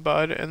 2K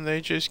about it and they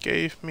just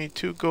gave me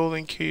 2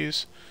 golden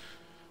keys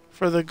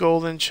for the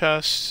golden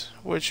chest,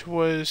 which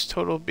was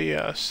total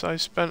BS. I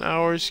spent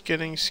hours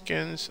getting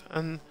skins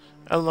and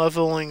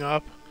leveling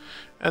up,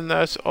 and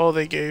that's all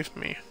they gave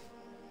me.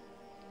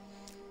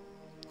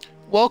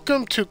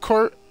 Welcome to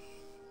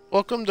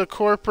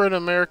Corporate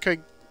America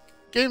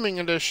Gaming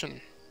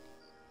Edition.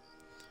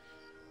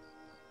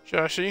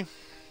 Joshy.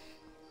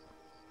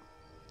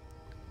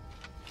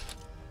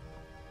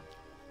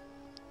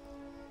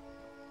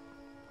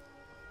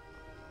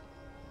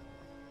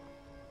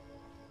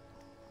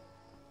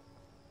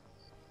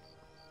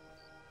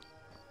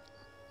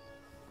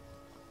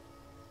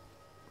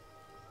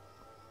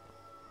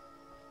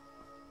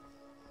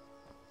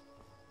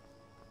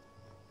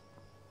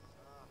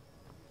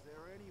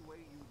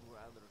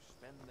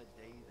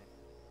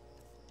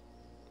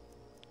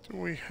 Do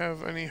we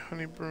have any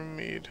honey brew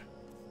mead?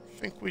 I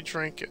think we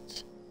drank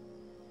it.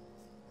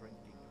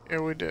 Yeah,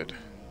 we did.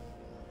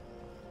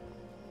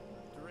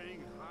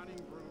 Drink honey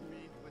brew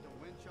mead with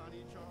a winch on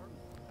each arm?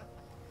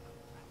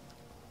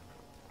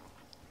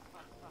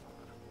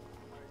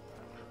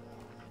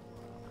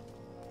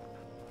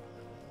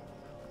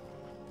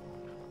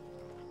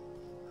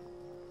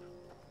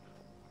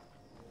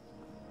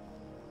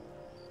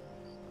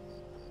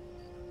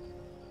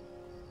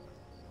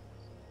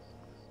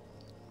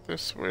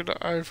 This way to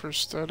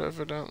Iverstead,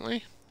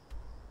 evidently.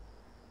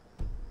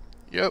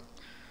 Yep.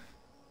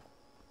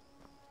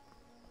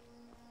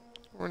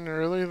 We're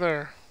nearly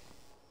there.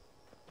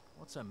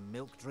 What's a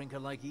milk drinker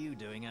like you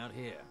doing out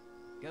here?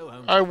 Go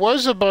home. I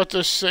was about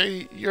to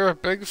say you're a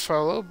big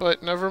fellow,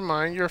 but never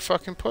mind, you're a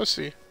fucking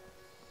pussy.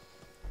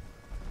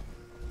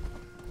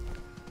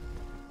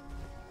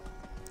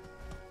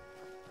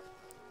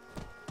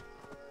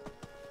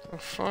 The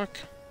fuck?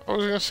 I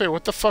was gonna say,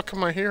 what the fuck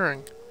am I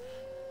hearing?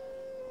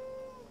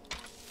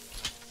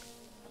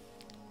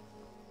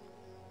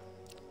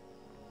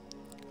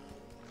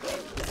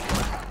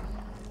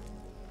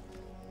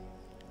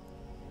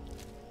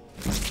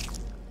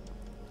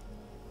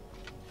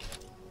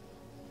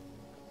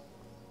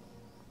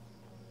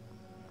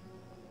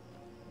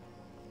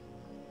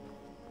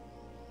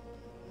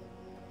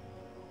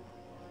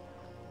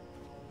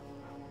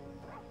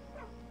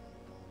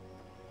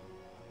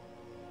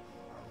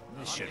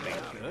 This should be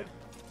good.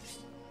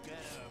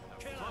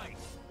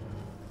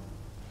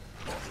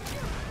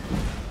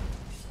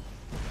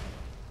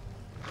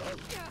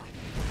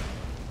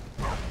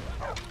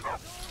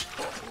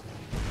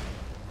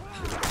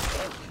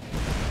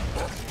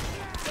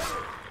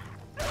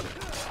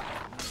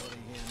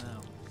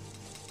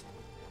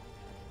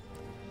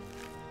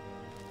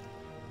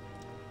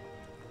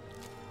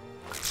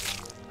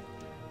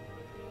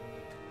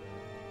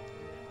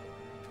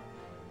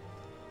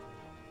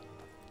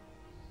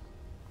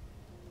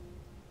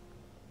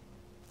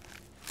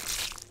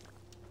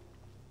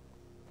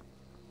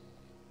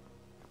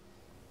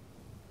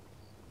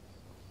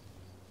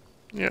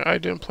 Yeah, I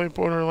didn't play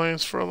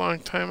Borderlands for a long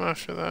time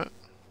after that.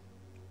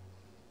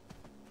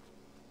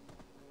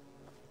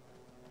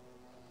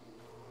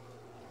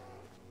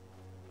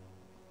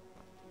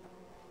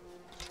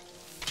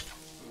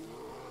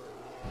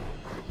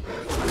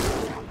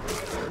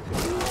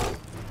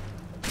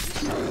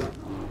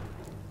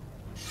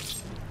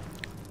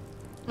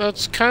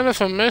 That's kind of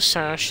a miss,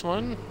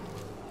 Ashlynn.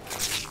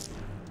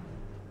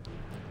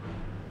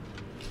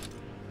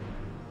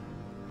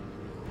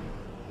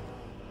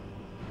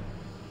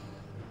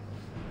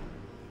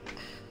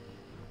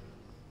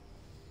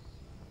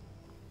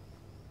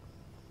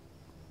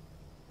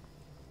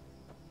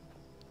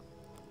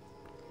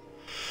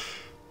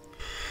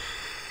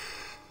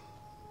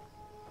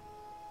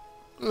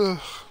 Ugh.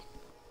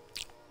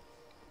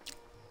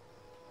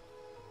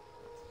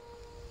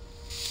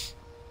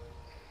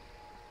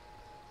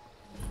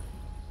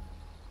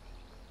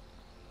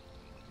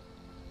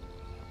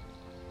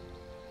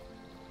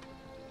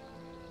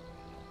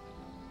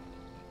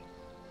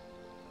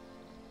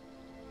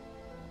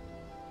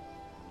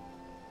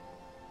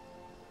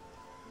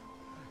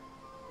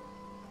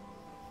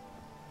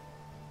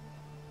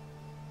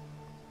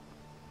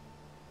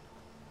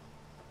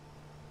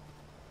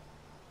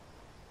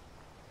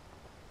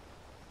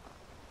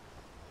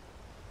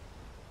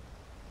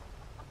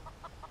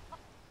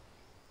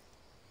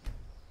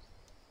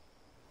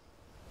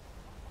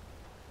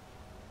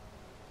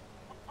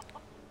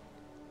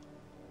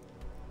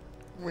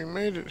 We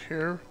made it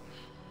here,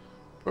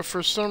 but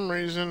for some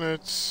reason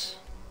it's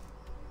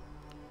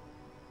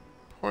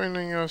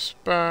pointing us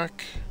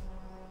back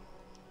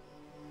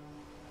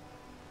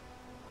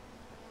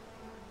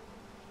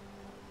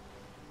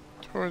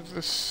towards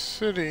the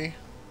city.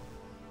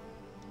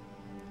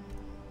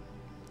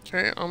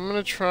 Okay, I'm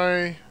gonna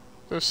try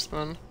this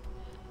then.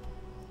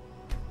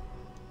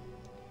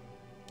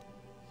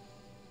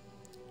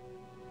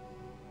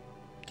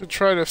 To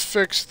try to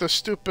fix the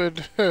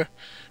stupid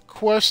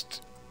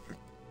quest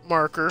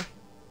marker.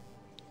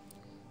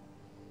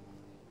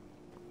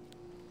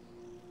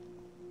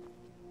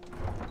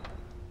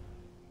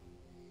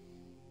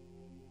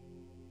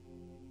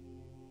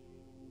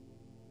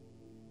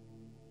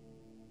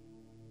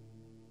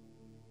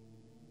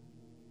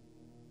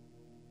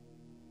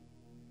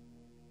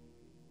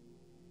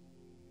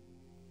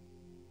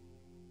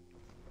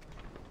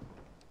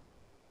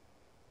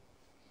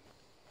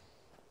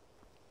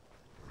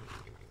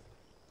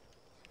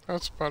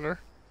 That's better.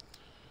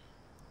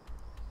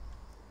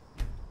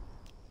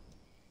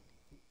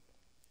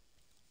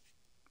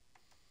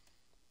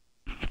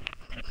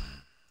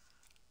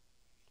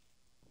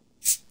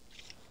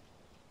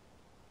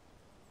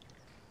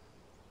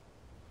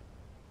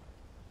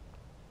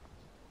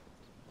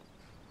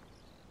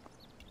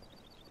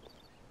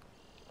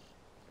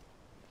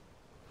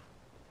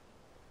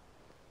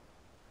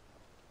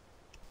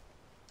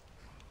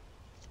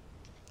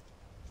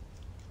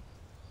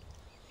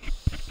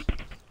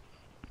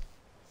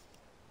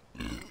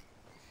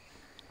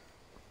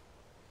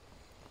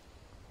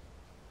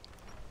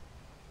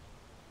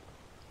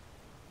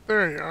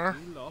 There you are.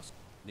 You lost.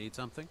 Need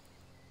something?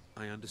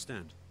 I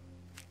understand.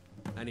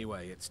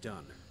 Anyway, it's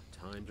done.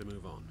 Time to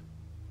move on.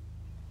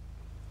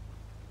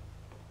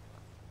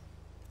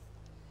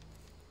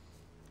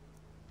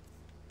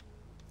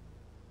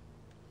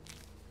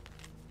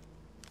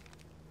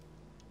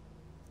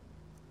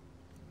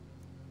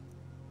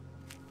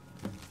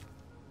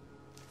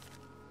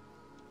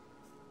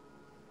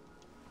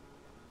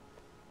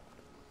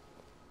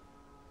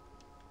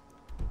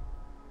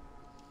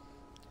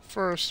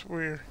 First,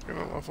 we're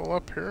gonna level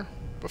up here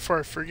before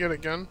I forget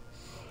again.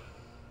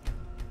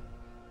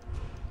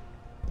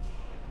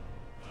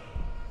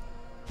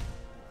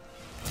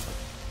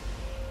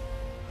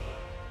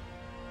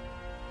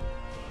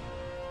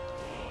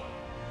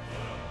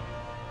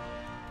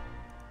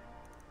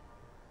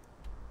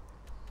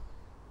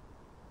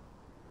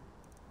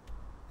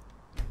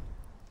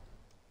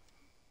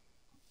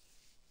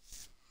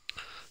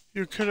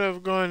 You could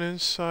have gone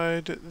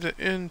inside the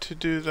inn to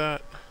do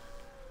that.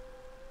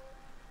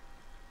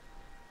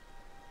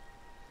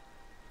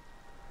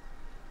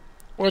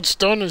 What's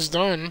done is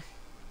done.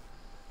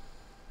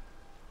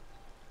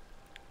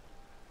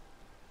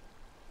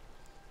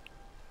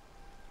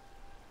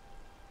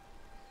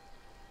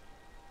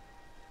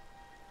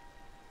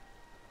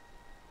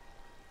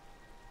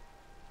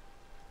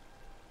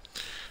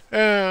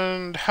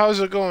 And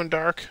how's it going,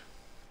 Dark?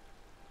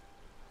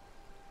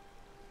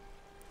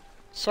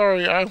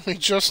 Sorry, I only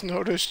just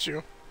noticed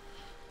you.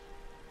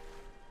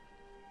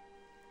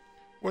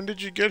 When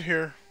did you get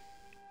here?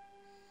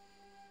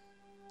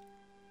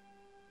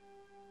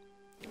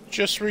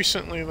 Just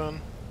recently,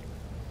 then.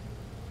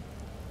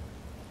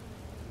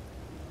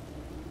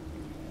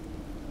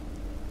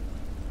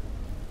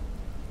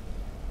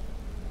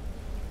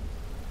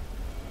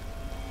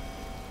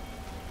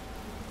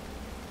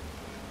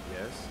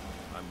 Yes,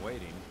 I'm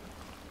waiting.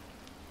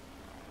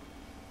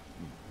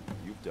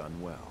 You've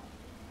done well.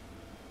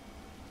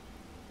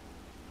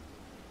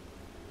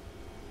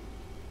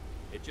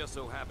 It just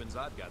so happens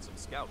I've got some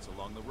scouts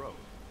along the road.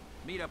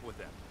 Meet up with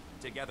them.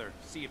 Together,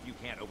 see if you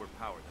can't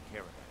overpower the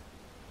caravan.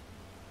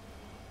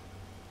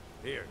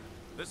 Here,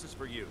 this is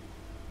for you.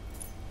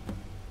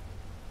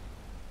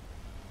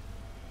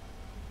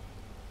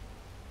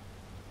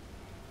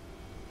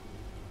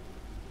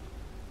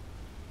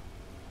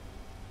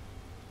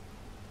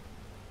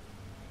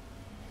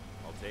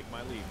 I'll take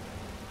my leave.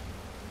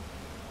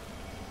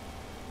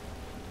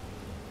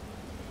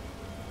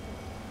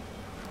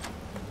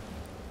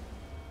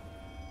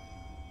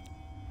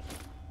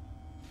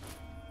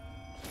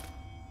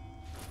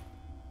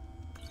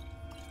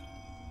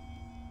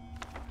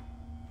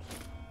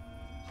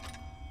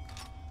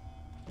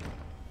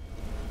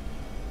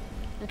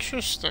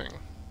 Interesting.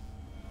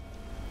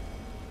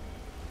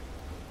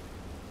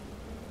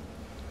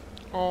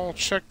 I'll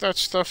check that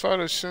stuff out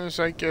as soon as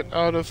I get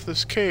out of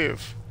this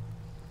cave.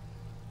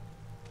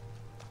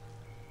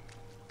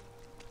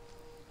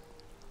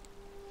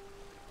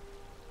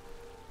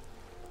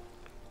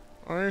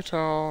 Alright,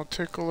 I'll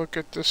take a look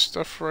at this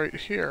stuff right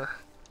here.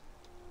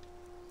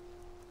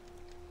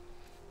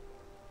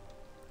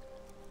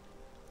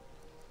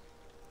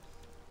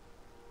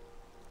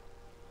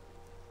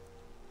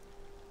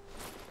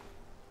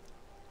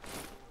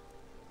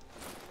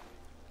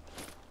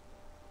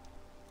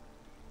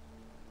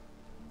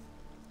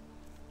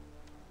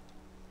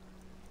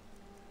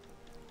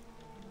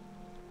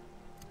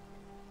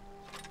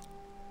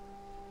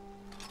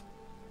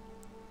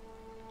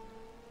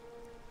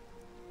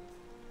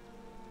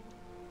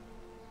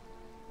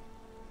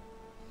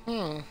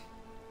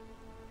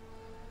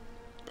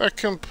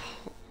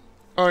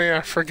 Oh yeah,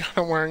 I forgot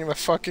I'm wearing the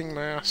fucking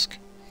mask.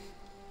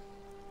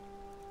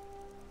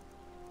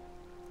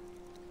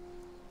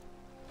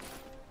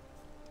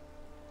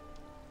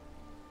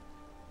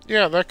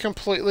 Yeah, that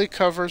completely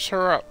covers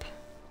her up.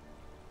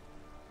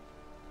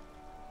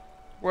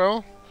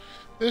 Well,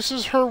 this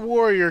is her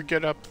warrior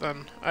getup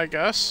then, I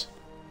guess.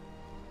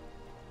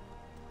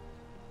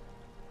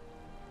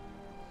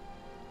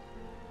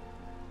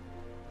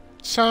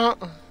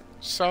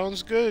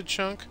 Sounds good,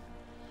 Chunk.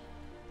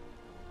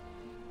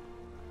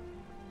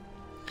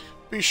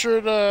 Be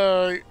sure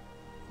to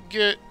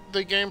get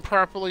the game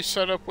properly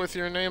set up with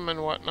your name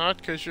and whatnot,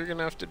 because you're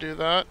gonna have to do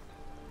that.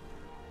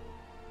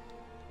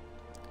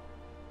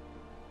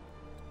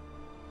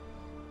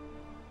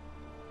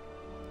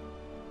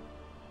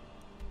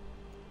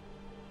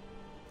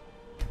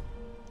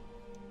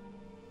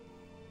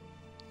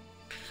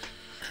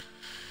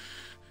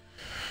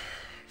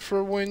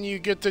 For when you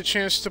get the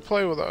chance to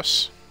play with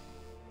us.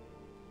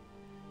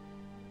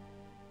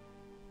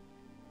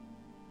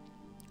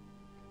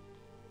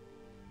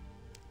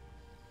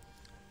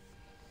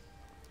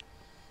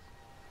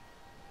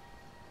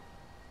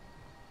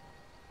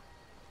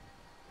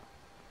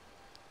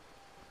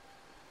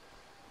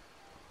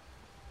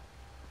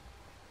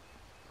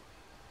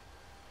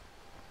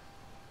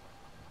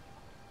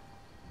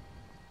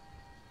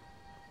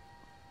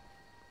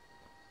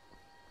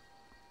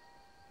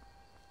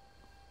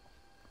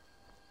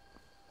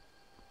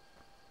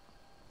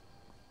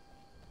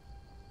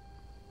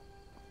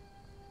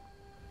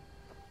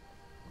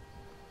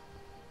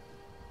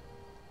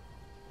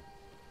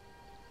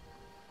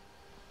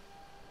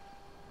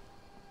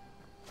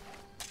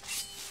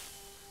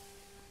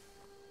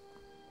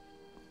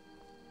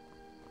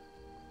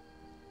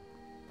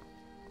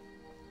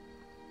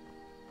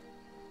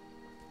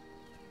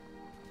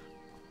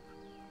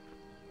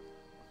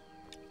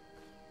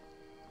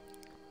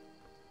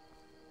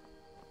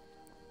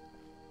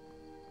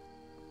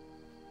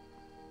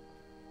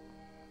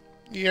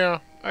 Yeah,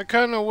 I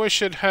kind of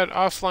wish it had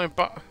offline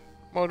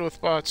mode with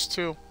bots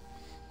too.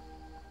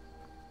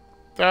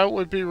 That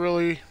would be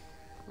really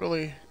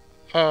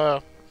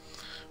fun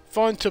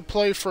to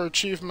play for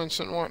achievements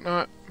and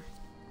whatnot.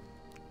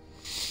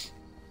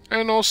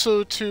 And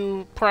also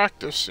to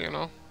practice, you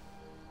know.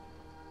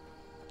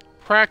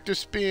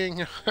 Practice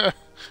being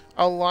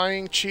a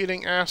lying,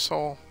 cheating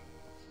asshole.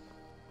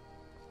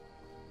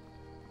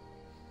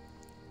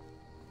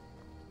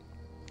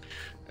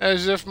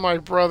 As if my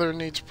brother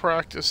needs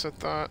practice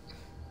at that.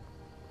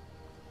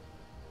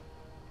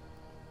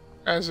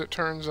 As it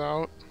turns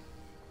out.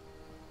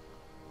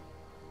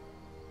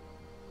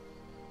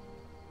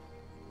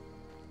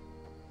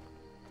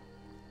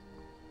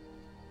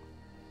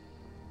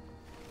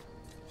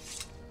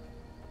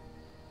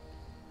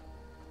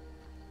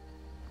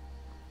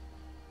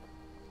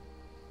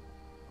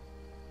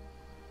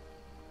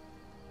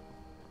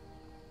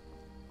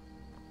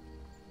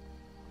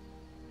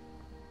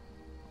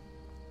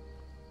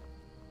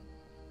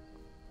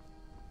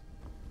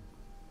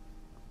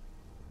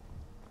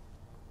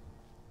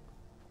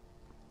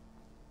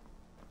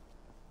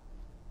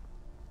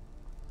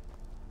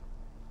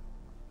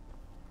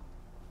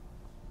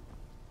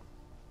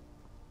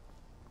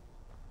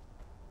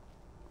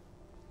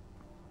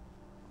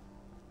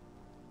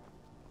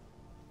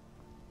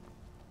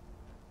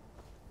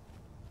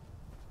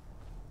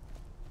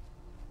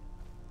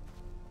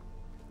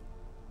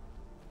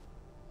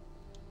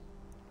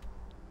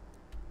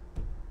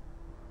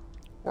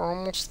 We're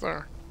almost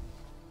there.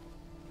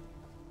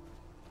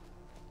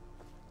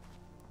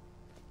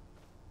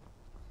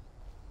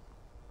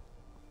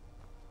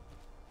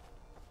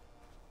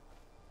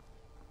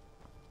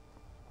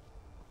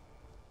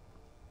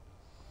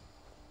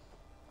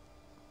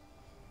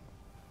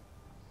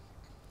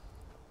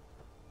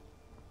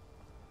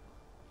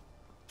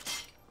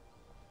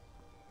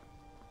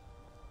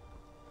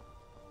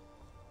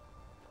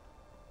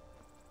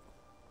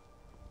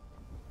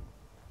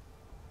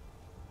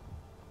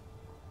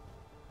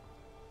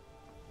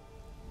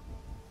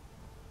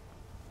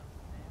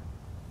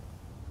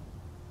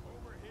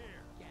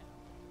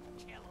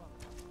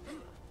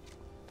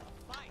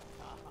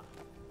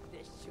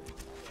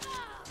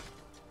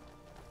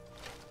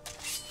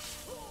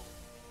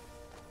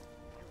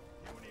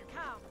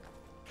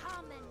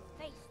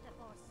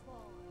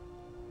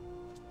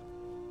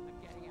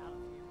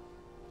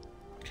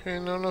 Okay,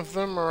 none of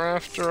them are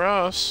after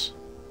us.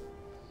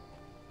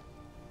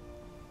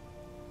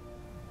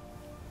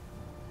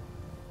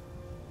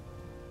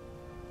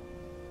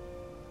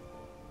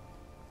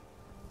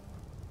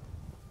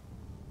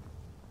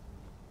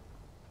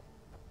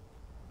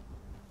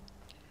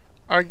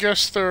 I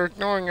guess they're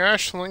ignoring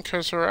Ashlynn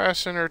because her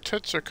ass and her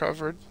tits are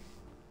covered.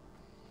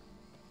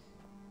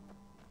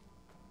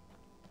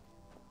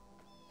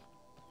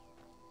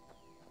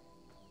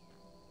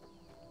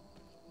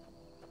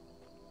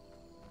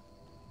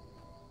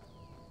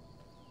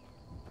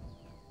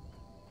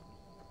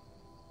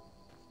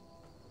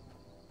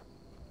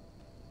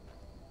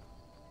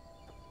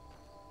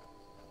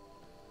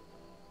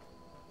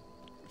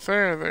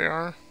 There they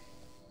are.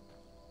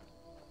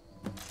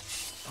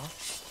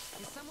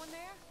 Is someone there?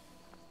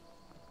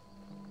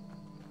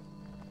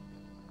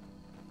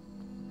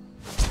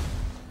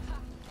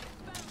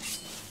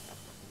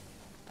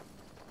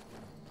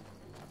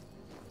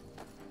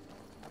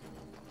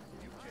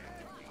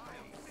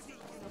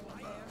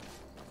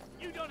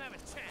 You don't have a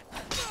chance.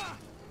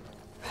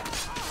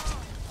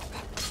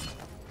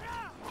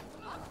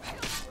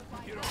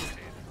 You don't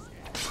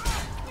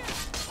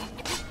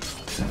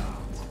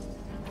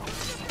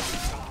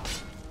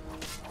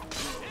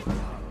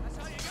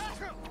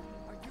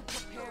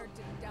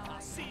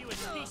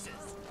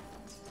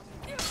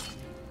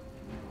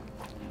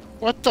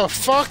What the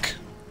fuck?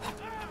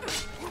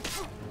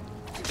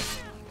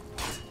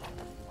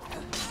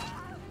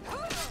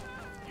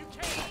 You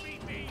can't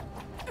beat me.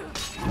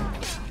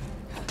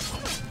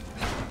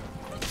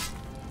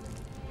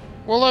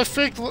 Well, I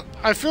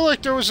feel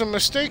like there was a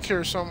mistake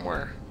here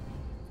somewhere.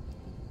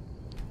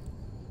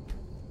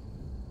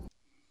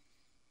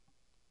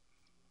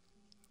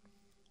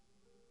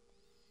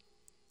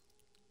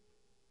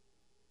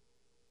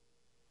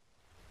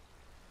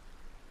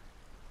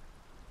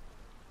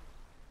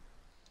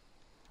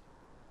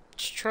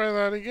 Let's try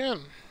that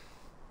again.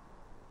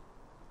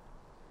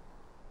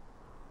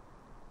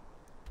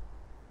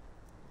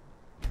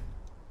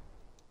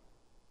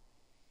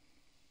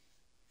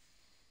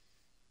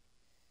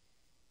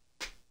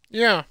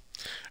 Yeah,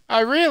 I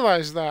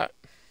realize that.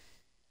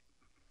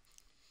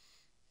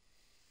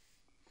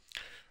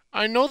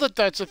 I know that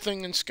that's a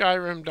thing in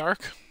Skyrim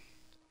Dark.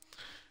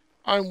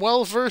 I'm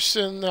well versed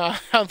in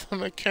how the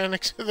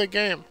mechanics of the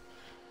game.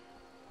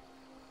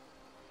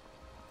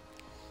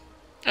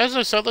 As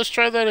I said, let's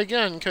try that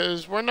again,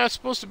 because we're not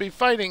supposed to be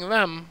fighting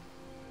them.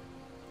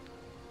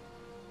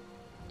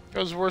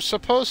 Because we're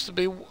supposed to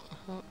be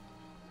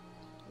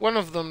one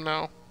of them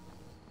now.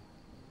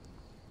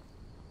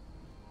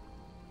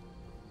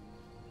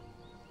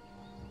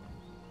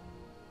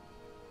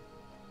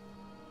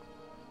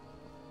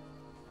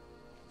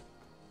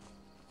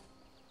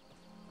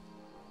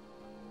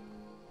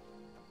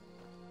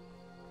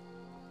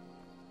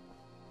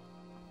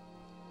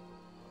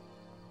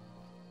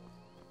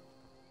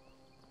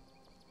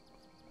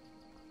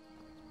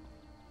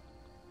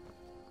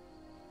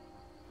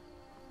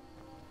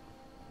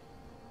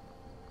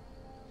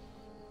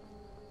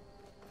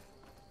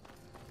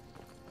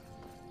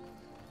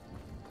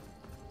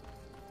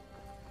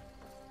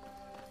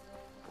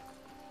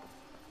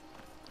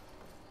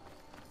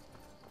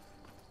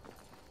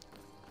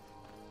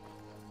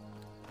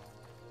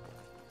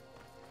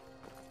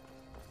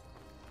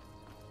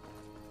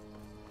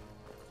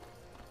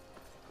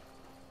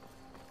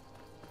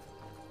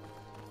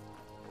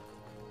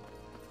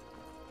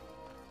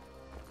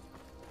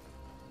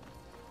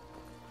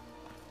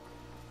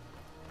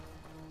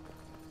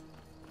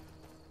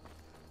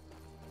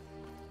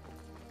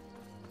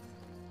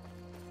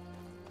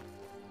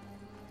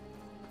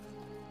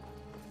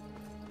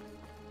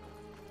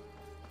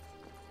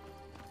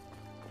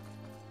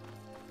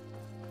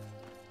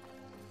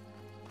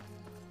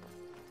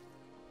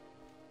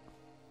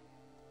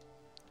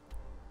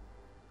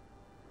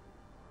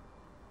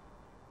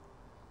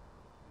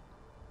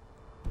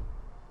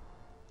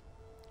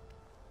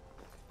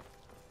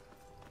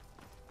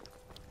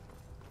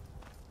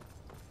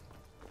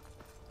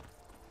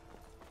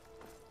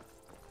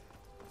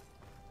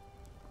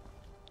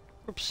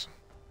 Oops.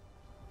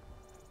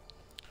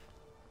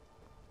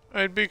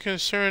 I'd be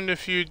concerned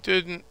if you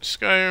didn't.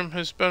 Skyrim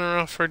has been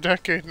around for a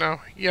decade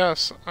now.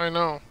 Yes, I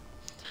know.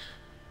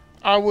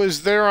 I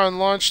was there on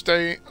launch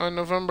day on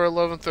November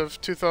 11th of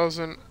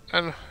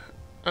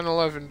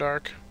 2011,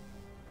 Dark.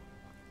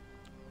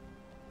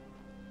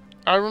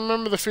 I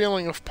remember the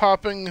feeling of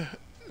popping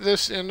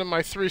this into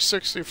my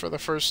 360 for the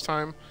first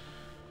time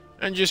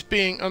and just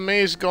being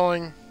amazed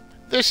going,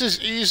 this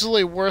is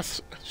easily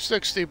worth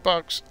 60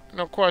 bucks,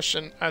 no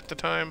question, at the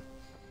time.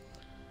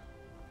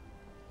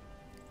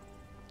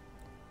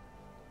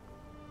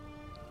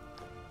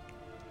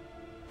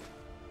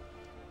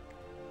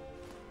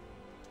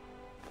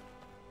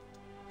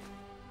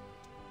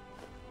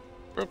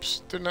 Oops,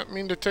 did not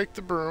mean to take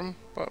the broom,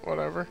 but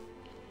whatever.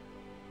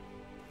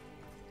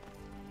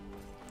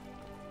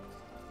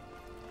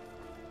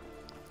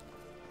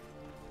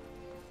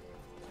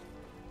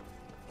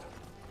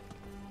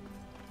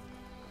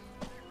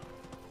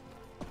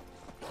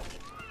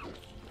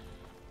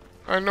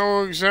 I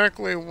know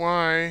exactly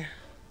why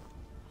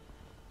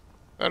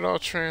that all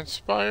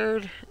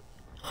transpired,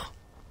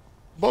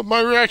 but my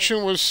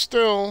reaction was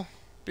still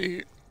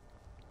like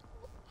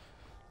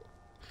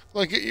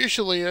it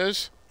usually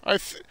is. I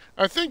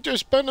think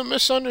there's been a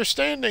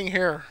misunderstanding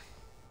here.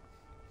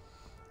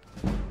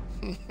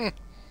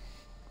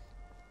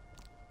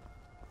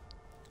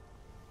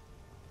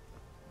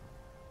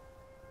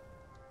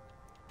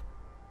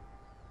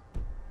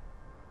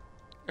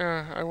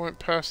 Yeah, I went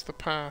past the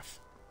path.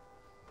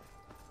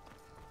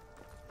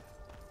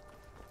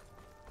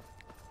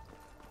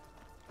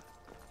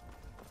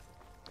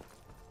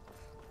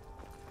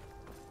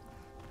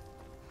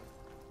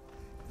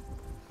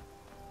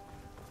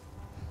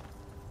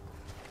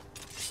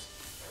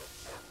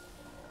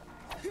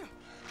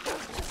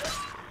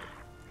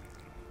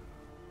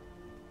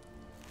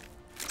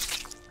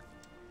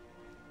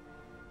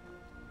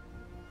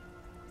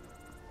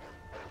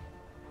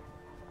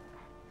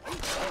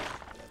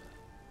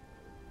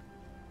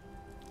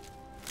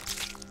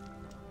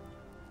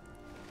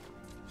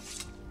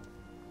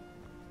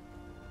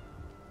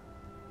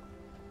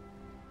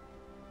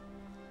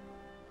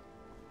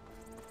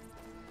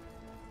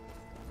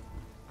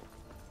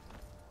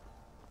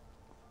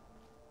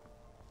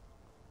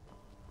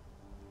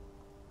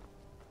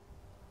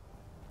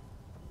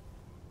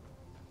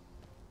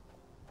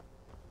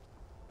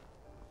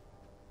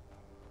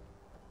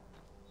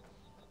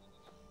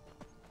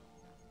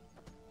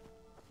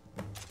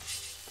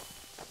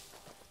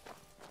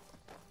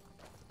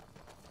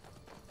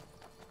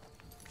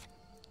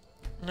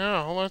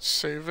 Now, let's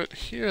save it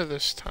here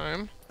this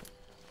time.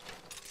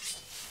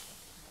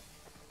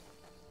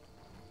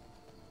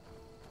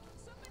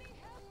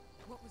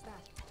 What was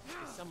that?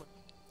 Is someone...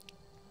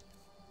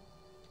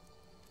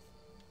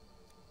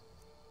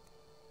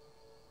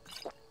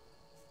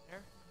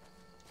 There?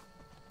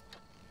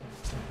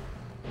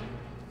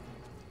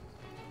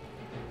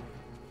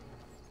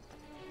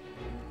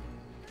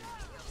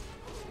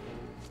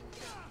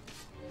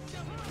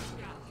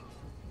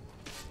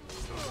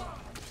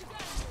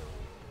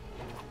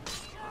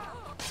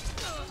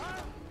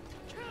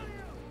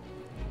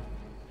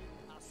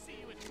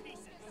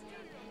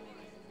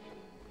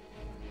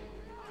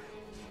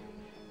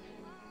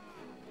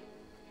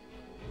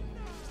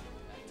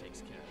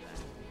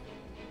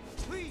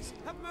 Please,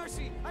 have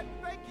mercy! I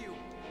beg you!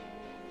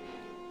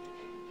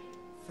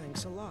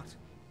 Thanks a lot.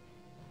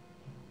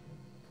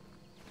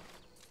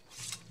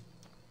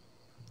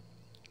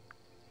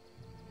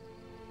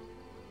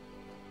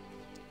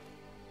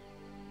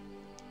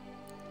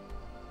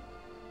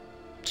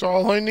 That's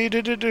all I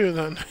needed to do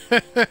then.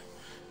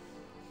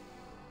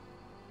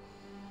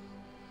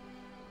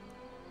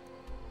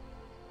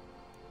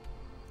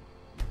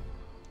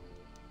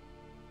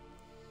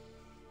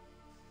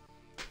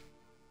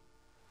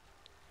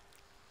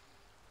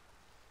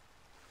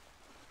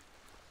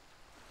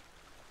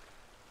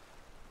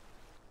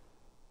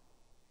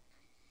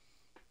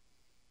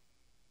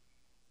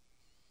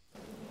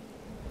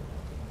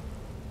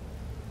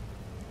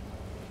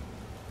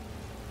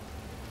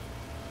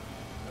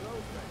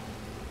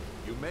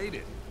 You made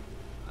it.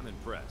 I'm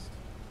impressed.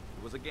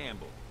 It was a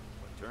gamble,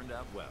 but turned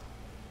out well.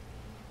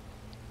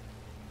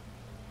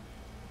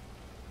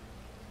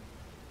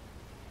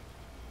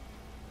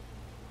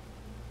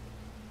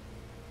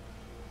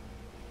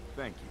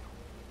 Thank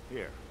you.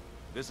 Here,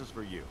 this is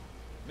for you.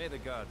 May the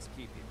gods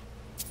keep you.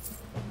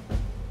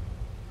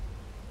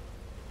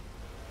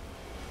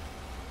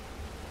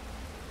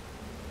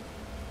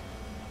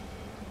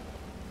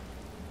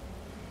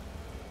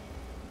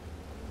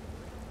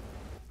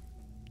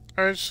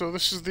 Alright, so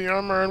this is the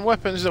armor and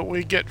weapons that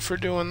we get for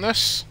doing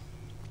this.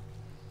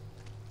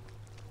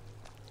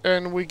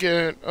 And we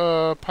get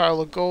a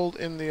pile of gold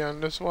in the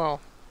end as well.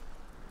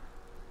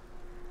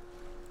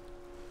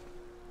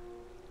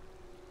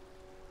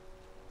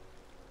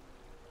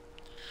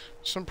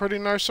 Some pretty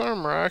nice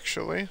armor,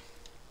 actually.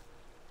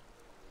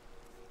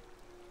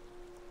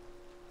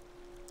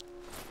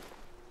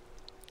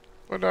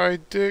 But I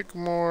dig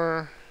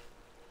more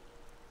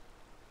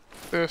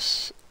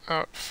this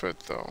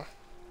outfit, though.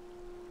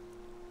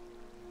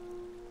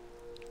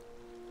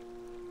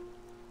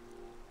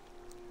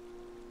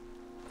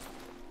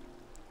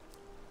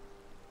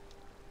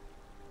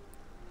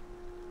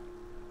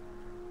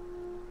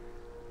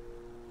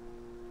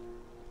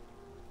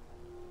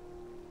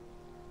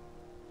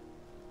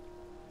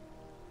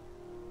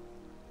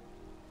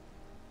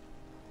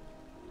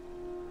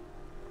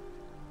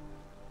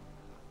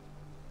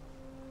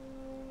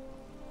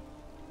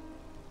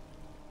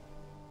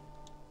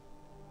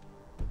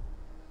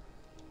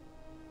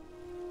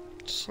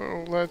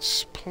 So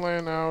let's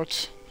plan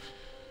out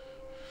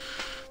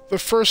the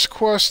first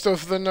quest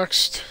of the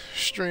next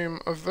stream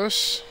of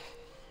this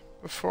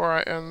before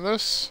I end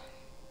this.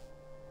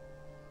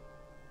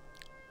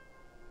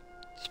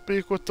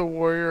 Speak with the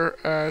warrior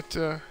at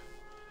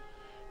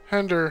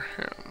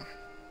Henderham.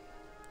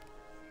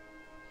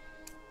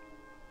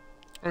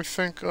 I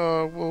think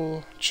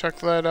we'll check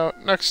that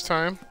out next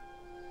time.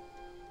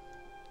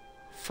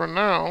 For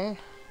now,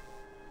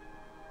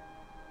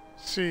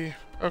 see,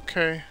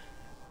 okay.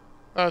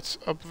 That's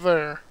up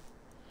there.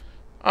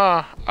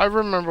 Ah, I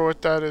remember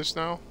what that is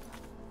now.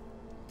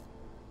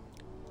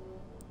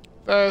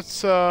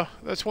 That's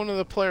one of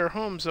the player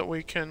homes that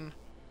we can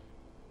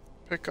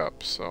pick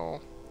up,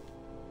 so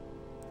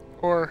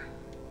or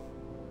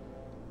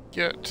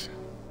get.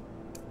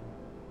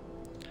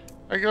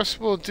 I guess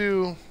we'll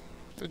do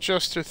the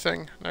Jester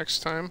thing next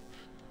time.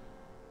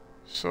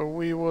 So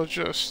we will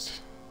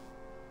just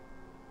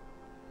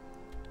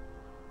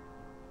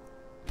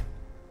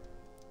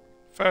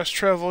fast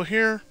travel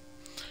here.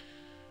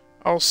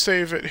 I'll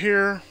save it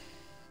here,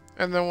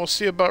 and then we'll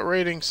see about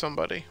raiding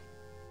somebody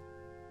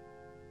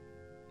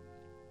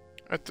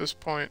at this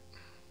point.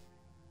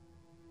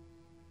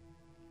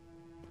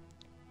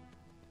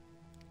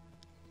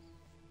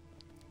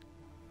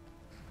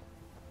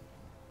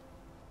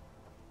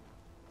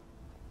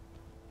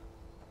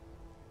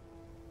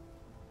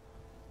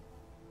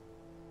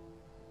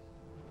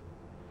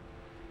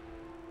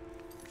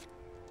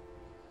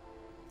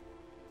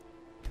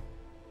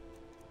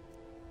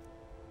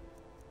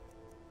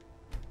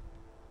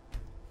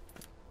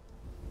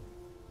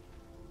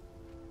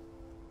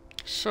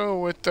 So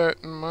with that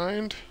in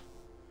mind,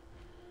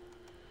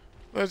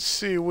 let's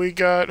see, we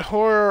got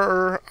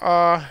Horror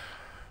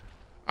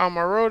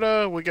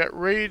Amarota, we got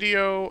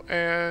Radio,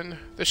 and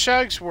the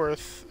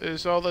Shagsworth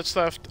is all that's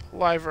left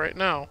live right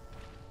now.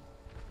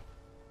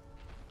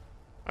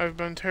 I've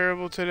been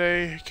terrible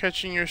today,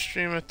 catching your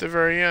stream at the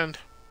very end.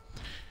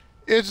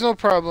 It's no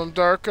problem,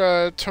 Dark.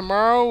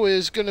 Tomorrow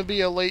is going to be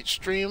a late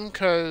stream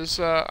because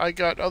I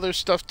got other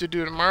stuff to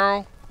do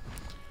tomorrow.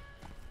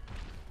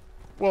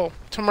 Well,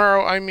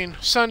 tomorrow, I mean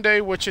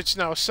Sunday, which it's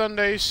now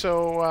Sunday,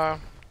 so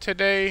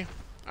today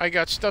I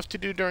got stuff to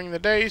do during the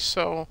day,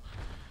 so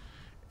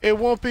it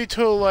won't be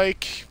till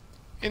like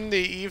in the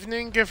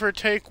evening, give or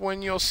take,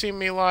 when you'll see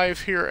me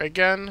live here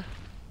again.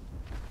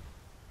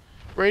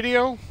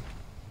 Radio?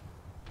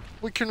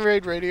 We can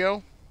raid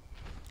radio.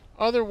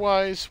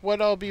 Otherwise, what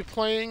I'll be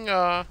playing,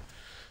 I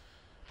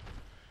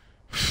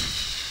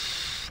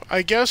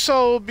guess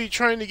I'll be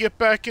trying to get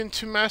back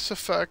into Mass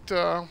Effect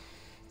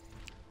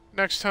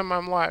next time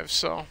I'm live,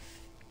 so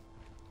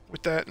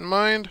with that in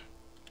mind.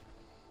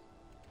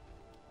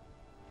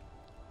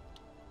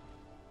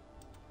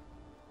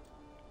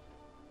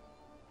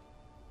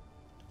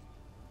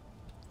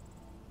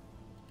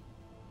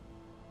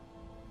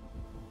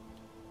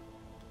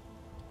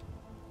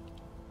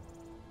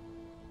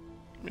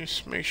 Let me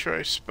just make sure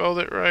I spelled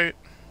it right.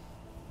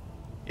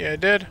 Yeah, I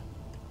did.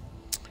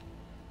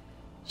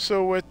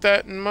 So with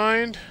that in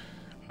mind,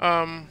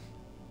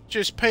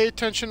 just pay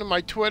attention to my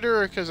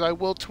Twitter because I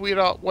will tweet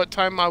out what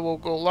time I will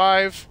go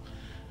live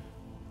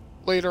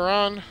later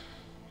on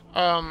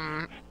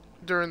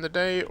during the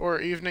day or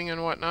evening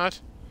and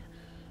whatnot.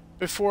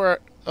 Before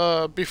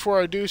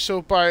I do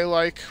so by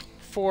like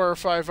 4 or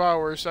 5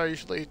 hours, I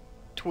usually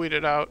tweet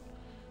it out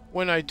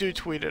when I do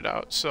tweet it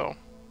out. So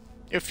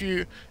if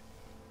you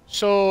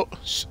So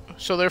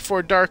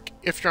therefore, Dark,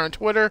 if you're on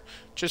Twitter,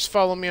 just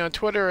follow me on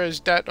Twitter as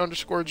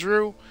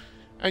dat_Drew,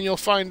 and you'll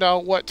find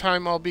out what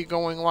time I'll be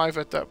going live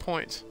at that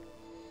point.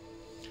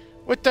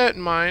 With that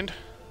in mind,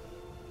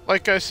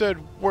 like I said,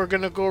 we're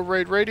gonna go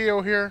raid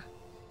radio here.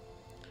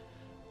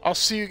 I'll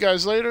see you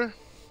guys later.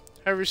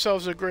 Have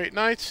yourselves a great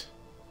night.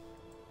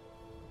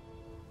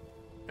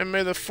 And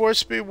may the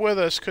Force be with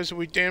us, because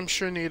we damn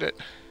sure need it.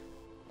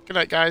 Good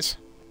night, guys.